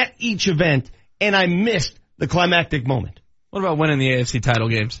was at each event, and I missed the climactic moment. What about winning the AFC title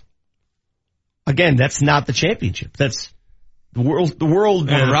games? Again, that's not the championship. That's the world. The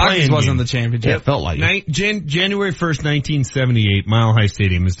Rockies wasn't the championship. Yeah, it felt like it. January 1st, 1978, Mile High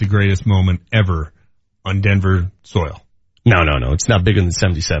Stadium is the greatest moment ever on Denver soil. No. It's not bigger than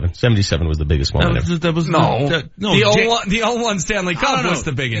 77. 77 was the biggest moment ever. The 01 Stanley Cup was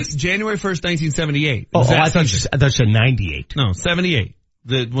the biggest. January 1st, 1978. I thought you said 98. No, 78.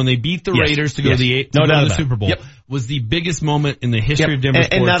 When they beat the Raiders to go to the Super Bowl was the biggest moment in the history of Denver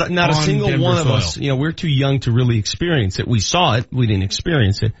sports. And not a single Denver one of soil. us, we're too young to really experience it. We saw it. We didn't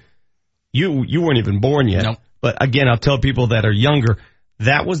experience it. You weren't even born yet. Nope. But again, I'll tell people that are younger,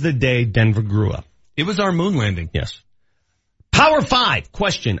 that was the day Denver grew up. It was our moon landing. Yes. Power 5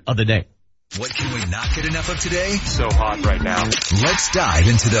 question of the day. What can we not get enough of today? So hot right now. Let's dive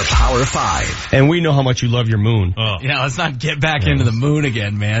into the Power 5. And we know how much you love your moon. Oh. Yeah, let's not get back into the moon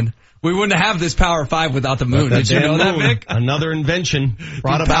again, man. We wouldn't have this Power 5 without the moon. Did you know that, Vic? Another invention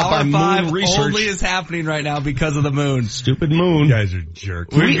brought about by moon research. Only is happening right now because of the moon. Stupid moon. You guys are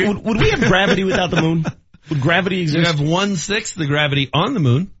jerks. Would we have gravity without the moon? Would gravity exist? You have 1/6 the gravity on the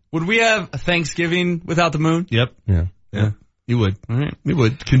moon. Would we have Thanksgiving without the moon? Yep. Yeah. You would. All right. We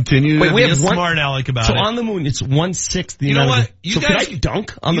would continue to be a smart aleck about it. So on the moon, it's 1/6 the You know what? You so guys, could I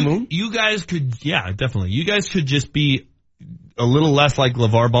dunk on the moon? You guys could, yeah, definitely. You guys could just be a little less like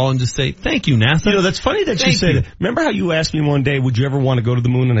LeVar Ball and just say, thank you, NASA. That's funny that you said it. Remember how you asked me one day, would you ever want to go to the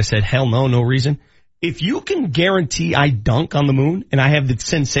moon? And I said, hell no reason. If you can guarantee I dunk on the moon and I have the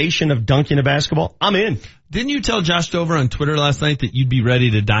sensation of dunking a basketball, I'm in. Didn't you tell Josh Dover on Twitter last night that you'd be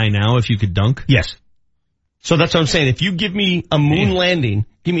ready to die now if you could dunk? Yes. So that's what I'm saying. If you give me a moon landing,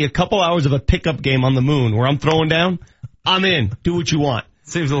 give me a couple hours of a pickup game on the moon where I'm throwing down, I'm in. Do what you want.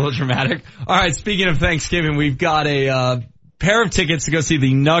 Seems a little dramatic. All right, speaking of Thanksgiving, we've got a pair of tickets to go see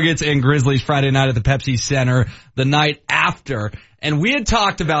the Nuggets and Grizzlies Friday night at the Pepsi Center the night after. And we had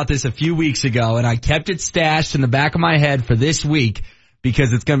talked about this a few weeks ago, and I kept it stashed in the back of my head for this week.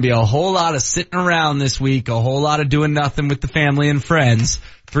 because it's going to be a whole lot of sitting around this week, a whole lot of doing nothing with the family and friends.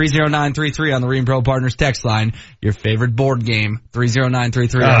 30933 on the Rheem Pro Partners text line. Your favorite board game.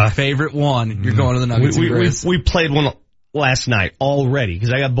 30933. Our favorite one. You're going to the Nuggets and Grizz. We played one last night already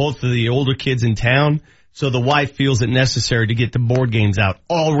because I got both of the older kids in town. So the wife feels it necessary to get the board games out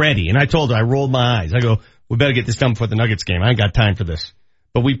already. And I told her, I rolled my eyes. I go, we better get this done before the Nuggets game. I ain't got time for this.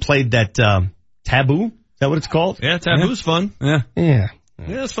 But we played that Taboo. Is that what it's called? Yeah, Taboo's fun. Yeah.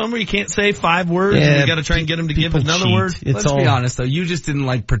 Yeah, it's fun where you can't say 5 words and you got to try and get them to give another word. Let's be honest, though. You just didn't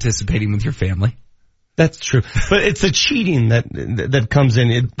like participating with your family. That's true. But it's the cheating that comes in.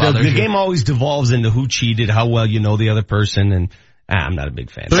 The game always devolves into who cheated, how well you know the other person, and I'm not a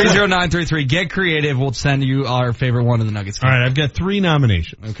big fan. 30933. Get creative. We'll send you our favorite one of the Nuggets game. All right, I've got 3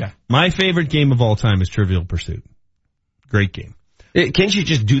 nominations. Okay. My favorite game of all time is Trivial Pursuit. Great game. Can't you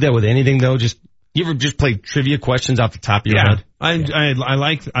just do that with anything, though? You ever just play trivia questions off the top of your head? I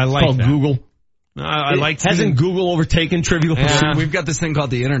like it's called that. Google. I like hasn't Google overtaken Trivial Pursuit? We've got this thing called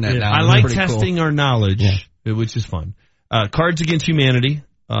the internet now. I like testing our knowledge, which is fun. Cards Against Humanity,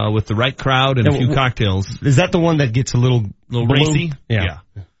 with the right crowd and a few cocktails. Is that the one that gets a little racy? Yeah.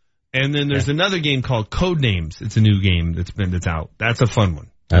 And then there's another game called Codenames. It's a new game that's out. That's a fun one.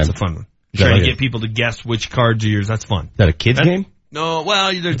 That's a fun one. Trying to get people to guess which cards are yours. That's fun. Is that a kid's game? No,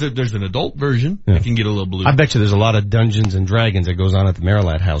 well, there's an adult version. It can get a little blue. I bet you there's a lot of Dungeons and Dragons that goes on at the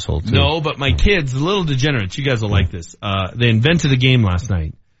Marilat household, too. No, but my kids, a little degenerates. You guys will like this. They invented a game last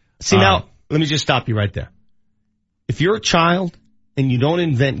night. See, now, let me just stop you right there. If you're a child and you don't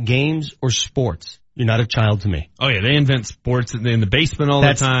invent games or sports, you're not a child to me. Oh, yeah, they invent sports in the basement all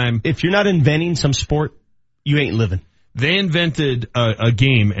the time. If you're not inventing some sport, you ain't living. They invented a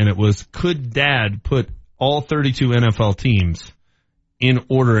game, and it was, could Dad put all 32 NFL teams in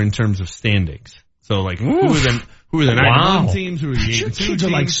order in terms of standings? So, like, who are the 91 teams? Who are the 82 kids teams? are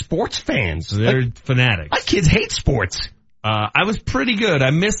like sports fans. They're fanatics. My kids hate sports. I was pretty good.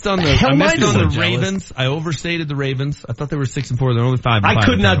 I missed on the Ravens. I overstated the Ravens. I thought they were 6-4. They're only 5-5. I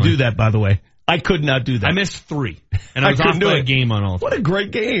could not do that, by the way. I could not do that. I missed 3. And I was off by a game on all 3. What a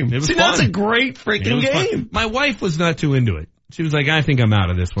great game. It was fun. That's a great freaking game. Fun. My wife was not too into it. She was like, I think I'm out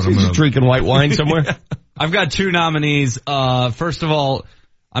of this one. She's just drinking white wine somewhere. I've got 2 nominees. First of all,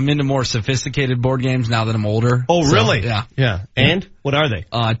 I'm into more sophisticated board games now that I'm older. Oh, really? Yeah. And? What are they?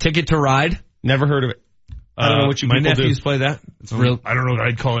 Ticket to Ride. Never heard of it. I don't know what my nephews play that. It's real. I don't know that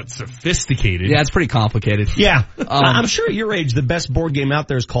I'd call it sophisticated. Yeah, it's pretty complicated. Yeah. I'm sure at your age, the best board game out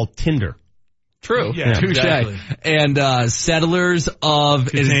there is called Tinder. True. Yeah, touche. Exactly. And Settlers of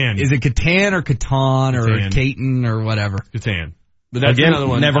Catan. Is it Catan or Catan or Catan or whatever? Catan. But that's another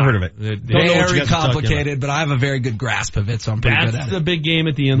one. Never heard of it. Very complicated, but I have a very good grasp of it, so I'm pretty good at it. That's the big game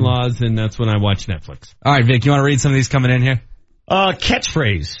at the in-laws, and that's when I watch Netflix. All right, Vic, you want to read some of these coming in here?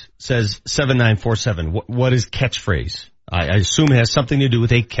 Catchphrase, says 7947. What is catchphrase? I assume it has something to do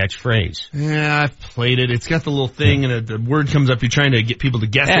with a catchphrase. Yeah, I've played it. It's got the little thing, and the word comes up. You're trying to get people to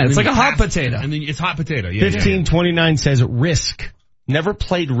guess it. Yeah, it's like a hot potato. And then it's hot potato. Yeah, 1529 says Risk. Never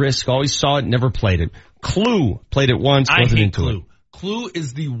played Risk. Always saw it, never played it. Clue. Played it once, wasn't into Clue. it. Clue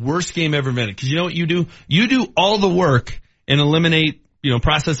is the worst game ever invented. Because you know what you do? You do all the work and eliminate,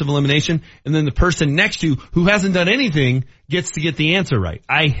 process of elimination, and then the person next to you who hasn't done anything gets to get the answer right.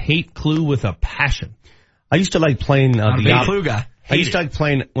 I hate Clue with a passion. I used to like playing the Clue guy. I used to like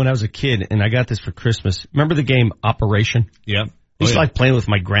playing when I was a kid, and I got this for Christmas. Remember the game Operation? Yeah. I used to like playing with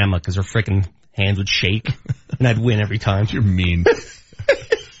my grandma because her freaking hands would shake, and I'd win every time. You're mean.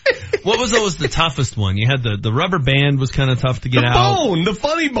 What was always the toughest one? You had the rubber band was kind of tough to get out. The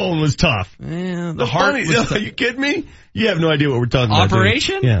funny bone was tough. Yeah, the heart was tough. Are you kidding me? You have no idea what we're talking about.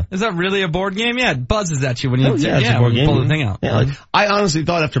 Operation? Yeah. Is that really a board game? Yeah, it buzzes at you when you, it's a board game. Pull the thing out. Yeah, I honestly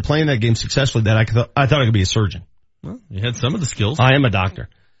thought after playing that game successfully that I thought I could be a surgeon. Well, you had some of the skills. I am a doctor.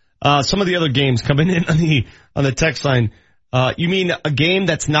 Some of the other games coming in on the text line. You mean a game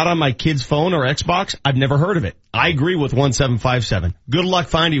that's not on my kid's phone or Xbox? I've never heard of it. I agree with 1757. Good luck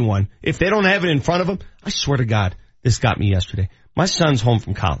finding one. If they don't have it in front of them, I swear to God, this got me yesterday. My son's home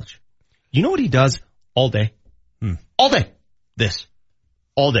from college. You know what he does all day? All day. This.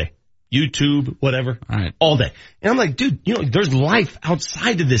 All day. YouTube, whatever. All right. All day. And I'm like, dude, there's life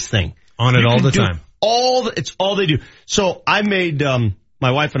outside of this thing. On it all the time. It's all they do. So I made,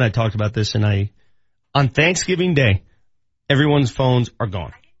 my wife and I talked about this, and on Thanksgiving Day, everyone's phones are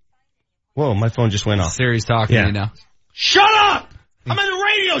gone. Whoa, my phone just went off. Siri's talking to you now. Shut up! I'm on the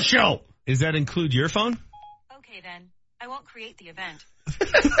radio show! Does that include your phone? Okay then. I won't create the event.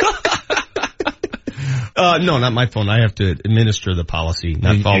 No, not my phone. I have to administer the policy,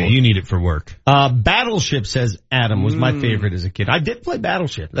 not follow. You need it for work. Battleship, says Adam, was my favorite as a kid. I did play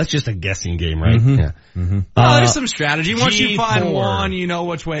Battleship. That's just a guessing game, right? Mm-hmm. Yeah. Mm-hmm. There's some strategy. Once you find one, you know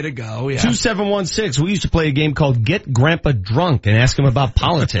which way to go. Yeah. 2716, we used to play a game called Get Grandpa Drunk and ask him about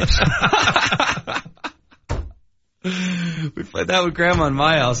politics. We played that with Grandma in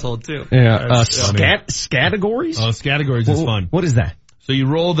my household, too. Yeah. Scattergories? Oh, Scattergories is fun. What is that? So you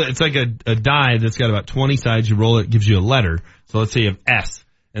roll it's like a die that's got about 20 sides. You roll it gives you a letter. So let's say you have S.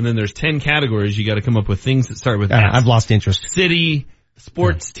 And then there's 10 categories. You got to come up with things that start with S. I've lost interest. City,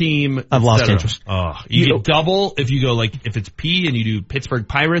 sports team. I've lost interest. Oh, you get double if you go if it's P and you do Pittsburgh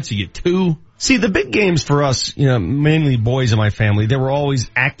Pirates, you get 2. See, the big games for us, mainly boys in my family, they were always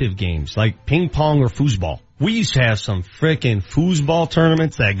active games, like ping pong or foosball. We used to have some frickin' foosball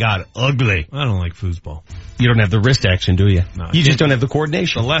tournaments that got ugly. I don't like foosball. You don't have the wrist action, do you? No, you just don't have the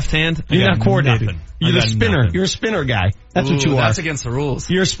coordination. The left hand? You're not coordinated. Nothing. You're the spinner. Nothing. You're a spinner guy. That's what you are. That's against the rules.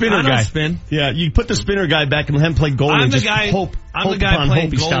 You're a spinner guy. Spin. Yeah, you put the spinner guy back and let him play goalie and just hope I'm the guy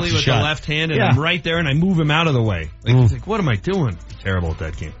playing goalie with the shot. left hand and I'm right there and I move him out of the way. He's like, what am I doing? Terrible at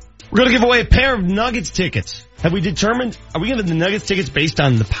that game. We're going to give away a pair of Nuggets tickets. Have we determined, are we giving the Nuggets tickets based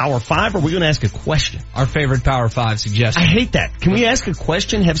on the Power 5 or are we going to ask a question? Our favorite Power 5 suggestion. I hate that. Can we ask a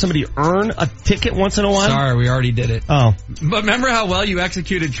question, have somebody earn a ticket once in a while? Sorry, we already did it. Oh. But remember how well you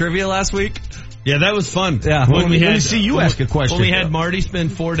executed trivia last week? Yeah, that was fun. Yeah. Let me see you ask a question. When we had Marty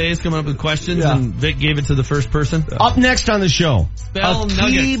spend 4 days coming up with questions and Vic gave it to the first person. Up next on the show, Spell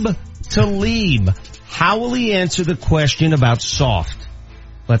Aqib Talib. How will he answer the question about soft?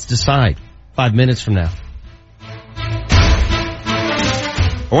 Let's decide. 5 minutes from now.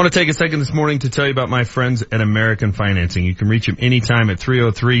 I want to take a second this morning to tell you about my friends at American Financing. You can reach them anytime at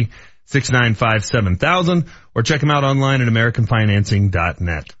 303-695-7000 or check them out online at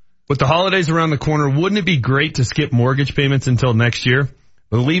AmericanFinancing.net. With the holidays around the corner, wouldn't it be great to skip mortgage payments until next year?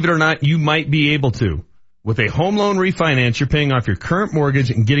 Believe it or not, you might be able to. With a home loan refinance, you're paying off your current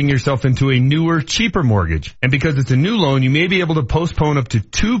mortgage and getting yourself into a newer, cheaper mortgage. And because it's a new loan, you may be able to postpone up to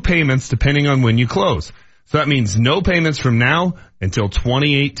 2 payments depending on when you close. So that means no payments from now until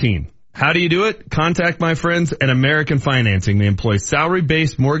 2018. How do you do it? Contact my friends at American Financing. They employ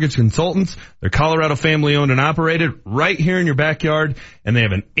salary-based mortgage consultants. They're Colorado family-owned and operated right here in your backyard, and they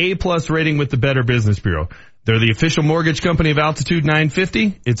have an A+ rating with the Better Business Bureau. They're the official mortgage company of Altitude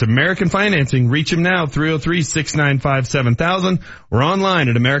 950. It's American Financing. Reach them now, 303-695-7000 or online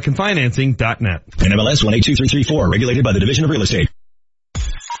at AmericanFinancing.net. NMLS 182334, regulated by the Division of Real Estate.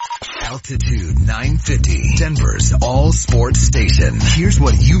 Altitude 950, Denver's all sports station. Here's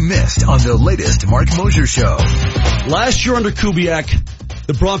what you missed on the latest Mark Mosier Show. Last year under Kubiak,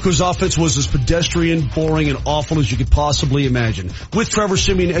 the Broncos offense was as pedestrian, boring, and awful as you could possibly imagine. With Trevor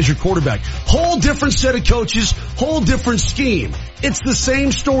Siemian as your quarterback. Whole different set of coaches, whole different scheme. It's the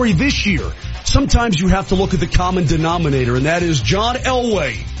same story this year. Sometimes you have to look at the common denominator, and that is John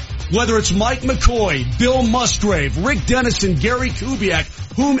Elway. Whether it's Mike McCoy, Bill Musgrave, Rick Dennison, Gary Kubiak,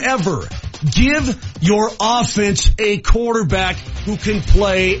 whomever, give your offense a quarterback who can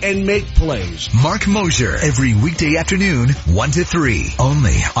play and make plays. Mark Mosier, every weekday afternoon, 1 to 3,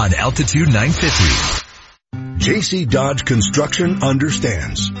 only on Altitude 950. JC Dodge Construction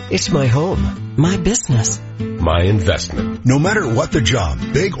understands. It's my home, my business, my investment. No matter what the job,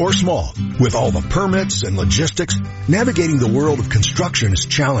 big or small, with all the permits and logistics, navigating the world of construction is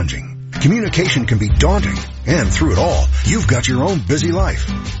challenging. Communication can be daunting, and through it all, you've got your own busy life.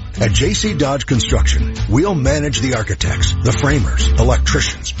 At JC Dodge Construction, we'll manage the architects, the framers,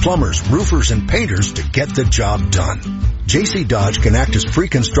 electricians, plumbers, roofers, and painters to get the job done. JC Dodge can act as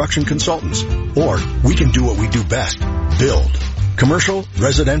pre-construction consultants, or we can do what we do best, build. Commercial,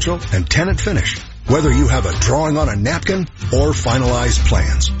 residential, and tenant finish. Whether you have a drawing on a napkin or finalized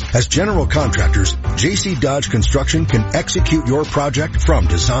plans. As general contractors, JC Dodge Construction can execute your project from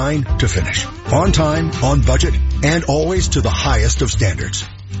design to finish. On time, on budget, and always to the highest of standards.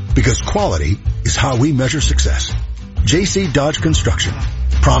 Because quality is how we measure success. JC Dodge Construction.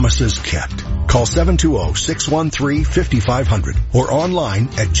 Promises kept. Call 720-613-5500 or online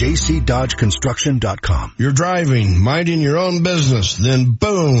at jcdodgeconstruction.com. You're driving, minding your own business, then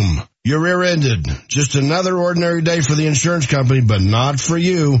boom, you're rear-ended. Just another ordinary day for the insurance company, but not for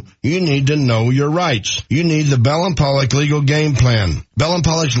you. You need to know your rights. You need the Bell & Pollock Legal Game Plan. Bell &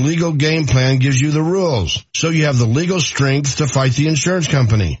 Pollock's Legal Game Plan gives you the rules, so you have the legal strength to fight the insurance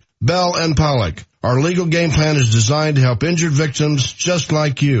company. Bell & Pollock. Our legal game plan is designed to help injured victims just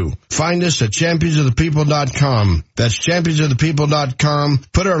like you. Find us at championsofthepeople.com. That's championsofthepeople.com.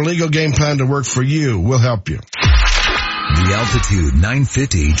 Put our legal game plan to work for you. We'll help you. The Altitude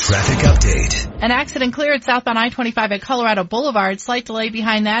 950 traffic update. An accident cleared southbound I-25 at Colorado Boulevard. Slight delay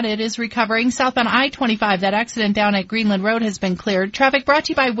behind that. It is recovering. Southbound I-25, that accident down at Greenland Road has been cleared. Traffic brought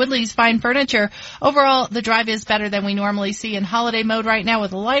to you by Woodley's Fine Furniture. Overall, the drive is better than we normally see in holiday mode right now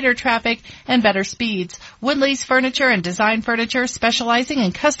with lighter traffic and better speeds. Woodley's Furniture and Design Furniture, specializing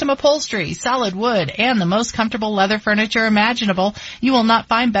in custom upholstery, solid wood, and the most comfortable leather furniture imaginable. You will not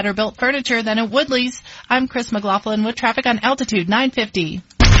find better built furniture than at Woodley's. I'm Chris McLaughlin with traffic on Altitude 950.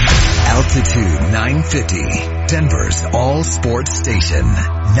 Altitude 950, Denver's all sports station.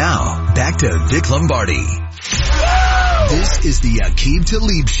 Now, back to Vic Lombardi. This is the Aqib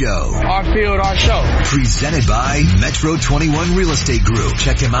Talib Show. Our field, our show. Presented by Metro 21 Real Estate Group.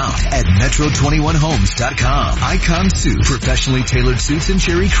 Check him out at Metro21Homes.com. Icon Suit, professionally tailored suits in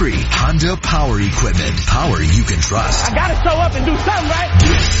Cherry Creek. Honda Power Equipment. Power you can trust. I gotta show up and do something, right?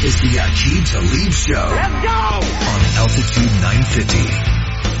 This is the Aqib Talib Show. Let's go! On Altitude 950.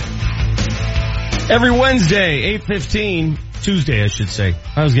 Every Wednesday, 8:15, Tuesday I should say.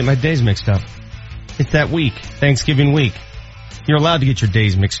 I always get my days mixed up. It's that week, Thanksgiving week. You're allowed to get your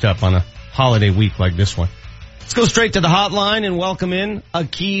days mixed up on a holiday week like this one. Let's go straight to the hotline and welcome in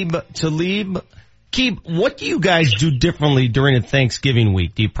Aqib Talib. Aqib, what do you guys do differently during a Thanksgiving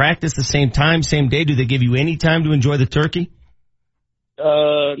week? Do you practice the same time, same day? Do they give you any time to enjoy the turkey?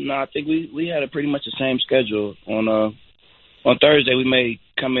 No, I think we had a pretty much the same schedule. On Thursday, we may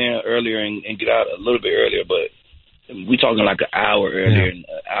come in earlier and get out a little bit earlier, but we talking like an hour earlier and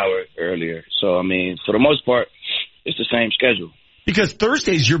an hour earlier. So, I mean, for the most part, it's the same schedule. Because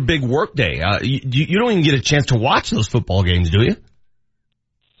Thursday's your big work day. You don't even get a chance to watch those football games, do you?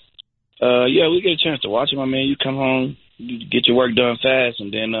 Yeah, we get a chance to watch them. I mean, you come home, you get your work done fast,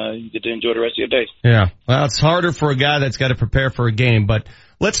 and then you get to enjoy the rest of your day. Yeah, well, it's harder for a guy that's got to prepare for a game, but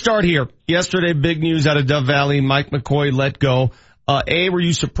let's start here. Yesterday, big news out of Dove Valley. Mike McCoy let go. A, were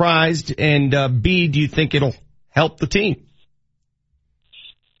you surprised? And B, do you think it'll help the team?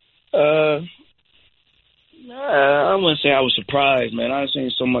 I wouldn't say I was surprised, man. I've seen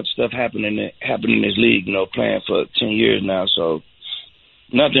so much stuff happen in this league, you know, playing for 10 years now. So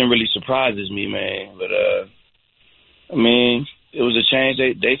nothing really surprises me, man. But, I mean, it was a change.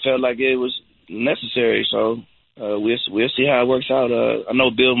 They felt like it was necessary. So we'll see how it works out. I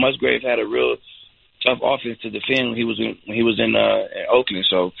know Bill Musgrave had a real tough offense to defend when he was in Oakland.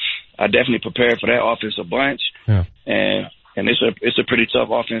 So I definitely prepared for that offense a bunch. Yeah. And it's a pretty tough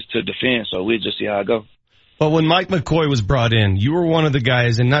offense to defend. So we'll just see how it goes. But when Mike McCoy was brought in, you were one of the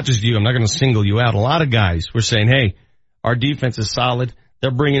guys, and not just you, I'm not going to single you out. A lot of guys were saying, hey, our defense is solid.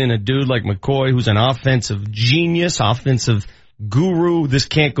 They're bringing in a dude like McCoy who's an offensive genius, offensive guru. This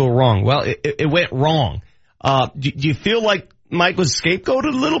can't go wrong. Well, it went wrong. Do you feel like Mike was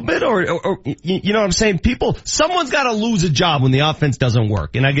scapegoated a little bit, or you know what I'm saying? Someone's got to lose a job when the offense doesn't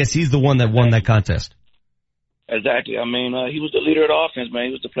work, and I guess he's the one that won that contest. Exactly. I mean, he was the leader of the offense, man.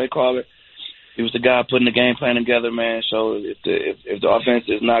 He was the play caller. He was the guy putting the game plan together, man. So if the offense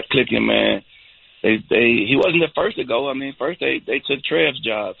is not clicking, man, he wasn't the first to go. I mean, first they took Trev's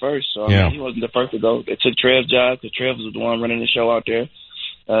job first. So I mean, he wasn't the first to go. They took Trev's job because Trev was the one running the show out there.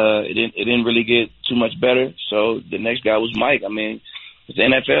 It didn't really get too much better. So the next guy was Mike. I mean, it's the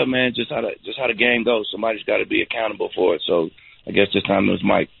NFL, man. Just how the game goes. Somebody's got to be accountable for it. So I guess this time it was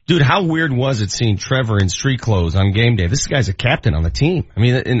Mike. Dude, how weird was it seeing Trevor in street clothes on game day? This guy's a captain on the team. I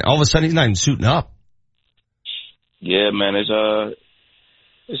mean, and all of a sudden he's not even suiting up. Yeah, man. It's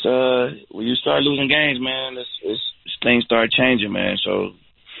when you start losing games, man, things start changing, man. So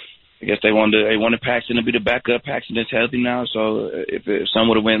I guess they wanted Paxton to be the backup. Paxton is healthy now, so if some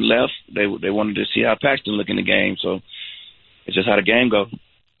would have went left, they wanted to see how Paxton looked in the game. So it's just how the game goes.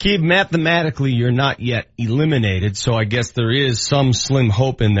 Keith, mathematically, you're not yet eliminated, so I guess there is some slim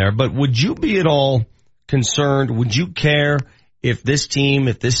hope in there. But would you be at all concerned? Would you care if this team,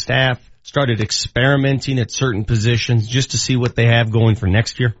 if this staff started experimenting at certain positions just to see what they have going for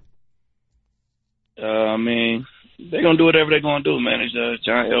next year? I mean, they're going to do whatever they're going to do, man. It's a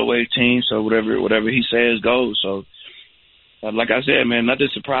John Elway team, so whatever he says goes. So, like I said, man, nothing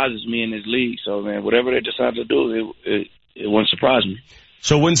surprises me in this league. So, man, whatever they decide to do, it wouldn't surprise me.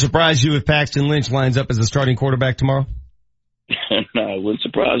 So it wouldn't surprise you if Paxton Lynch lines up as the starting quarterback tomorrow? No, it wouldn't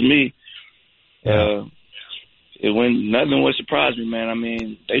surprise me. Yeah. Nothing would surprise me, man. I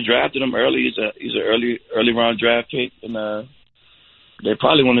mean, they drafted him early. He's an early round draft pick, and they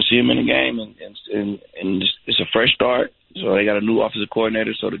probably want to see him in the game. And it's a fresh start, so they got a new offensive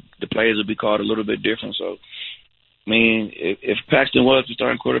coordinator, so the players will be called a little bit different. So, I mean, if Paxton was the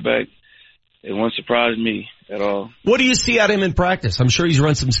starting quarterback, It won't surprise me at all. What do you see out of him in practice? I'm sure he's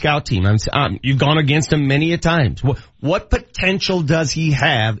run some scout team. You've gone against him many a times. What potential does he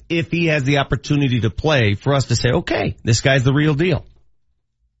have if he has the opportunity to play for us to say, okay, this guy's the real deal?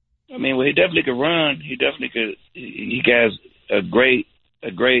 I mean, well, he definitely could run. He definitely could. He has a great,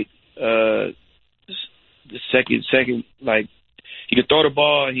 second, like, he could throw the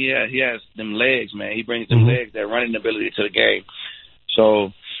ball. He has them legs, man. He brings them legs, that running ability to the game.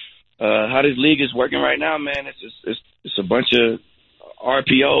 So, how this league is working right now, man, it's a bunch of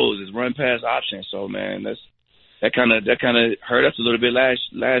RPOs, it's run pass options. So, man, that kind of hurt us a little bit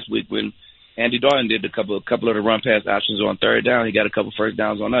last week when Andy Dalton did a couple of the run pass options on third down. He got a couple first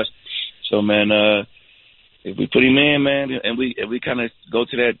downs on us. So, man, if we put him in, man, and we kind of go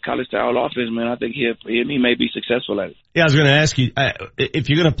to that college style offense, man, I think he may be successful at it. Yeah, I was going to ask you, if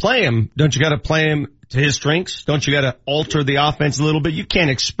you're going to play him, don't you got to play him to his strengths? Don't you got to alter the offense a little bit? You can't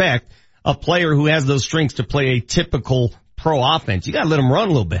expect a player who has those strengths to play a typical pro offense. You got to let him run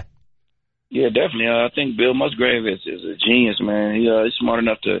a little bit. Yeah, definitely. I think Bill Musgrave is a genius, man. He's smart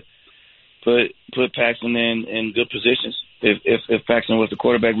enough to put Paxton in good positions. If Paxton was the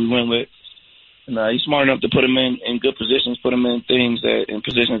quarterback we went with, and he's smart enough to put him in good positions, put him in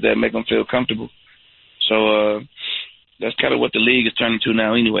positions that make him feel comfortable. So that's kind of what the league is turning to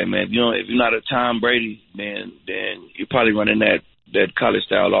now, anyway, man. If you're not a Tom Brady, then you're probably running that college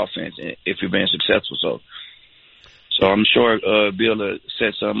style offense if you're being successful. So I'm sure Bill will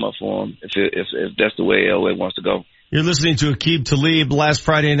set something up for him if that's the way Elway wants to go. You're listening to Aqib Talib. Last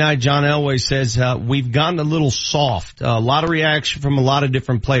Friday night, John Elway says, we've gotten a little soft. A lot of reaction from a lot of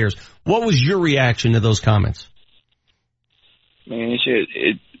different players. What was your reaction to those comments? Man,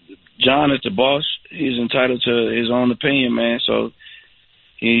 John is the boss. He's entitled to his own opinion, man. So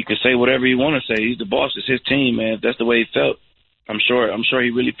he can say whatever he want to say. He's the boss. It's his team, man. If that's the way he felt, I'm sure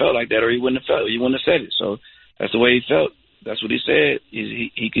he really felt like that, or he wouldn't have said it. So that's the way he felt. That's what he said.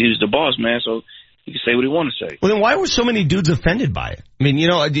 He's the boss, man. So he can say what he wants to say. Well, then why were so many dudes offended by it? I mean,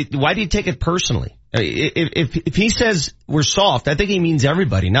 why do you take it personally? If he says we're soft, I think he means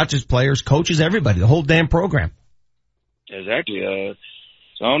everybody, not just players, coaches, everybody, the whole damn program. Exactly.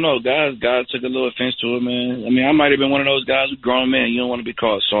 So I don't know. Guys took a little offense to it, man. I mean, I might have been one of those guys who grown men. You don't want to be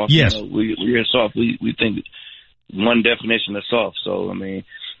called soft. Yes. We're soft. We think one definition of soft. So, I mean,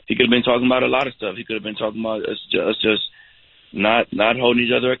 he could have been talking about a lot of stuff. He could have been talking about us just not holding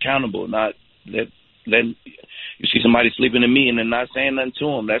each other accountable, not letting you see somebody sleeping in me and then not saying nothing to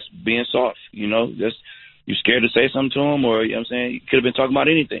him. That's being soft, Just you scared to say something to him, or you know what I'm saying. He could have been talking about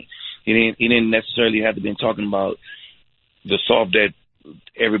anything. He didn't necessarily have to be talking about the soft that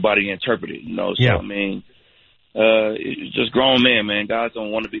everybody interpreted, So yeah. I mean, it's just grown men, man. Guys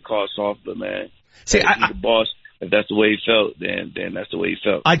don't want to be called soft, but man, see, he's the boss. If that's the way he felt, then that's the way he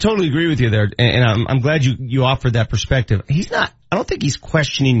felt. I totally agree with you there, and I'm glad you offered that perspective. I don't think he's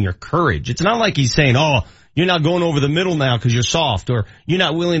questioning your courage. It's not like he's saying, oh, you're not going over the middle now because you're soft, or you're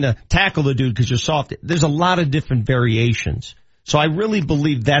not willing to tackle the dude because you're soft. There's a lot of different variations. So I really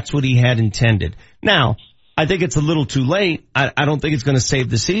believe that's what he had intended. Now, I think it's a little too late. I don't think it's going to save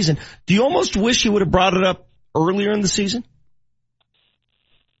the season. Do you almost wish he would have brought it up earlier in the season?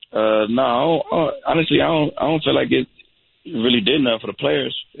 No, honestly, I don't feel like it really did enough for the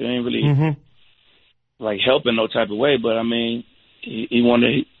players. It ain't really like helping no type of way. But I mean,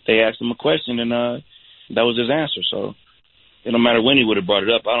 they asked him a question, and that was his answer. So it don't matter when he would have brought it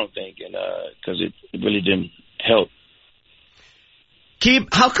up, I don't think, and because it really didn't help.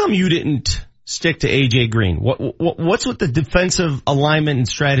 Keeb, how come you didn't stick to AJ Green? What's with the defensive alignment and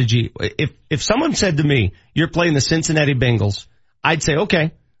strategy? If someone said to me, "You're playing the Cincinnati Bengals," I'd say,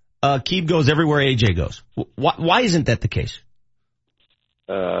 "Okay." Keeb goes everywhere AJ goes. Why isn't that the case?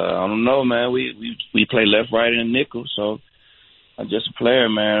 I don't know, man. We play left, right, and nickel. So I'm just a player,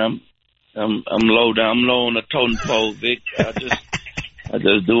 man. I'm low down. I'm low on the totem pole, Vic. I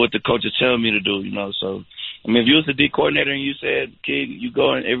just do what the coaches tell me to do, So I mean, if you was the D coordinator and you said, "Keeb, you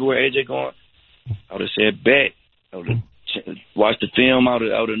going everywhere AJ going," I would have said, "Bet." I would have watched the film. I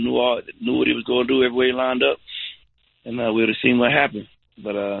would have knew what he was going to do everywhere he lined up, and we would have seen what happened.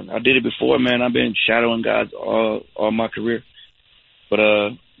 But I did it before, man. I've been shadowing guys all my career. But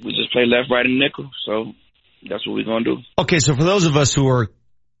we just play left, right, and nickel. So that's what we're going to do. Okay, so for those of us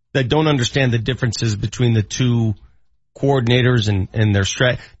that don't understand the differences between the two coordinators and their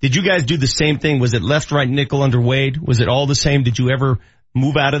strat, did you guys do the same thing? Was it left, right, nickel under Wade? Was it all the same? Did you ever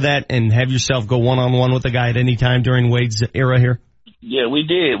move out of that and have yourself go one-on-one with a guy at any time during Wade's era here? Yeah, we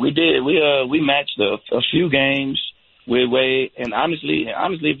did. We matched a few games with Wade, and honestly,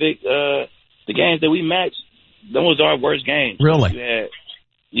 Vic, the games that we matched, those were our worst games. Really?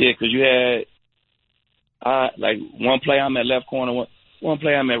 Because you had like one play I'm at left corner, one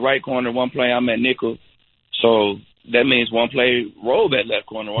play I'm at right corner, one play I'm at nickel. So that means one play roll back left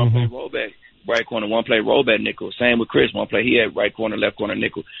corner, one play roll back right corner, one play roll back nickel. Same with Chris, one play he had right corner, left corner,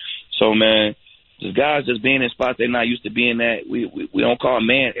 nickel. So man, the guys just being in spots they're not used to being at. We don't call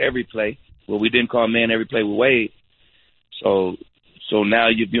man every play. Well, we didn't call man every play with Wade. So now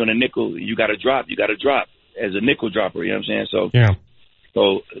you're doing a nickel, you got to drop as a nickel dropper. You know what I'm saying?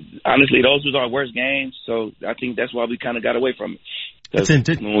 So honestly, those was our worst games. So I think that's why we kind of got away from it. Because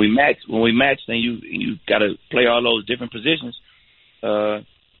when we match, then you got to play all those different positions.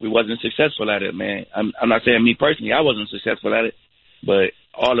 We wasn't successful at it, man. I'm not saying me personally, I wasn't successful at it, but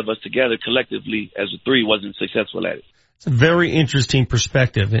all of us together collectively as a three wasn't successful at it. It's a very interesting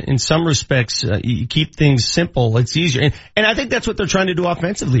perspective. In some respects, you keep things simple. It's easier. And I think that's what they're trying to do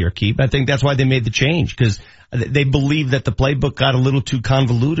offensively, Keep. I think that's why they made the change, because they believe that the playbook got a little too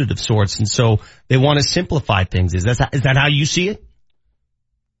convoluted of sorts. And so they want to simplify things. Is that how you see it?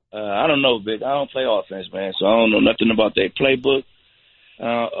 I don't know, Vic. I don't play offense, man. So I don't know nothing about their playbook.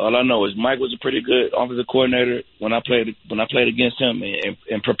 All I know is Mike was a pretty good offensive coordinator when I played against him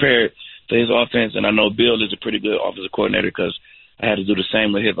and prepared for his offense. And I know Bill is a pretty good offensive coordinator because I had to do the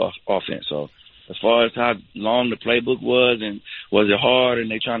same with his offense. So as far as how long the playbook was and was it hard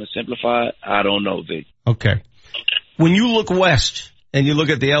and they trying to simplify it, I don't know, Vic. Okay. When you look west and you look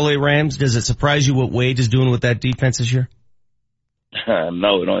at the LA Rams, does it surprise you what Wade is doing with that defense this year?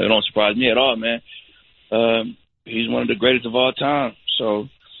 No, it don't surprise me at all, man. He's one of the greatest of all time. So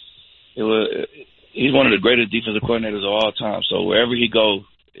he's one of the greatest defensive coordinators of all time. So wherever he goes,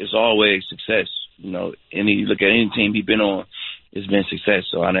 it's always success. You know, and you look at any team he's been on, it's been success.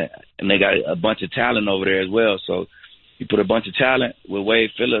 So and they got a bunch of talent over there as well. So you put a bunch of talent with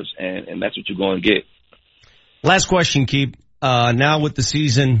Wade Phillips, and that's what you're going to get. Last question, Keep. Now with the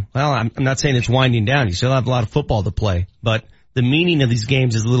season, well, I'm not saying it's winding down. You still have a lot of football to play, but the meaning of these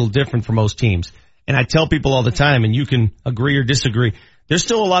games is a little different for most teams. And I tell people all the time, and you can agree or disagree, there's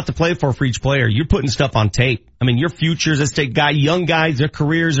still a lot to play for each player. You're putting stuff on tape. I mean, your futures, let's take young guys, their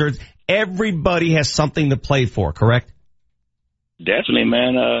careers, everybody has something to play for, correct? Definitely,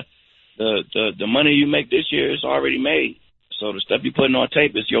 man. The money you make this year is already made. So the stuff you're putting on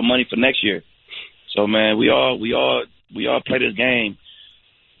tape is your money for next year. So, man, we all play this game,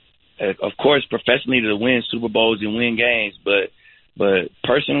 of course, professionally to win Super Bowls and win games, but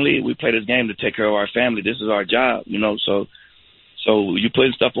personally, we play this game to take care of our family. This is our job, you know. So you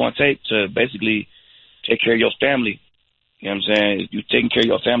putting stuff on tape to basically take care of your family. You know what I'm saying? You're taking care of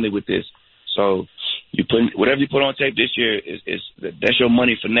your family with this. So you put whatever you put on tape this year is that's your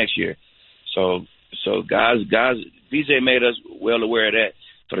money for next year. So guys, VJ made us well aware of that.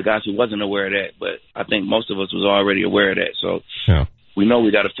 For the guys who wasn't aware of that, but I think most of us was already aware of that. So we know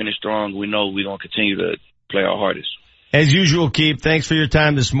we got to finish strong. We know we're going to continue to play our hardest. As usual, Keep, thanks for your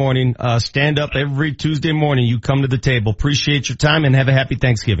time this morning. Stand up every Tuesday morning. You come to the table. Appreciate your time and have a happy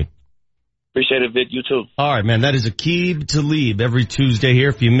Thanksgiving. Appreciate it, Vic. You too. All right, man. That is Aqib Talib every Tuesday here.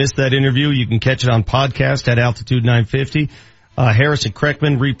 If you missed that interview, you can catch it on podcast at Altitude 950. Harrison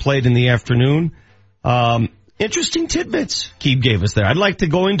Kreckman replayed in the afternoon. Interesting tidbits Aqib gave us there. I'd like to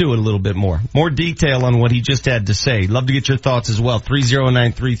go into it a little bit more detail on what he just had to say. Love to get your thoughts as well.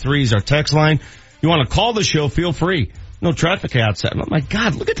 30933 is our text line. You want to call the show, feel free. No traffic outside. Oh my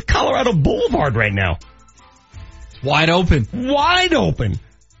God, look at the Colorado Boulevard right now. It's wide open. Wide open.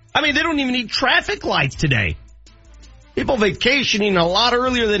 I mean, they don't even need traffic lights today. People vacationing a lot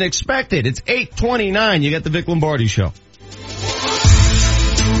earlier than expected. It's 8:29. You got the Vic Lombardi Show.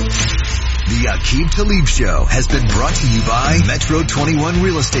 The Aqib Talib Show has been brought to you by Metro 21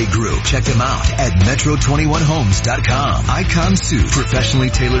 Real Estate Group. Check them out at Metro21Homes.com. Icon Suit,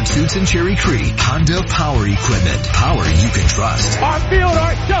 professionally tailored suits in Cherry Creek. Honda Power Equipment, power you can trust. Our field,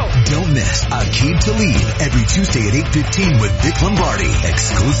 our show. Don't miss Aqib Talib every Tuesday at 8:15 with Vic Lombardi,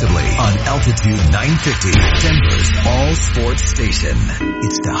 exclusively on Altitude 950, Denver's all sports station.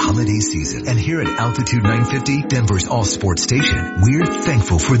 It's the holiday season, and here at Altitude 950, Denver's all sports station, we're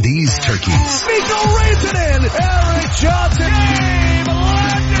thankful for these turkeys. Nico Rantanen, Eric Johnson, Gabe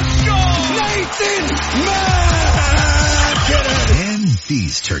Landeskog, Nathan McKinnon, and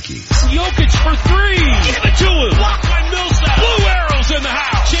these turkeys. Jokic for three. Give it to him. Blocked by Millsap. Blue arrows in the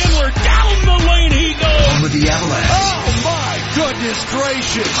house. Chandler down the lane he goes. Home of the Avalanche. Oh my goodness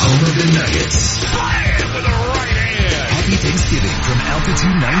gracious. Home of the Nuggets. Bam with the right hand. Happy Thanksgiving from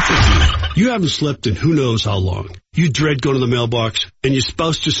Altitude 950. You haven't slept in who knows how long. You dread going to the mailbox and your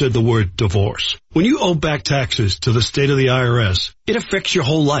spouse just said the word divorce. When you owe back taxes to the state of the IRS, it affects your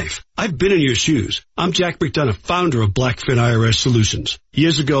whole life. I've been in your shoes. I'm Jack McDonough, founder of Blackfin IRS Solutions.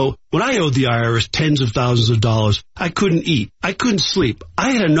 Years ago, when I owed the IRS tens of thousands of dollars, I couldn't eat. I couldn't sleep.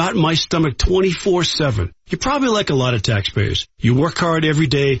 I had a knot in my stomach 24/7. You're probably like a lot of taxpayers. You work hard every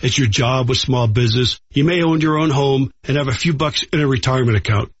day at your job with small business. You may own your own home and have a few bucks in a retirement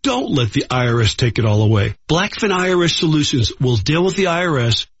account. Don't let the IRS take it all away. Blackfin IRS Solutions will deal with the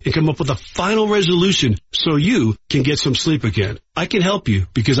IRS and come up with a final resolution so you can get some sleep again. I can help you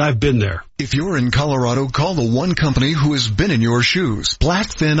because I've been there. If you're in Colorado, call the one company who has been in your shoes.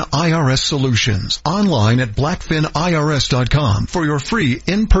 Blackfin IRS Solutions. Online at blackfinirs.com. For your free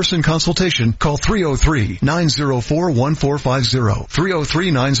in-person consultation, call 303-904-1450.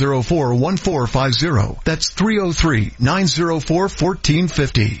 303-904-1450. That's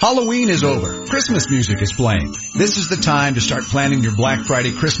 303-904-1450. Halloween is over. Christmas music is playing. This is the time to start planning your Black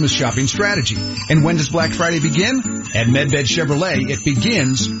Friday Christmas shopping strategy. And when does Black Friday begin? At Medved Chevrolet, it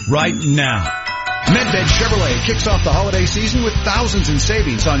begins right now. Medved Chevrolet kicks off the holiday season with thousands in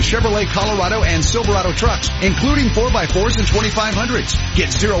savings on Chevrolet Colorado and Silverado trucks, including 4x4s and 2500s. Get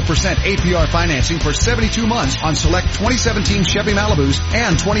 0% APR financing for 72 months on select 2017 Chevy Malibus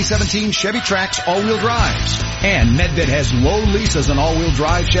and 2017 Chevy Trax all-wheel drives. And Medved has low leases on all-wheel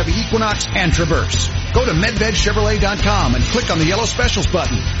drive Chevy Equinox and Traverse. Go to MedvedChevrolet.com and click on the yellow specials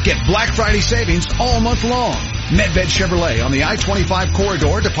button. Get Black Friday savings all month long. Medved Chevrolet on the I-25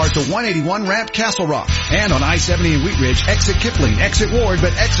 corridor departs at 181 Ramp Castle Rock. And on I-70 in Wheat Ridge, exit Kipling, exit Ward,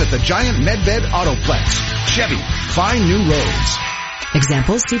 but exit the giant Medved Autoplex. Chevy, find new roads.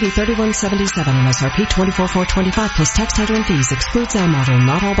 Examples, CV3177 MSRP 24,425 plus tax, title, and fees. Excludes L model.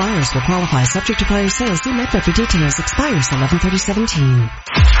 Not all buyers will qualify. Subject to prior sales. See Medved for details. Expires 11/30/17.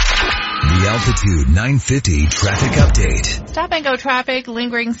 The Altitude 950 traffic update. Stop and go traffic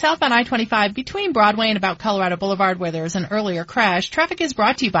lingering southbound I-25 between Broadway and about Colorado Boulevard where there's an earlier crash. Traffic is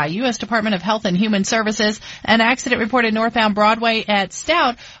brought to you by U.S. Department of Health and Human Services. An accident reported northbound Broadway at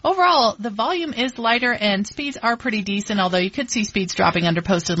Stout. Overall, the volume is lighter and speeds are pretty decent, although you could see speeds dropping under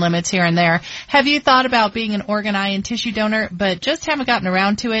posted limits here and there. Have you thought about being an organ, eye, and tissue donor but just haven't gotten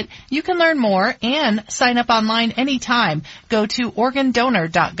around to it? You can learn more and sign up online anytime. Go to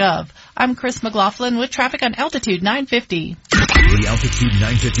organdonor.gov. I'm Chris McLaughlin with traffic on Altitude 950. The Altitude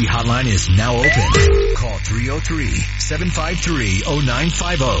 950 hotline is now open. Call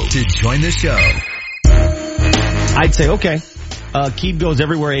 303-753-0950 to join the show. I'd say, okay, Keeb goes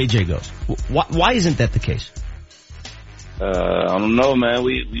everywhere AJ goes. Why isn't that the case? I don't know, man.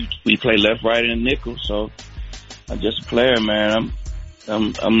 We play left, right, and nickel, so I'm just a player, man.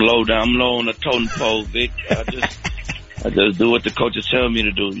 I'm low down. I'm low on the totem pole, Vic. I just do what the coaches tell me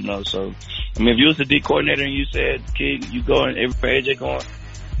to do, you know. So, I mean, if you was the D coordinator and you said, "Kid, you going everywhere AJ going,"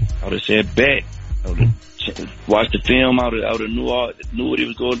 I would have said, "Bet." I would have watched the film. I would have knew what he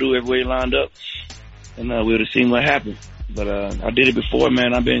was going to do everywhere he lined up, and we would have seen what happened. But I did it before,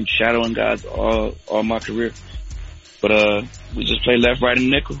 man. I've been shadowing guys all my career. But we just play left, right,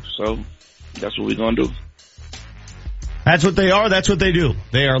 and nickel. So that's what we're gonna do. That's what they are. That's what they do.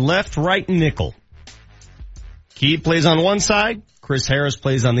 They are left, right, and nickel. Keeb plays on one side. Chris Harris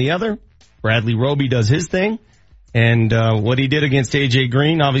plays on the other. Bradley Roby does his thing. And what he did against A.J.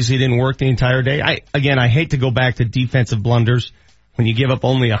 Green obviously didn't work the entire day. I hate to go back to defensive blunders when you give up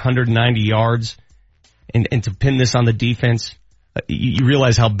only 190 yards and to pin this on the defense. You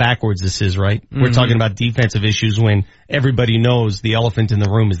realize how backwards this is, right? Mm-hmm. We're talking about defensive issues when everybody knows the elephant in the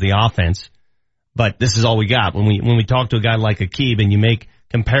room is the offense. But this is all we got. When we talk to a guy like Keeb and you make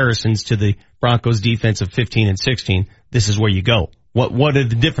comparisons to the Broncos defense of 15 and 16, this is where you go. What are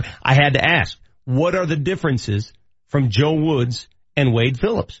the different? I had to ask, what are the differences from Joe Woods and Wade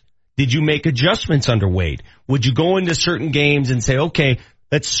Phillips? Did you make adjustments under Wade? Would you go into certain games and say, okay,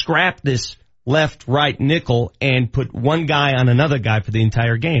 let's scrap this left, right, nickel and put one guy on another guy for the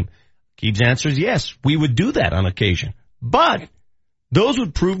entire game? Keeb's answer is yes, we would do that on occasion. But those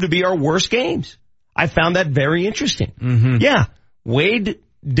would prove to be our worst games. I found that very interesting. Mm-hmm. Yeah, Wade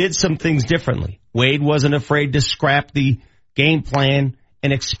did some things differently. Wade wasn't afraid to scrap the game plan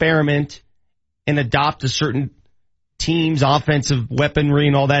and experiment and adopt a certain team's offensive weaponry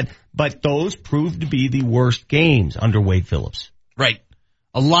and all that. But those proved to be the worst games under Wade Phillips. Right.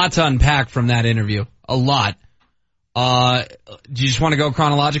 A lot to unpack from that interview. A lot. Do you just want to go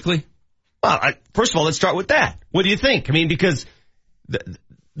chronologically? Well, first of all, let's start with that. What do you think? I mean, because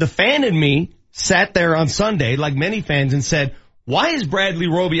the fan in me sat there on Sunday, like many fans, and said, why is Bradley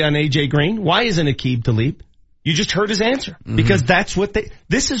Roby on A.J. Green? Why isn't Aqib Talib? You just heard his answer. Because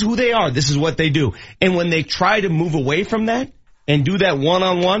this is who they are. This is what they do. And when they try to move away from that and do that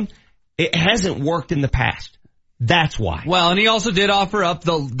one-on-one, it hasn't worked in the past. That's why. Well, and he also did offer up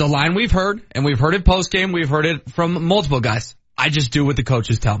the line we've heard, and we've heard it post-game, we've heard it from multiple guys. I just do what the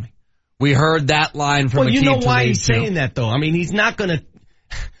coaches tell me. We heard that line from Aqib Talib. Well, you know why he's saying that, though. I mean, he's not going to...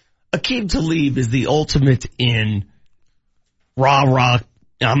 Aqib Talib is the ultimate in rah-rah,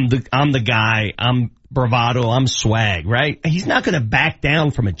 I'm the guy, I'm bravado, I'm swag, right? He's not going to back down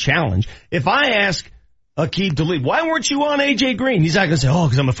from a challenge. If I ask Aqib Talib, why weren't you on A.J. Green? He's not going to say,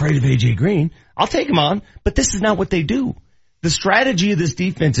 because I'm afraid of A.J. Green. I'll take him on, but this is not what they do. The strategy of this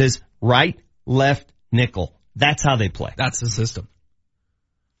defense is right, left, nickel. That's how they play. That's the system.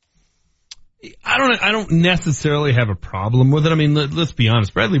 I don't necessarily have a problem with it. I mean, let's be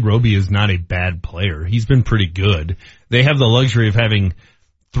honest. Bradley Roby is not a bad player. He's been pretty good. They have the luxury of having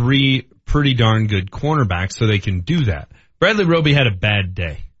 3 pretty darn good cornerbacks, so they can do that. Bradley Roby had a bad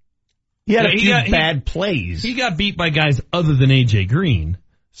day. He had a few bad plays. He got beat by guys other than A.J. Green.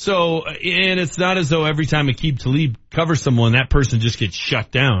 So, and it's not as though every time Aqib Talib covers someone, that person just gets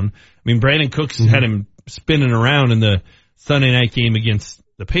shut down. I mean, Brandon Cooks had him spinning around in the Sunday night game against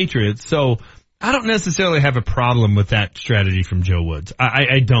the Patriots. So, I don't necessarily have a problem with that strategy from Joe Woods.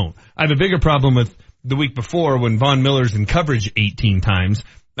 I don't. I have a bigger problem with the week before when Von Miller's in coverage 18 times.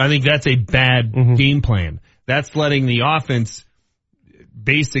 I think that's a bad game plan. That's letting the offense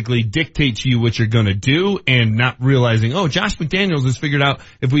basically dictate to you what you're going to do and not realizing, Josh McDaniels has figured out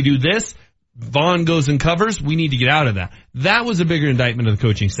if we do this, Vaughn goes and covers, we need to get out of that. That was a bigger indictment of the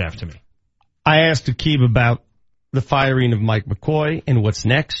coaching staff to me. I asked Aqib about the firing of Mike McCoy and what's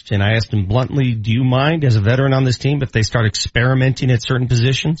next, and I asked him bluntly, do you mind as a veteran on this team if they start experimenting at certain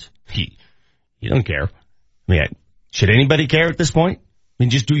positions? He don't care. I mean, should anybody care at this point? I mean,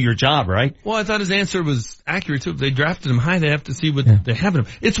 just do your job, right? Well, I thought his answer was accurate, too. If they drafted him high, they have to see what they have in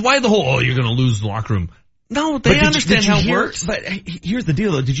him. It's why the whole, you're going to lose the locker room. No, they understand how it works. But here's the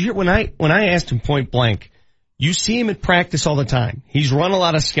deal, though. Did you hear when I asked him point blank, you see him at practice all the time. He's run a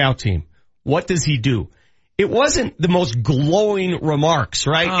lot of scout team. What does he do? It wasn't the most glowing remarks,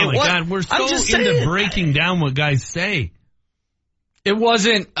 right? Oh, my God. We're so into breaking down what guys say. It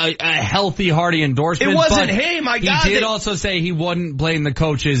wasn't a healthy, hearty endorsement. It wasn't, but hey, my God. He did also say he wouldn't blame the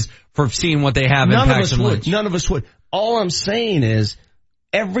coaches for seeing what they have in Paxton Lynch. None of us would. All I'm saying is,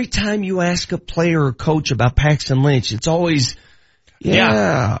 every time you ask a player or coach about Paxton Lynch, it's always,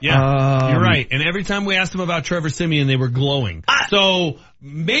 Yeah, you're right. And every time we asked them about Trevor Siemian, they were glowing. So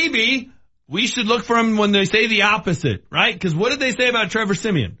maybe we should look for them when they say the opposite, right? Because what did they say about Trevor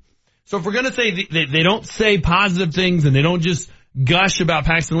Siemian? So if we're going to say they don't say positive things and they don't just gush about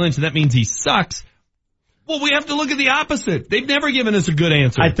Paxton Lynch, and that means he sucks. Well, we have to look at the opposite. They've never given us a good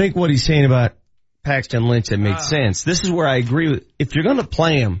answer. I think what he's saying about Paxton Lynch, that makes sense. This is where I agree with. If you're going to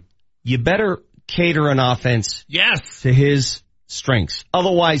play him, you better cater an offense to his strengths.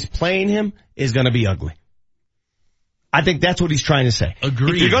 Otherwise, playing him is going to be ugly. I think that's what he's trying to say.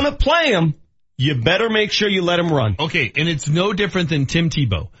 Agreed. If you're going to play him, you better make sure you let him run. Okay, and it's no different than Tim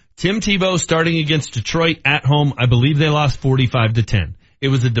Tebow. Tim Tebow starting against Detroit at home, I believe they lost 45-10. It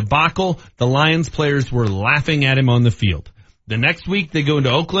was a debacle. The Lions players were laughing at him on the field. The next week they go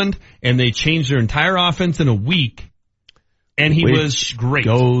into Oakland and they change their entire offense in a week, and he was great.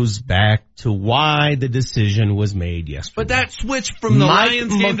 Goes back to why the decision was made yesterday. But that switch from the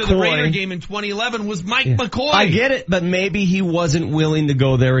Lions game to the Raider game in 2011 was Mike McCoy. I get it, but maybe he wasn't willing to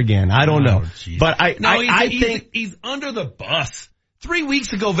go there again. I don't know. Geez. But I think he's under the bus. 3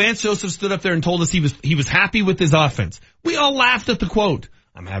 weeks ago, Vance Joseph stood up there and told us he was happy with his offense. We all laughed at the quote.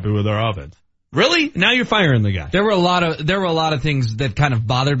 I'm happy with our offense. Really? Now you're firing the guy. There were a lot of things that kind of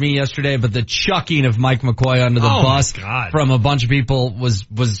bothered me yesterday, but the chucking of Mike McCoy under the bus from a bunch of people was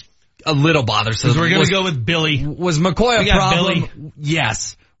a little bothersome. We're going to go with Billy. Was McCoy a problem? Billy.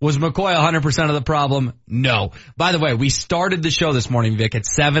 Yes. Was McCoy 100% of the problem? No. By the way, we started the show this morning, Vic, at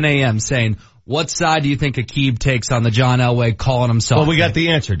 7 a.m. saying, what side do you think Aqib takes on the John Elway calling himself? Well, we got the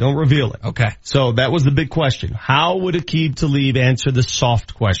answer. Don't reveal it. Okay. So that was the big question. How would Aqib Talib answer the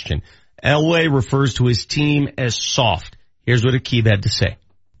soft question? Elway refers to his team as soft. Here's what Aqib had to say.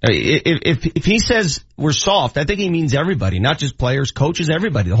 If he says we're soft, I think he means everybody, not just players, coaches,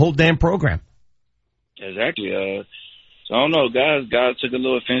 everybody, the whole damn program. Exactly. So I don't know, guys took a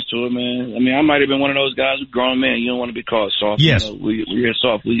little offense to it, man. I mean, I might have been one of those guys, a grown man. You don't want to be called soft. Yes. You know, we're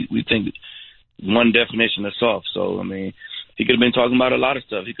soft. We think one definition of soft. So, I mean, he could have been talking about a lot of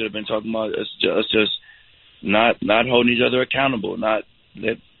stuff. He could have been talking about us just not holding each other accountable, not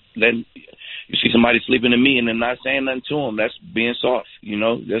letting you see somebody sleeping in me and then not saying nothing to him. That's being soft, you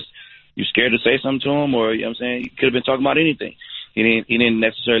know. you scared to say something to him, or you know what I'm saying, he could have been talking about anything. He didn't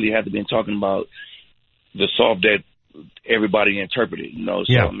necessarily have to be talking about the soft that everybody interpreted, you know.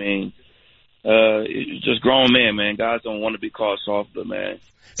 So I mean, it's just grown men, man. Guys don't want to be called soft, but man,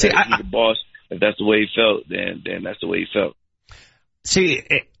 see, he's the boss. If that's the way he felt, then that's the way he felt. See,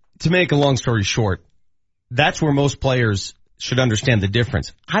 to make a long story short, that's where most players should understand the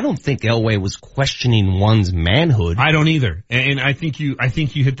difference. I don't think Elway was questioning one's manhood. I don't either. And I think you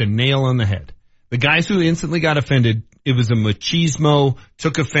hit the nail on the head. The guys who instantly got offended, it was a machismo,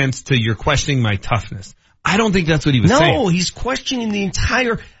 took offense to you're questioning my toughness. I don't think that's what he was saying. No, he's questioning the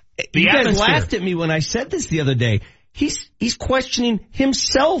entire, you guys laughed at me when I said this the other day. He's questioning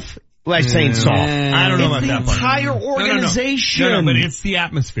himself by saying soft. I don't know about that part. The entire organization. No, but it's the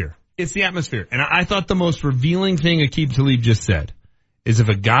atmosphere. It's the atmosphere. And I thought the most revealing thing Aqib Talib just said is if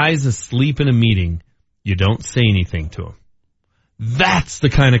a guy's asleep in a meeting, you don't say anything to him. That's the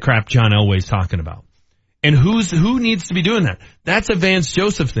kind of crap John Elway's talking about. And who needs to be doing that? That's a Vance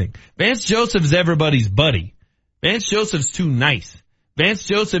Joseph thing. Vance Joseph's everybody's buddy. Vance Joseph's too nice. Vance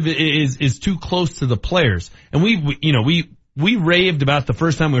Joseph is too close to the players. And we raved about the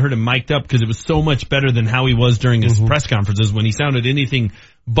first time we heard him mic'd up because it was so much better than how he was during his press conferences when he sounded anything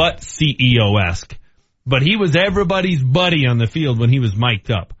but CEO-esque. But he was everybody's buddy on the field when he was mic'd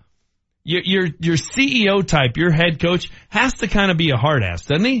up. Your CEO type, your head coach, has to kind of be a hard ass,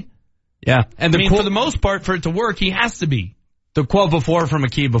 doesn't he? Yeah. And for the most part, for it to work, he has to be. The quote before from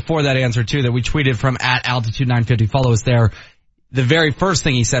Aqib, before that answer too, that we tweeted from @altitude950, follow us there. The very first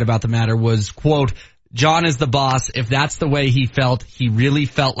thing he said about the matter was, quote, John is the boss. If that's the way he felt, he really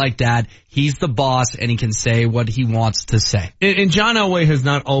felt like that. He's the boss and he can say what he wants to say. And John Elway has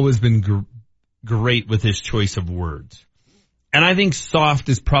not always been great with his choice of words. And I think soft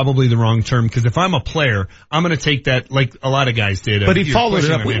is probably the wrong term because if I'm a player, I'm going to take that like a lot of guys did. But he followed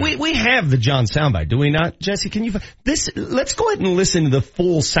it up. We have the John soundbite, do we not? Jesse, can you, let's go ahead and listen to the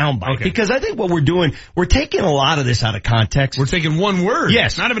full soundbite because I think what we're doing, we're taking a lot of this out of context. We're taking one word.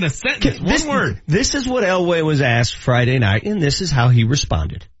 Yes. Not even a sentence, one word. This is what Elway was asked Friday night and this is how he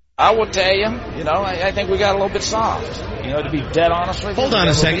responded. I will tell you, I think we got a little bit soft. To be dead honest with you. Hold on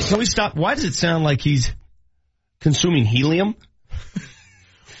a second. Can we stop? Why does it sound like he's consuming helium?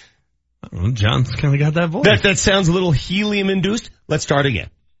 I don't know, John's kind of got that voice. That sounds a little helium-induced. Let's start again.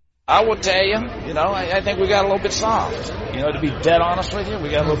 I will tell you, I think we got a little bit soft. To be dead honest with you, we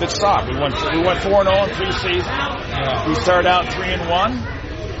got a little bit soft. We went 4-0 in preseason. We started out 3-1.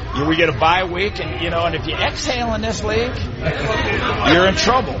 We get a bye week, and if you exhale in this league, you're in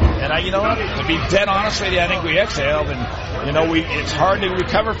trouble. And to be dead honest with you, I think we exhaled, and it's hard to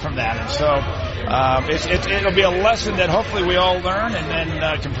recover from that. And so it'll be a lesson that hopefully we all learn, and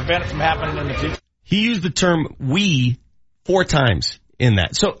then can prevent it from happening in the future. He used the term "we" 4 times in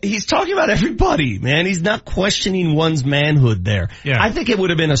that, so he's talking about everybody, man. He's not questioning one's manhood there. Yeah. I think it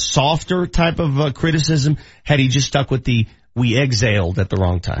would have been a softer type of criticism had he just stuck with the "we exhaled at the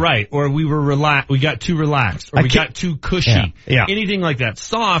wrong time." Right, or we were we got too relaxed, or we got too cushy. Yeah. Anything like that.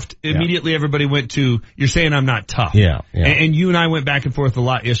 Soft, immediately everybody went to, you're saying I'm not tough. Yeah. And you and I went back and forth a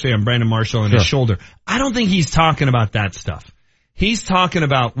lot yesterday on Brandon Marshall and his shoulder. I don't think he's talking about that stuff. He's talking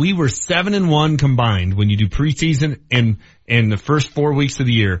about we were 7-1 combined when you do preseason and the first 4 weeks of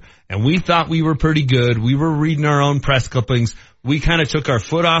the year, and we thought we were pretty good. We were reading our own press clippings. We kind of took our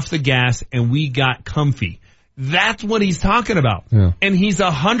foot off the gas and we got comfy. That's what he's talking about. Yeah. And he's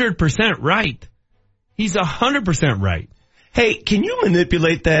 100% right. He's 100% right. Hey, can you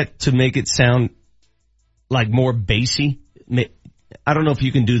manipulate that to make it sound like more bassy? I don't know if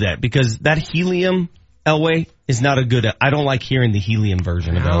you can do that because that helium Elway is not a good, I don't like hearing the helium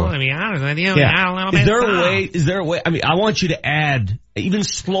version of Elway. To be honest with you, Is there a way, I mean, I want you to add, even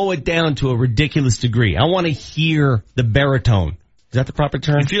slow it down to a ridiculous degree. I want to hear the baritone. Is that the proper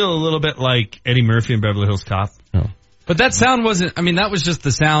term? I feel a little bit like Eddie Murphy in Beverly Hills Cop. No. But that sound wasn't, that was just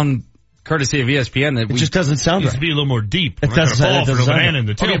the sound courtesy of ESPN. That it just doesn't sound right. It needs to be a little more deep. It doesn't sound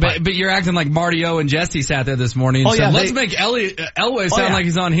right. But you're acting like Marty O and Jesse sat there this morning and said, let's make Elway sound like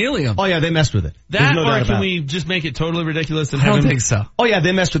he's on helium. Oh yeah, they messed with it. That or can we just make it totally ridiculous and I don't think so. Oh yeah,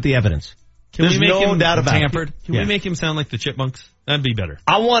 they messed with the evidence. There's no doubt about tampered. it. Can we make him sound like the Chipmunks? That'd be better.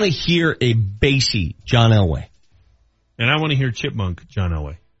 I want to hear a bassy John Elway. And I want to hear Chipmunk John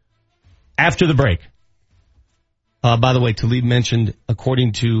Elway. After the break. By the way, Talib mentioned,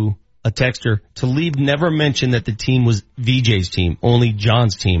 according to a texter, Talib never mentioned that the team was VJ's team, only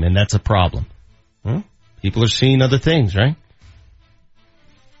John's team, and that's a problem. People are seeing other things, right?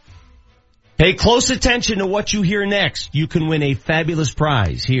 Pay close attention to what you hear next. You can win a fabulous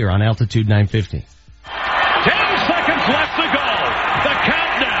prize here on Altitude 950. 10 seconds left to go. The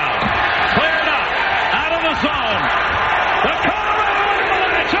countdown.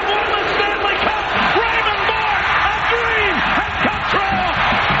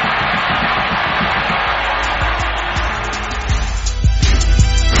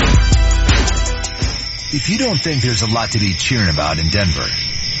 If you don't think there's a lot to be cheering about in Denver,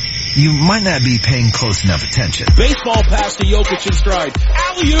 you might not be paying close enough attention. Baseball pass to Jokic in stride.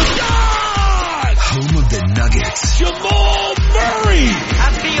 Alley-oop. God! Home of the Nuggets. Jamal Murray.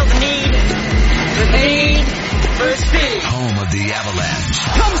 I feel the need for speed. Home of the Avalanche.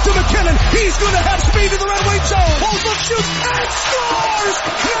 Comes to McKinnon. He's going to have speed in the red wing zone. Holds up, shoots, and scores!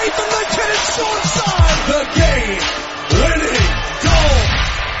 Nathan McKinnon short side. The game winning goal.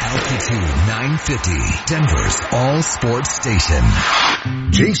 Altitude 950, Denver's all sports station.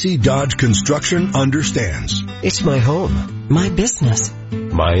 JC Dodge Construction understands. It's my home, my business,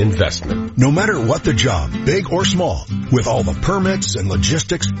 my investment. No matter what the job, big or small, with all the permits and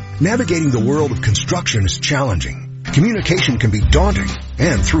logistics, navigating the world of construction is challenging. Communication can be daunting,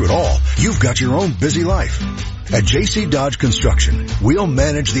 and through it all, you've got your own busy life. At JC Dodge Construction, we'll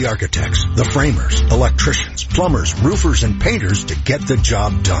manage the architects, the framers, electricians, plumbers, roofers, and painters to get the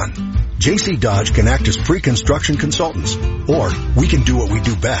job done. JC Dodge can act as pre-construction consultants, or we can do what we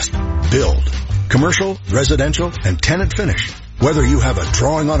do best, build. Commercial, residential, and tenant finish. Whether you have a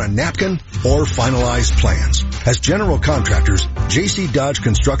drawing on a napkin or finalized plans. As general contractors, JC Dodge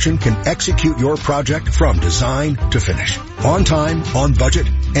Construction can execute your project from design to finish. On time, on budget,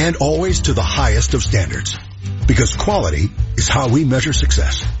 and always to the highest of standards. Because quality is how we measure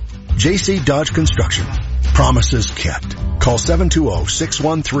success. JC Dodge Construction. Promises kept. Call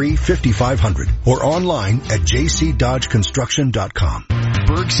 720-613-5500 or online at jcdodgeconstruction.com.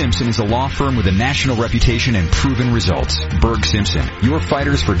 Berg Simpson is a law firm with a national reputation and proven results. Berg Simpson, your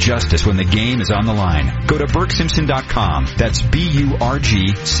fighters for justice when the game is on the line. Go to BergSimpson.com. That's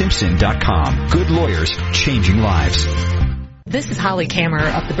B-U-R-G Simpson.com. Good lawyers, changing lives. This is Holly Kammer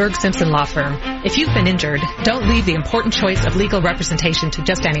of the Berg Simpson Law Firm. If you've been injured, don't leave the important choice of legal representation to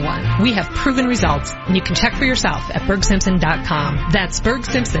just anyone. We have proven results, and you can check for yourself at BergSimpson.com. That's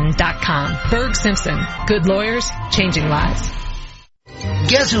BergSimpson.com. Berg Simpson. Good lawyers, changing lives.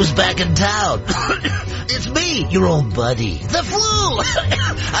 Guess who's back in town? It's me, your old buddy, the flu.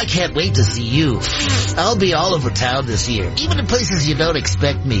 I can't wait to see you. I'll be all over town this year, even in places you don't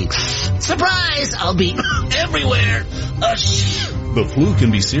expect me. Surprise! I'll be everywhere. The flu can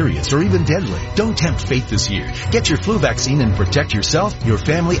be serious or even deadly. Don't tempt fate this year. Get your flu vaccine and protect yourself, your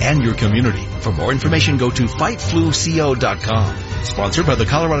family, and your community. For more information, go to fightfluco.com. Sponsored by the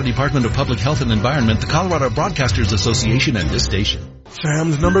Colorado Department of Public Health and Environment, the Colorado Broadcasters Association, and this station.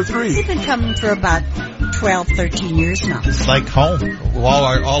 Sam's number 3. We've been coming for about 12, 13 years now. It's like home.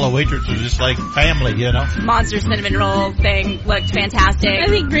 All the waitresses are just like family, you know. Monster cinnamon roll thing looked fantastic. I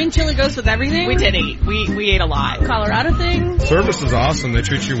think green chili goes with everything. We did eat. We ate a lot. Colorado thing. Service is awesome. They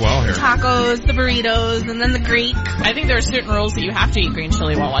treat you well here. Tacos, the burritos, and then the Greek. I think there are certain rules that you have to eat green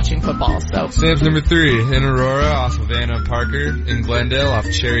chili while watching football, so. Sam's number 3 in Aurora off of Anna and Parker, in Glendale off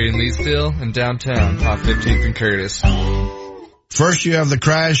Cherry and Leesdale, and downtown off 15th and Curtis. First you have the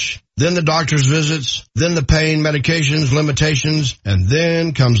crash, then the doctor's visits, then the pain, medications, limitations, and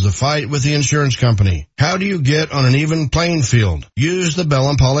then comes the fight with the insurance company. How do you get on an even playing field? Use the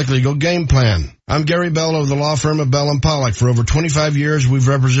Bell & Pollock Legal Game Plan. I'm Gary Bell of the law firm of Bell & Pollock. For over 25 years, we've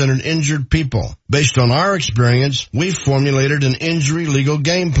represented injured people. Based on our experience, we've formulated an injury legal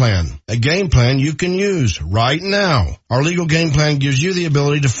game plan. A game plan you can use right now. Our legal game plan gives you the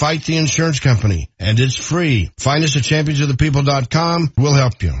ability to fight the insurance company, and it's free. Find us at championsofthepeople.com. We'll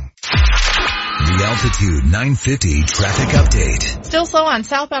help you. The Altitude 950 traffic update. Still slow on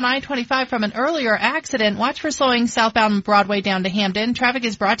southbound I-25 from an earlier accident. Watch for slowing southbound Broadway down to Hamden. Traffic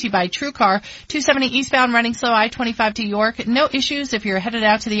is brought to you by TrueCar. 270 eastbound running slow I-25 to York. No issues if you're headed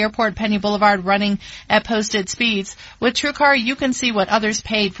out to the airport. Penny Boulevard running at posted speeds. With TrueCar, you can see what others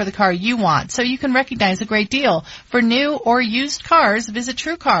paid for the car you want, so you can recognize a great deal. For new or used cars, visit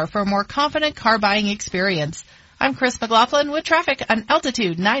TrueCar for a more confident car buying experience. I'm Chris McLaughlin with traffic on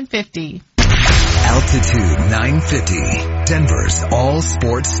Altitude 950. Altitude 950, Denver's all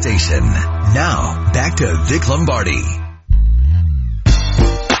sports station. Now, back to Vic Lombardi.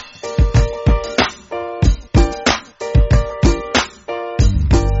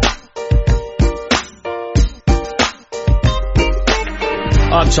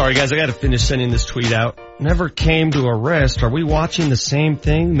 I'm sorry, guys. I got to finish sending this tweet out. Never came to a rest. Are we watching the same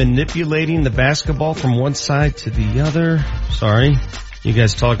thing? Manipulating the basketball from one side to the other? Sorry. You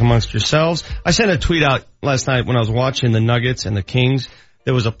guys talk amongst yourselves. I sent a tweet out last night when I was watching the Nuggets and the Kings.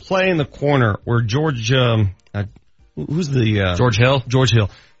 There was a play in the corner where George Hill. George Hill.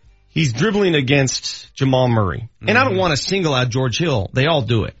 He's dribbling against Jamal Murray. Mm-hmm. And I don't want to single out George Hill. They all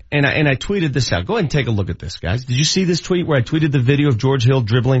do it. And I tweeted this out. Go ahead and take a look at this, guys. Did you see this tweet where I tweeted the video of George Hill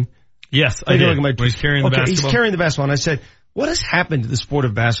dribbling? Yes, I did. Look at my tweet. He's carrying the basketball. He's carrying the basketball. And I said, what has happened to the sport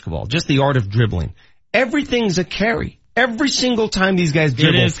of basketball? Just the art of dribbling. Everything's a carry. Every single time these guys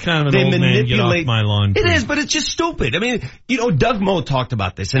dribble, it is kind of an they old manipulate. man, get off my lawn. It is, but it's just stupid. I mean, Doug Moe talked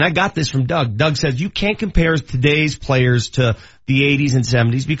about this, and I got this from Doug. Doug says you can't compare today's players to the 80s and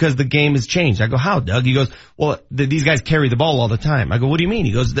 70s because the game has changed. I go, how, Doug? He goes, well, these guys carry the ball all the time. I go, what do you mean?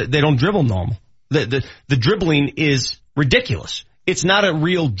 He goes, they don't dribble normal. The dribbling is ridiculous. It's not a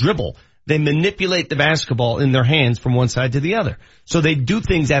real dribble. They manipulate the basketball in their hands from one side to the other. So they do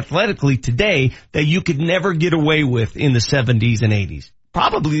things athletically today that you could never get away with in the 70s and 80s.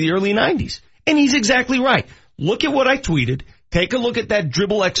 Probably the early 90s. And he's exactly right. Look at what I tweeted. Take a look at that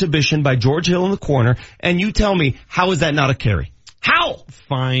dribble exhibition by George Hill in the corner, and you tell me, how is that not a carry? How?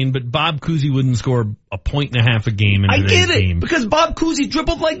 Fine, but Bob Cousy wouldn't score 1.5 points a game in I today's get it, game. because Bob Cousy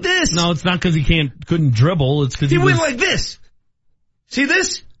dribbled like this. No, it's not because he couldn't dribble. It's because he went like this. See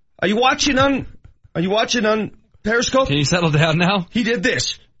this? Are you watching on Periscope? Can you settle down now? He did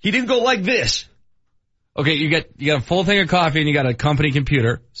this. He didn't go like this. Okay, you got a full thing of coffee and you got a company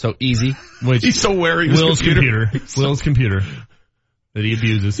computer, so easy. Which he's so wary of Will's computer. Will's computer that he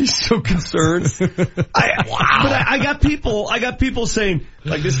abuses. He's so concerned. But I got people saying,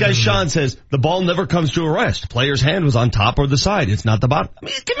 like this guy Sean says, the ball never comes to a rest. Player's hand was on top or the side. It's not the bottom. I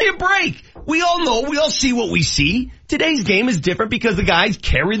mean, give me a break. We all know. We all see what we see. Today's game is different because the guys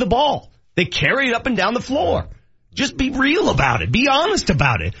carry the ball. They carry it up and down the floor. Just be real about it. Be honest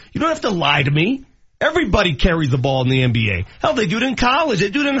about it. You don't have to lie to me. Everybody carries the ball in the NBA. Hell, they do it in college.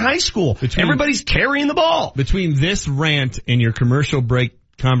 They do it in high school. Everybody's carrying the ball. Between this rant and your commercial break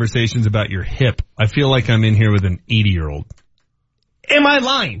conversations about your hip, I feel like I'm in here with an 80-year-old. Am I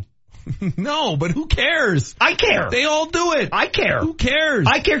lying? No, but who cares? I care. They all do it. I care. Who cares?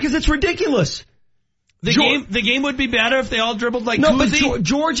 I care because it's ridiculous. The game would be better if they all dribbled like No, Cousy. but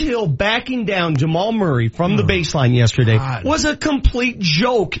George Hill backing down Jamal Murray from the baseline yesterday was a complete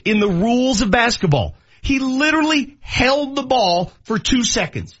joke in the rules of basketball. He literally held the ball for 2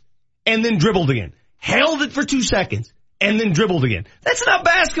 seconds and then dribbled again. Held it for 2 seconds and then dribbled again. That's not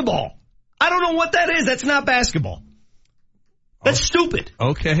basketball. I don't know what that is. That's not basketball. That's stupid.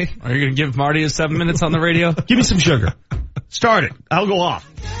 Okay. Are you going to give Marty his 7 minutes on the radio? Give me some sugar. Start it. I'll go off.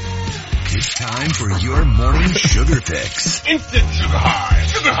 It's time for your morning sugar fix. Instant sugar high,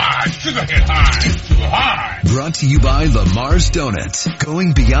 sugar high, sugar hit high, sugar high. Brought to you by Lamar's Donuts,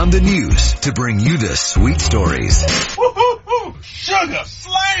 going beyond the news to bring you the sweet stories. Woo-hoo-hoo, sugar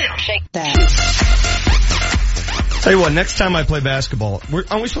slam. Shake that. Tell you what, next time I play basketball,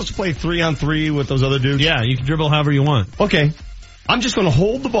 aren't we supposed to play 3-on-3 with those other dudes? Yeah, you can dribble however you want. Okay. I'm just going to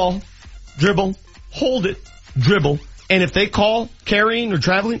hold the ball, dribble, hold it, dribble, and if they call carrying or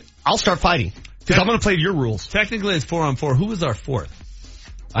traveling, I'll start fighting. Because I'm going to play your rules. Technically, it's 4-on-4. Who was our fourth?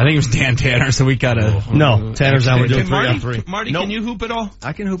 I think it was Dan Tanner, so we gotta... No, Tanner's out. We're doing 3-on-3. Marty, Nope. Can you hoop at all?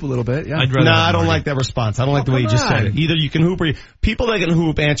 I can hoop a little bit, yeah. No, I don't like that response. I don't like the way you just said it. Either you can hoop or people that can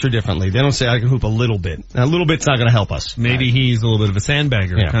hoop answer differently. They don't say I can hoop a little bit. Now, a little bit's not going to help us. Maybe he's a little bit of a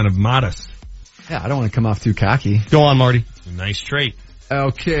sandbagger, kind of modest. Yeah, I don't want to come off too cocky. Go on, Marty. Nice trait.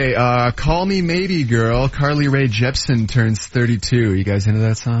 Okay, Call Me Maybe Girl. Carly Rae Jepsen turns 32. You guys into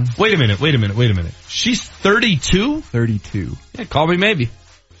that song? Wait a minute. She's 32? 32. Yeah, call me maybe.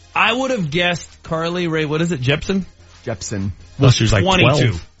 I would have guessed Carly Rae, what is it, Jepsen? Jepsen. Well, she's like 22.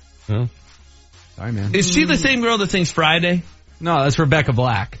 12. Oh. Sorry, man. Is she the same girl that sings Friday? No, that's Rebecca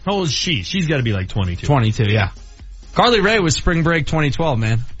Black. How old is she? She's got to be like 22. 22, yeah. Carly Rae was Spring Break 2012,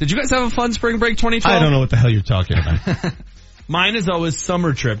 man. Did you guys have a fun Spring Break 2012? I don't know what the hell you're talking about. Mine is always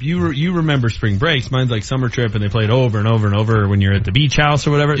Summer Trip. You remember Spring Breaks. Mine's like Summer Trip, and they play it over and over and over when you're at the beach house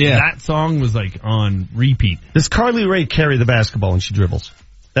or whatever. Yeah. That song was like on repeat. Does Carly Rae carry the basketball when she dribbles?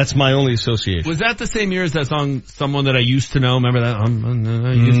 That's my only association. Was that the same year as that song, Someone That I Used to Know? Remember that?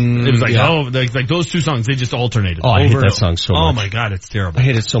 It was like, like those two songs, they just alternated. Oh, I hate that song so much. Oh my God, it's terrible. I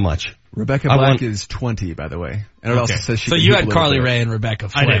hate it so much. Rebecca Black is 20, by the way. And it also says she So can you hoop had a little Carly bit. Rae and Rebecca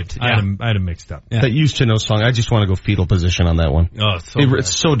flipped. I had them mixed up. Yeah. That used to know song. I just want to go fetal position on that one. Oh,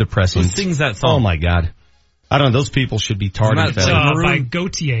 It's so depressing. Who sings that song? Oh my God. I don't know. Those people should be tarred. By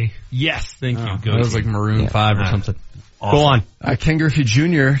Gautier. Yes, thank you. That was like Maroon 5 or something. Awesome. Go on. Ken Griffey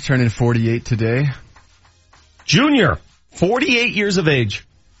Jr. turning 48 today. Junior, 48 years of age.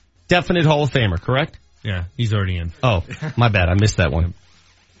 Definite Hall of Famer, correct? Yeah, he's already in. Oh, my bad. I missed that one.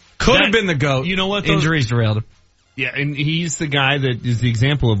 Could have been the GOAT. You know what? Injuries derailed him. Yeah, and he's the guy that is the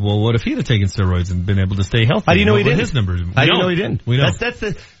example of, well, what if he'd have taken steroids and been able to stay healthy? How do you know he didn't? His numbers. How do you know he didn't? We know. That's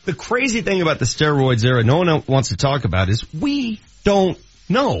the crazy thing about the steroids era no one wants to talk about is we don't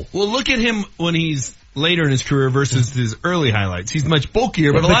know. Well, look at him when he's later in his career versus his early highlights. He's much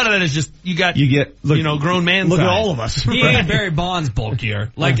bulkier, but a lot of that is just, you get, grown man Look size. at all of us. He ain't Barry Bonds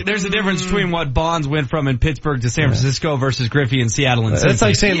bulkier. Like, there's a difference between what Bonds went from in Pittsburgh to San Francisco versus Griffey in Seattle and That's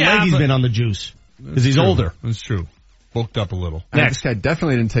like saying Leggy's been on the juice. Because he's older. That's true. Bulked up a little. This guy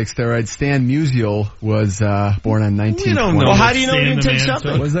definitely didn't take steroids. Stan Musial was born on 1920. We don't know. Well, how do you know he didn't take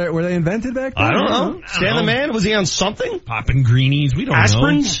something? Were they invented back then? I don't know. Stan the Man, was he on something? Popping greenies, we don't know.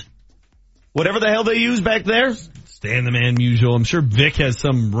 Aspirins? Whatever the hell they used back there? Stan the Man Musial. I'm sure Vic has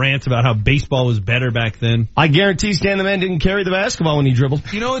some rant about how baseball was better back then. I guarantee Stan the Man didn't carry the basketball when he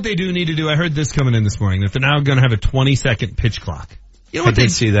dribbled. You know what they do need to do? I heard this coming in this morning. That they're now going to have a 20-second pitch clock. You know what I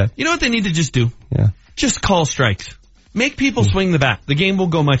did see that. You know what they need to just do? Yeah. Just call strikes. Make people swing the bat. The game will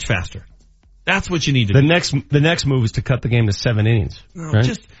go much faster. That's what you need to do. The next move is to cut the game to 7 innings. No,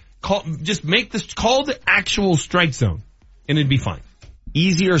 right? call the actual strike zone, and it'd be fine.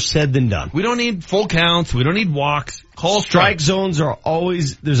 Easier said than done. We don't need full counts. We don't need walks. Call strike zones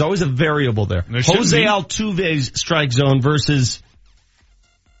there's always a variable there. Jose Altuve's strike zone versus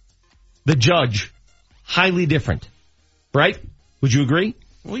the Judge, highly different. Right? Would you agree?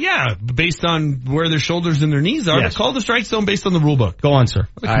 Well, yeah, based on where their shoulders and their knees are. Yes. Call the strike zone based on the rule book. Go on, sir.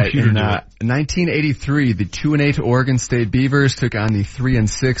 In 1983, the 2-8 Oregon State Beavers took on the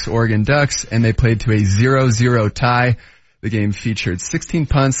 3-6 Oregon Ducks, and they played to a 0-0 tie. The game featured 16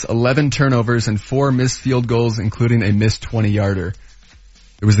 punts, 11 turnovers, and 4 missed field goals, including a missed 20-yarder.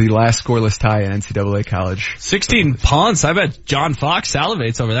 It was the last scoreless tie in NCAA college. 16 punts. I bet John Fox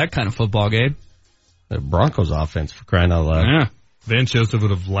salivates over that kind of football game. The Broncos offense, for crying out loud. Yeah. Van Joseph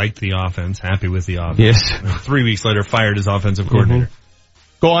would have liked the offense, happy with the offense. Yes. 3 weeks later, fired his offensive coordinator.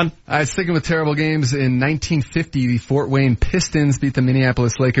 Go on. Sticking with terrible games, in 1950, the Fort Wayne Pistons beat the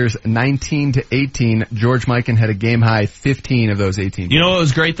Minneapolis Lakers 19-18. George Mikan had a game-high 15 of those 18 You know what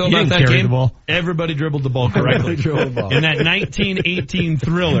was great, though, about that game? The ball. Everybody dribbled the ball correctly. In that 1918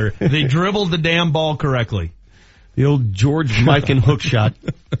 thriller, they dribbled the damn ball correctly. The old George Mikan hook shot.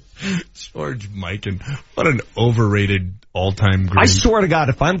 George Mikan. What an overrated all-time great. I swear to God,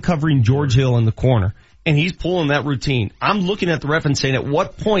 if I'm covering George Hill in the corner and he's pulling that routine, I'm looking at the ref and saying, at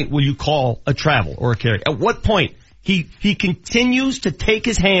what point will you call a travel or a carry? At what point? He continues to take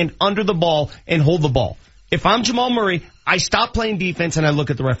his hand under the ball and hold the ball. If I'm Jamal Murray, I stop playing defense and I look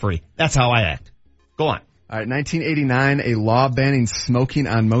at the referee. That's how I act. Go on. All right, 1989, a law banning smoking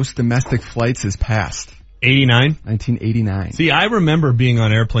on most domestic flights is passed. 89? 1989. See, I remember being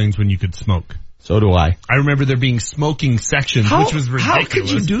on airplanes when you could smoke. So do I. I remember there being smoking sections, which was ridiculous. How could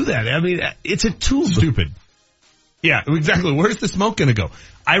you do that? I mean, it's a tube. Stupid. Yeah, exactly. Where's the smoke going to go?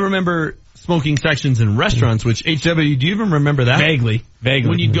 I remember smoking sections in restaurants, which, HW, do you even remember that? Vaguely.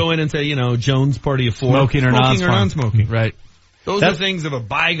 When you'd go in and say, Jones Party of 4. Smoking or non-smoking. Right. Those are things of a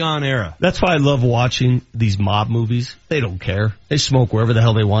bygone era. That's why I love watching these mob movies. They don't care. They smoke wherever the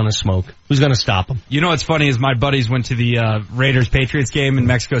hell they want to smoke. Who's going to stop them? You know what's funny is my buddies went to the Raiders-Patriots game in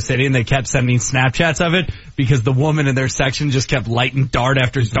Mexico City, and they kept sending Snapchats of it because the woman in their section just kept lighting dart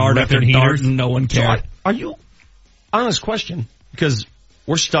after dart after dart, and no one cared. So are you, honest question, because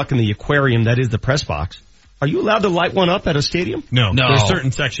we're stuck in the aquarium that is the press box. Are you allowed to light one up at a stadium? No. There's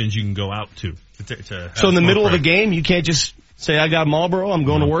certain sections you can go out to so in the middle of a game, you can't just say, I got Marlboro, I'm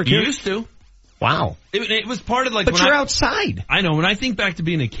going to work here? You used to. Wow. It was part of But you're outside. I know. When I think back to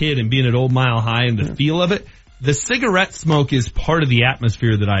being a kid and being at Old Mile High and the feel of it, the cigarette smoke is part of the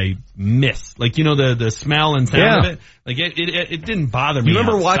atmosphere that I miss. Like, the smell and sound of it. Like, it didn't bother me. You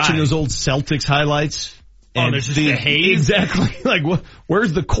remember outside. watching those old Celtics highlights? And there's just the haze? Exactly. Like,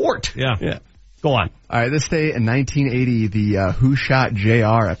 where's the court? Yeah. Go on. All right, this day in 1980, the Who Shot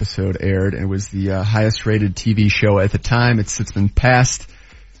JR episode aired, and it was the highest rated TV show at the time. It's been passed.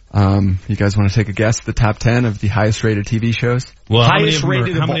 You guys want to take a guess at the top 10 of the highest rated TV shows? Well, highest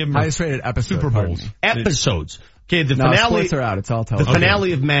rated episode. Super Bowls. Episodes. Okay, the finale. Splits are out. It's all television. The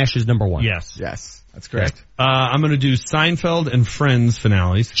finale of MASH is number 1. Yes. That's correct. I'm going to do Seinfeld and Friends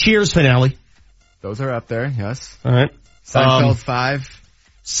finales. Cheers finale. Those are up there, yes. All right. Seinfeld 5.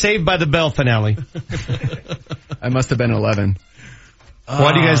 Saved by the Bell finale. I must have been 11.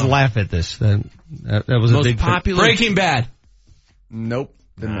 Why do you guys laugh at this? That was a big popular. Breaking Bad. Nope.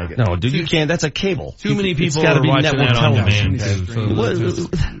 Didn't make it. No, dude, you can't. That's a cable. Too many people are watching that on television.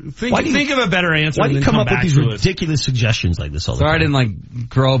 demand. Think of a better answer. Why do you come up with these ridiculous suggestions like this all the time? I didn't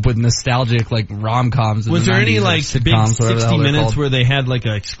grow up with nostalgic rom-coms. Was there any sitcoms, big 60 Minutes where they had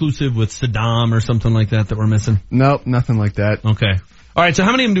an exclusive with Saddam or something like that we're missing? Nope, nothing like that. Okay. All right, so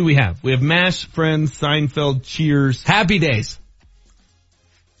how many of them do we have? We have MASH, Friends, Seinfeld, Cheers, Happy Days.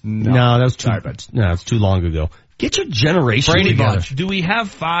 No, that was too. No, it's too long ago. Get your generation Brady together. Bunch. Do we have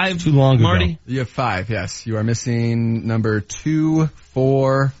 5? Too long ago. Marty? You have 5, yes. You are missing number 2,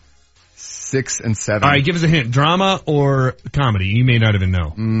 4, 6, and 7. All right, give us a hint. Drama or comedy? You may not even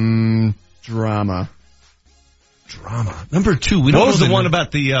know. Drama. Number 2. We don't What was know the one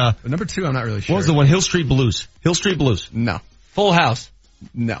about the, Number 2, I'm not really sure. what was the one? Hill Street Blues. Hill Street Blues. No. Full House.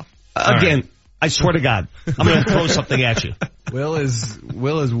 No. Again, I swear to God, I'm going to throw something at you. Will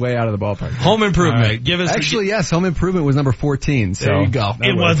is way out of the ballpark. Home Improvement. Right. Give us Actually, yes, Home Improvement was number 14. So There you go.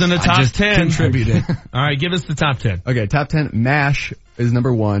 It wasn't a top I just 10. Contributed. All right, give us the top 10. Okay, top 10. MASH is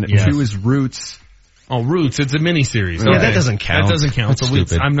number 1. Yes. 2 is Roots. Oh, Roots. It's a miniseries. Yeah, that doesn't count. That doesn't count. That's So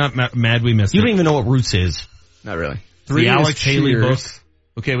stupid. I'm not mad we missed You it. don't even know what Roots is. Not really. The 3 Alex is Haley book. Cheers.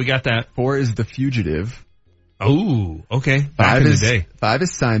 Okay, we got that. 4 is The Fugitive. Oh, okay. Back 5 in is the day. 5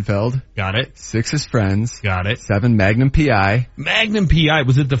 is Seinfeld. Got it. 6 is Friends. Got it. 7 Magnum PI. Magnum PI.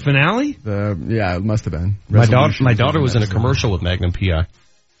 Was it the finale? Yeah, it must have been. My daughter Resolution was in a episode. commercial with Magnum PI.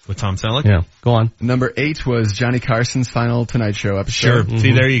 With Tom Selleck? Yeah, go on. Number 8 was Johnny Carson's final Tonight Show episode. Sure.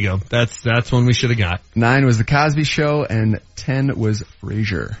 See, there you go. That's one we should have got. 9 was The Cosby Show, and 10 was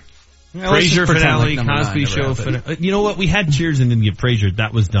Frasier. Frasier finale, like number Cosby 9 Show never happened. finale. You know what? We had Cheers and didn't get Frasier.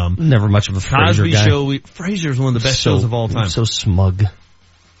 That was dumb. Never much of a Cosby Frasier guy. Show. Frasier's one of the best shows of all time. So smug.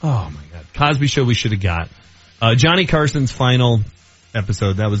 Oh my God. Cosby Show we should have got. Johnny Carson's final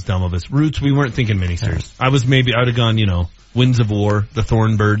episode. That was dumb of us. Roots. We weren't thinking miniseries. I would have gone. Winds of War, The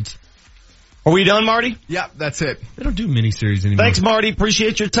Thornbirds. Are we done, Marty? Yeah, that's it. They don't do miniseries anymore. Thanks, Marty.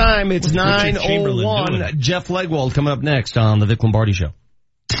 Appreciate your time. It's What's Richard Chamberlain doing? 9:01. Jeff Legwold coming up next on the Vic Lombardi Show.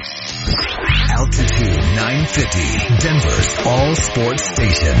 Altitude 950, Denver's all sports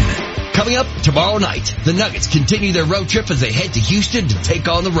station. Coming up tomorrow night, the Nuggets continue their road trip as they head to Houston to take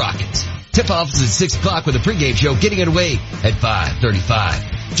on the Rockets. Tip-off is at 6 o'clock with a pregame show getting it away at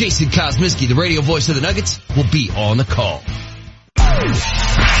 5:35. Jason Kosminski, the radio voice of the Nuggets, will be on the call.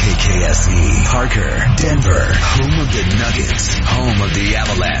 KKSE, Parker, Denver, home of the Nuggets, home of the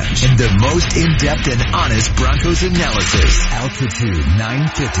Avalanche, and the most in-depth and honest Broncos analysis. Altitude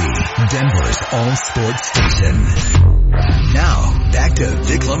 950, Denver's all-sports station. Now, back to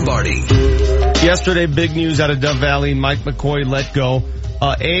Vic Lombardi. Yesterday, big news out of Dove Valley. Mike McCoy let go.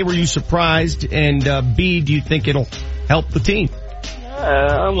 A, were you surprised? And B, do you think it'll help the team?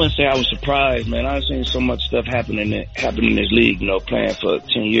 I wouldn't say I was surprised, man. I've seen so much stuff happen in this league, playing for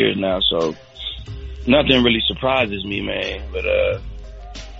 10 years now, so nothing really surprises me, man. But